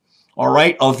line, all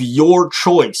right, of your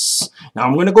choice. Now,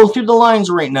 I'm going to go through the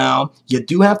lines right now. You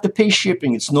do have to pay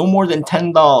shipping. It's no more than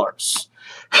 $10.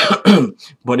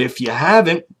 But if you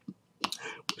haven't,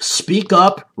 speak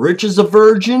up. Rich is a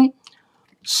virgin.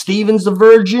 Steven's a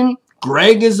virgin.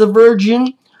 Greg is a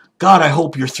virgin. God, I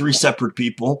hope you're 3 separate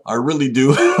people. I really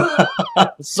do.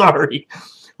 Sorry.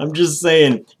 I'm just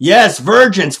saying. Yes,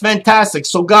 virgins. Fantastic.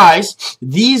 So, guys,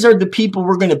 these are the people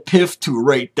we're going to piff to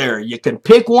right there. You can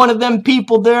pick one of them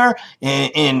people there,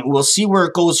 and we'll see where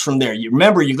it goes from there.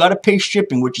 Remember, you got to pay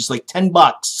shipping, which is like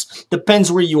 $10.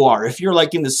 Depends where you are. If you're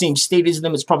like in the same state as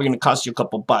them, it's probably going to cost you a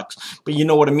couple bucks. But you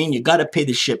know what I mean? You got to pay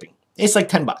the shipping. It's like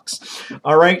 $10.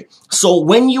 All right? So,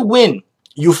 when you win,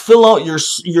 you fill out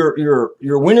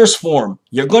your winner's form.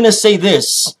 You're going to say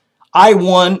this. I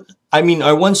won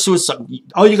Suicide.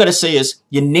 All you got to say is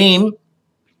your name,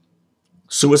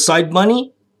 Suicide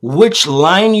Bunny, which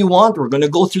line you want. We're going to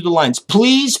go through the lines.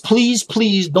 Please, please,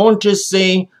 please don't just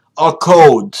say a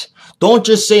code. Don't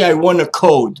just say I won a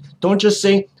code. Don't just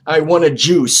say I won a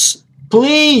juice.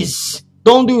 Please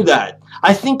don't do that.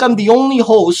 I think I'm the only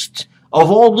host of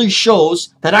all these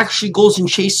shows that actually goes and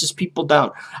chases people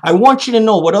down. I want you to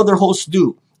know what other hosts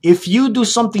do. If you do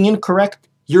something incorrect,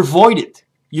 you're voided.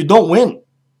 You don't win.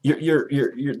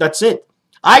 That's it.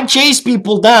 I chase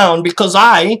people down because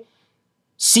I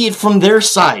see it from their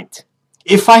side.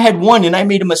 If I had won and I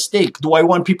made a mistake, do I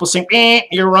want people saying,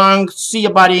 you're wrong, see you,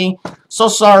 buddy, so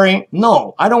sorry?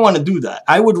 No, I don't want to do that.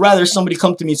 I would rather somebody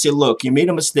come to me and say, look, you made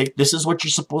a mistake. This is what you're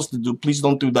supposed to do. Please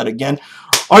don't do that again.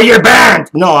 Or you're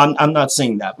banned. No, I'm not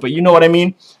saying that. But you know what I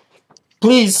mean?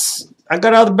 Please, I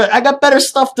got better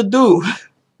stuff to do.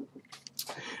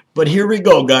 But here we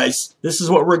go, guys. This is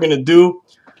what we're going to do.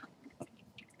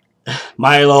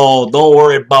 Milo, don't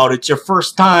worry about it. It's your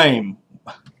first time.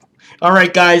 All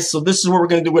right, guys, so this is what we're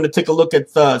going to do. We're going to take a look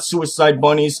at Suicide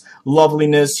Bunny's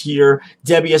loveliness here.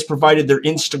 Debbie has provided their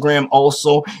Instagram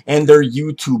also and their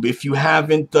YouTube. If you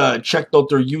haven't checked out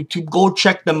their YouTube, go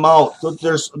check them out.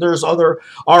 There's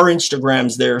our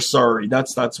Instagrams there. Sorry,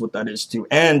 that's what that is too.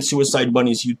 And Suicide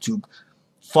Bunny's YouTube.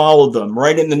 Follow them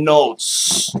right in the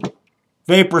notes.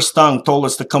 Vapers Tongue told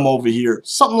us to come over here.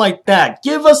 Something like that.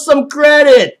 Give us some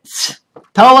credit.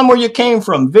 Tell them where you came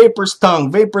from. Vapers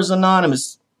Tongue, Vapers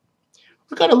Anonymous.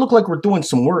 We got to look like we're doing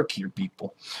some work here,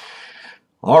 people.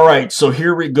 All right, so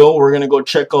here we go. We're going to go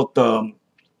check out the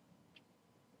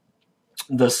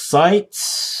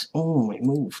site. Oh, it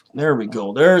moved. There we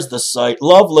go. There's the site.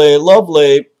 Lovely,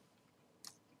 lovely.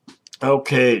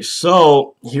 Okay,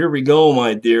 so here we go,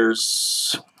 my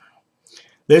dears.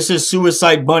 This is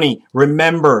Suicide Bunny.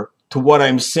 Remember to what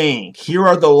I'm saying. Here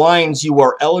are the lines you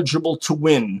are eligible to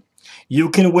win. You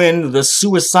can win the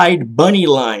Suicide Bunny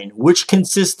line, which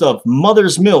consists of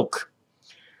Mother's Milk,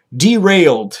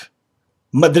 Derailed,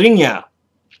 Madrinha,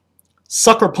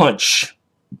 Sucker Punch,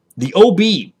 the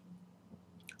OB,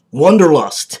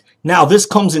 Wonderlust. Now, this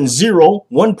comes in 0,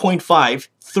 1.5,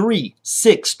 3,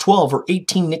 6, 12, or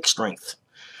 18 Nick strength.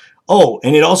 Oh,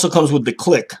 and it also comes with the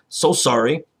click. So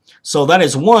sorry. So that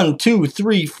is 1, 2,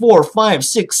 3, 4, 5,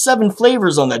 6, 7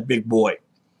 flavors on that big boy.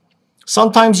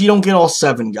 Sometimes you don't get all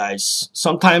 7, guys.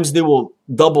 Sometimes they will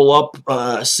double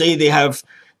up. Say they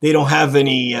don't have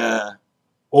any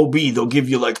OB. They'll give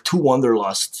you like 2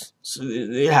 Wonderlust. So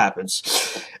it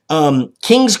happens.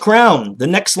 King's Crown. The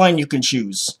next line you can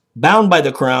choose. Bound by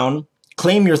the crown.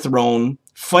 Claim your throne.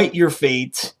 Fight your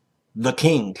fate. The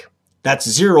king. That's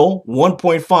 0,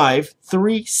 1.5,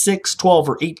 3, 6, 12,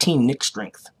 or 18 Nick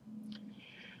strength.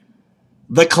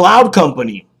 The Cloud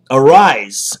Company.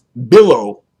 Arise.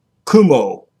 Billow.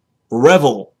 Kumo.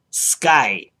 Revel.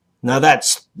 Sky. Now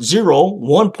that's 0,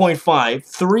 1.5,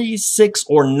 3, 6,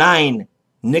 or 9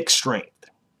 Nick strength.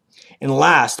 And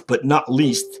last but not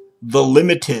least, the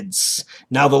Limiteds.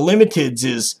 Now the Limiteds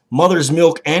is Mother's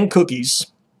Milk and Cookies,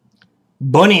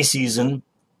 Bunny Season,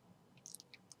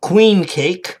 Queen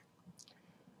Cake,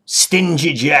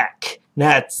 Stingy Jack.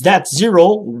 That's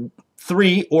 0,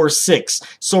 3, or 6.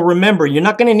 So remember, you're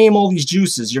not going to name all these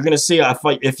juices. You're going to say,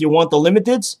 if you want the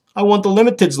Limiteds, I want the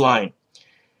Limiteds line.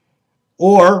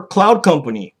 Or Cloud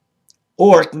Company.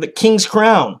 Or the King's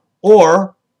Crown.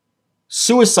 Or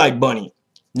Suicide Bunny.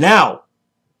 Now,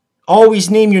 always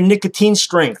name your nicotine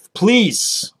strength.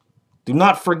 Please. Do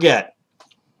not forget.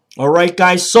 Alright,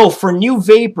 guys. So, for new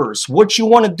vapors, what you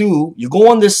want to do, you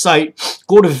go on this site,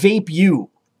 go to Vape U.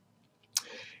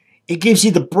 It gives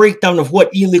you the breakdown of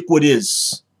what e-liquid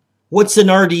is. What's an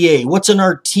RDA? What's an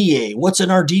RTA? What's an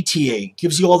RDTA?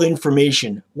 Gives you all the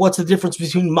information. What's the difference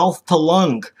between mouth to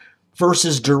lung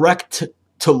versus direct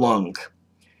to lung?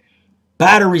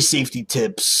 Battery safety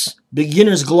tips.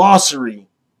 Beginner's glossary.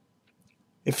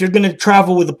 If you're going to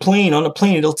travel with a plane, on a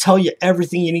plane, it'll tell you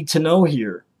everything you need to know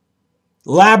here.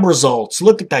 Lab results.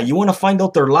 Look at that. You want to find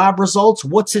out their lab results?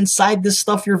 What's inside this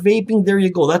stuff you're vaping? There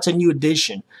you go. That's a new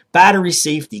addition. Battery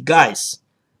safety. Guys,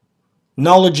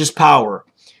 knowledge is power.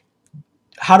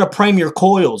 How to prime your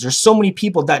coils. There's so many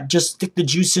people that just stick the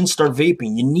juice in and start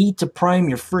vaping. You need to prime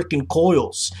your freaking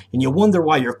coils. And you wonder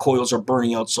why your coils are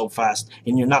burning out so fast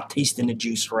and you're not tasting the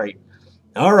juice right.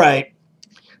 All right.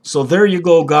 So there you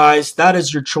go, guys. That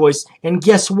is your choice. And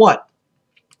guess what?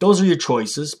 Those are your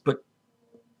choices, but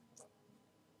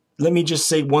let me just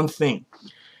say one thing.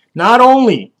 Not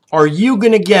only are you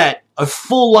going to get a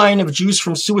full line of juice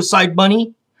from Suicide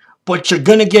Bunny, but you're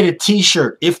going to get a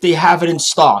t-shirt if they have it in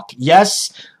stock.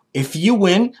 Yes, if you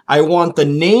win, I want the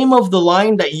name of the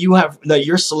line that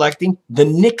you're selecting, the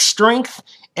Nick strength,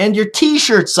 and your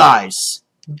t-shirt size.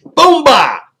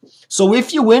 Boomba! So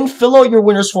if you win, fill out your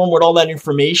winner's form with all that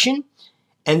information,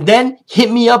 and then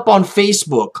hit me up on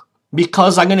Facebook,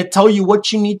 because I'm going to tell you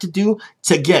what you need to do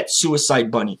to get Suicide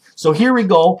Bunny. So here we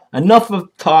go. Enough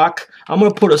of talk. I'm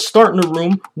going to put a start in the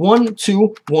room. 1,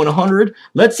 2, 100.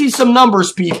 Let's see some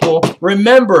numbers, people.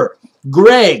 Remember,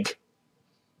 Greg,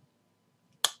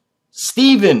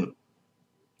 Steven,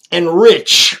 and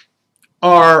Rich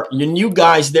are your new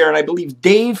guys there. And I believe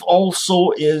Dave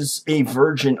also is a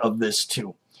virgin of this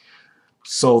too.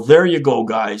 So there you go,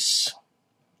 guys.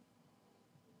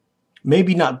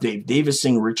 Maybe not Dave. Dave is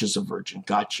saying Rich is a virgin.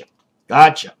 Gotcha.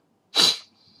 Gotcha.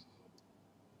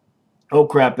 Oh,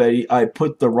 crap, Eddie. I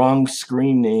put the wrong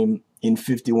screen name in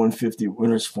 5150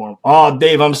 winners form. Oh,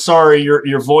 Dave, I'm sorry.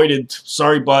 You're voided.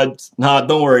 Sorry, bud. Nah,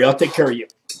 don't worry. I'll take care of you.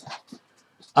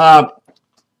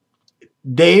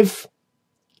 Dave,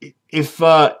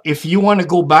 if you want to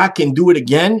go back and do it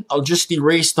again, I'll just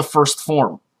erase the first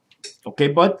form. Okay,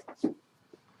 bud?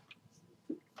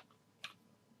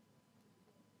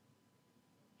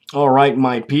 All right,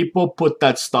 my people, put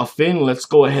that stuff in. Let's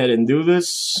go ahead and do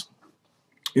this.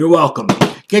 You're welcome.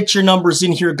 Get your numbers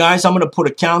in here, guys. I'm going to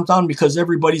put a countdown because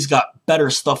everybody's got better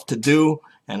stuff to do,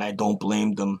 and I don't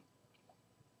blame them.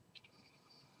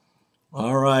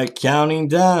 All right, counting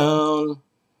down.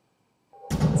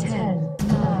 10,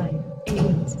 9,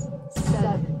 8,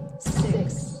 7,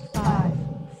 6, 5,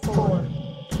 4,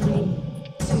 3,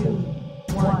 2,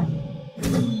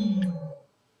 1.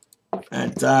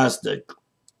 Fantastic.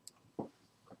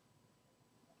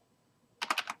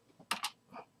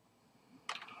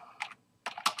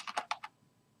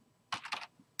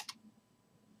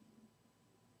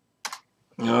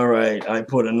 All right, I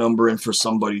put a number in for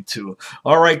somebody too.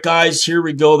 All right, guys, here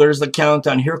we go. There's the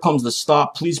countdown. Here comes the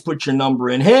stop. Please put your number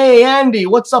in. Hey, Andy,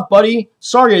 what's up, buddy?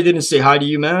 Sorry I didn't say hi to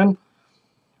you, man.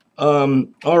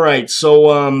 All right,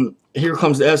 so here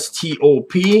comes the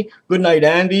STOP. Good night,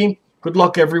 Andy. Good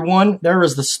luck, everyone. There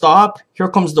is the stop. Here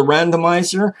comes the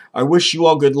randomizer. I wish you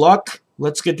all good luck.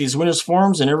 Let's get these winners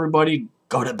forms and everybody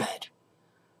go to bed.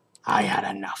 I had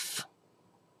enough.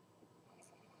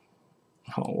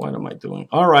 Oh, what am I doing?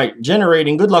 All right,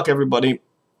 generating. Good luck, everybody.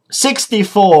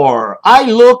 64. I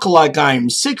look like I'm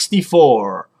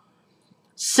 64.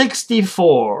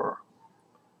 64.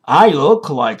 I look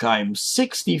like I'm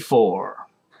 64.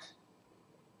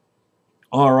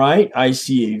 All right, I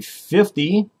see a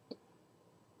 50.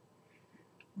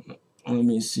 Let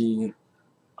me see.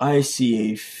 I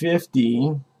see a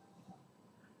 50.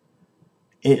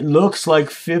 It looks like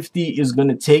 50 is going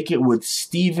to take it with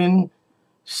Steven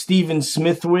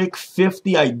Smithwick.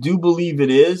 50, I do believe it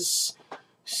is.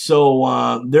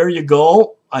 So there you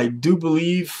go. I do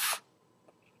believe,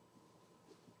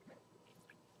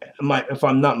 if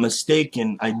I'm not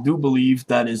mistaken, I do believe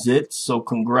that is it. So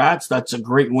congrats. That's a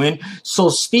great win. So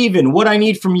Steven, what I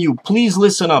need from you, please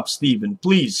listen up, Steven.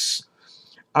 Please.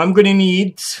 I'm going to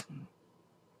need...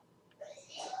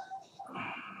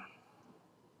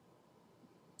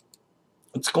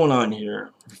 What's going on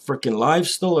here? Freaking live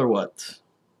still or what?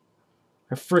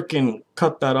 I freaking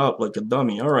cut that up like a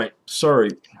dummy. All right,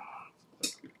 sorry.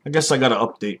 I guess I got to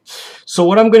update. So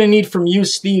what I'm going to need from you,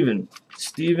 Steven.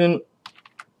 Steven,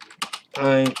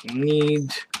 I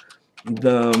need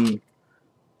the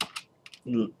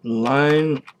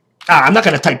line... I'm not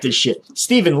going to type this shit.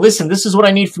 Steven, listen, this is what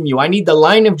I need from you. I need the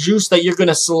line of juice that you're going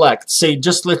to select. Say,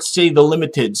 just let's say the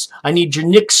limiteds. I need your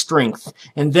Nick strength.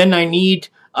 And then I need...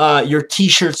 your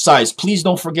t-shirt size. Please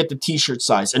don't forget the t-shirt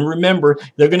size. And remember,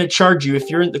 they're going to charge you, if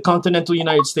you're in the continental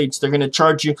United States, they're going to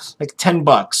charge you like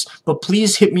 $10. But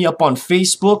please hit me up on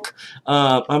Facebook.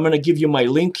 I'm going to give you my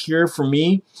link here for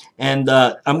me. And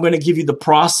I'm going to give you the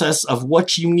process of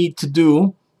what you need to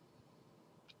do.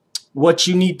 What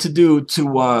you need to do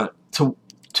to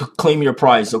claim your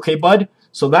prize. Okay, bud?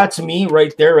 So that's me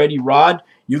right there, Eddie Rod.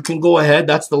 You can go ahead.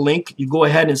 That's the link. You go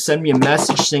ahead and send me a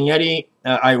message saying, Eddie,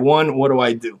 I won. What do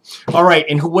I do? All right.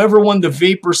 And whoever won the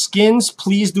Vapor skins,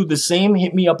 please do the same.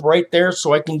 Hit me up right there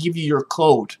so I can give you your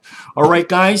code. All right,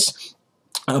 guys.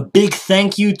 A big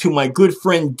thank you to my good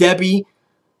friend Debbie.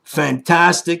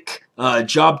 Fantastic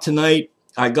job tonight.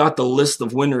 I got the list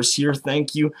of winners here.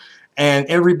 Thank you. And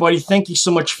everybody, thank you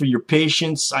so much for your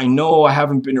patience. I know I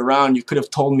haven't been around. You could have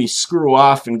told me screw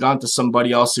off and gone to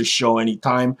somebody else's show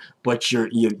anytime, but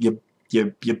you've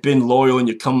been loyal and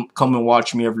you come and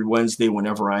watch me every Wednesday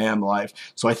whenever I am live.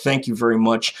 So I thank you very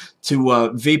much to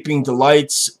Vaping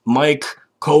Delights, Mike,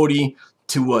 Cody,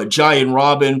 to Jai and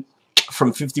Robin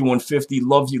from 5150.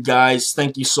 Love you guys.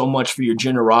 Thank you so much for your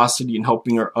generosity in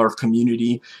helping our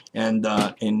community, and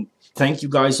thank you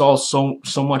guys all so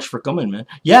much for coming, man.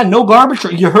 Yeah, no garbage.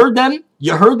 You heard them?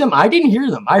 You heard them? I didn't hear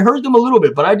them. I heard them a little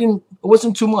bit, but I didn't. It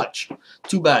wasn't too much.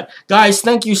 Too bad, guys.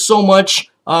 Thank you so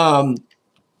much.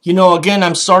 You know, again,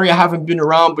 I'm sorry I haven't been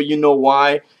around, but you know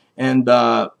why. And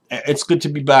it's good to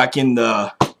be back in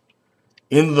the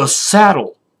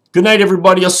saddle. Good night,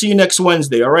 everybody. I'll see you next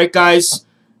Wednesday. All right, guys.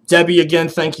 Debbie, again,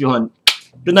 thank you, hon.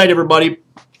 Good night, everybody.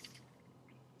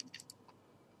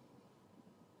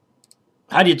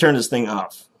 How do you turn this thing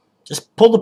off? Just pull the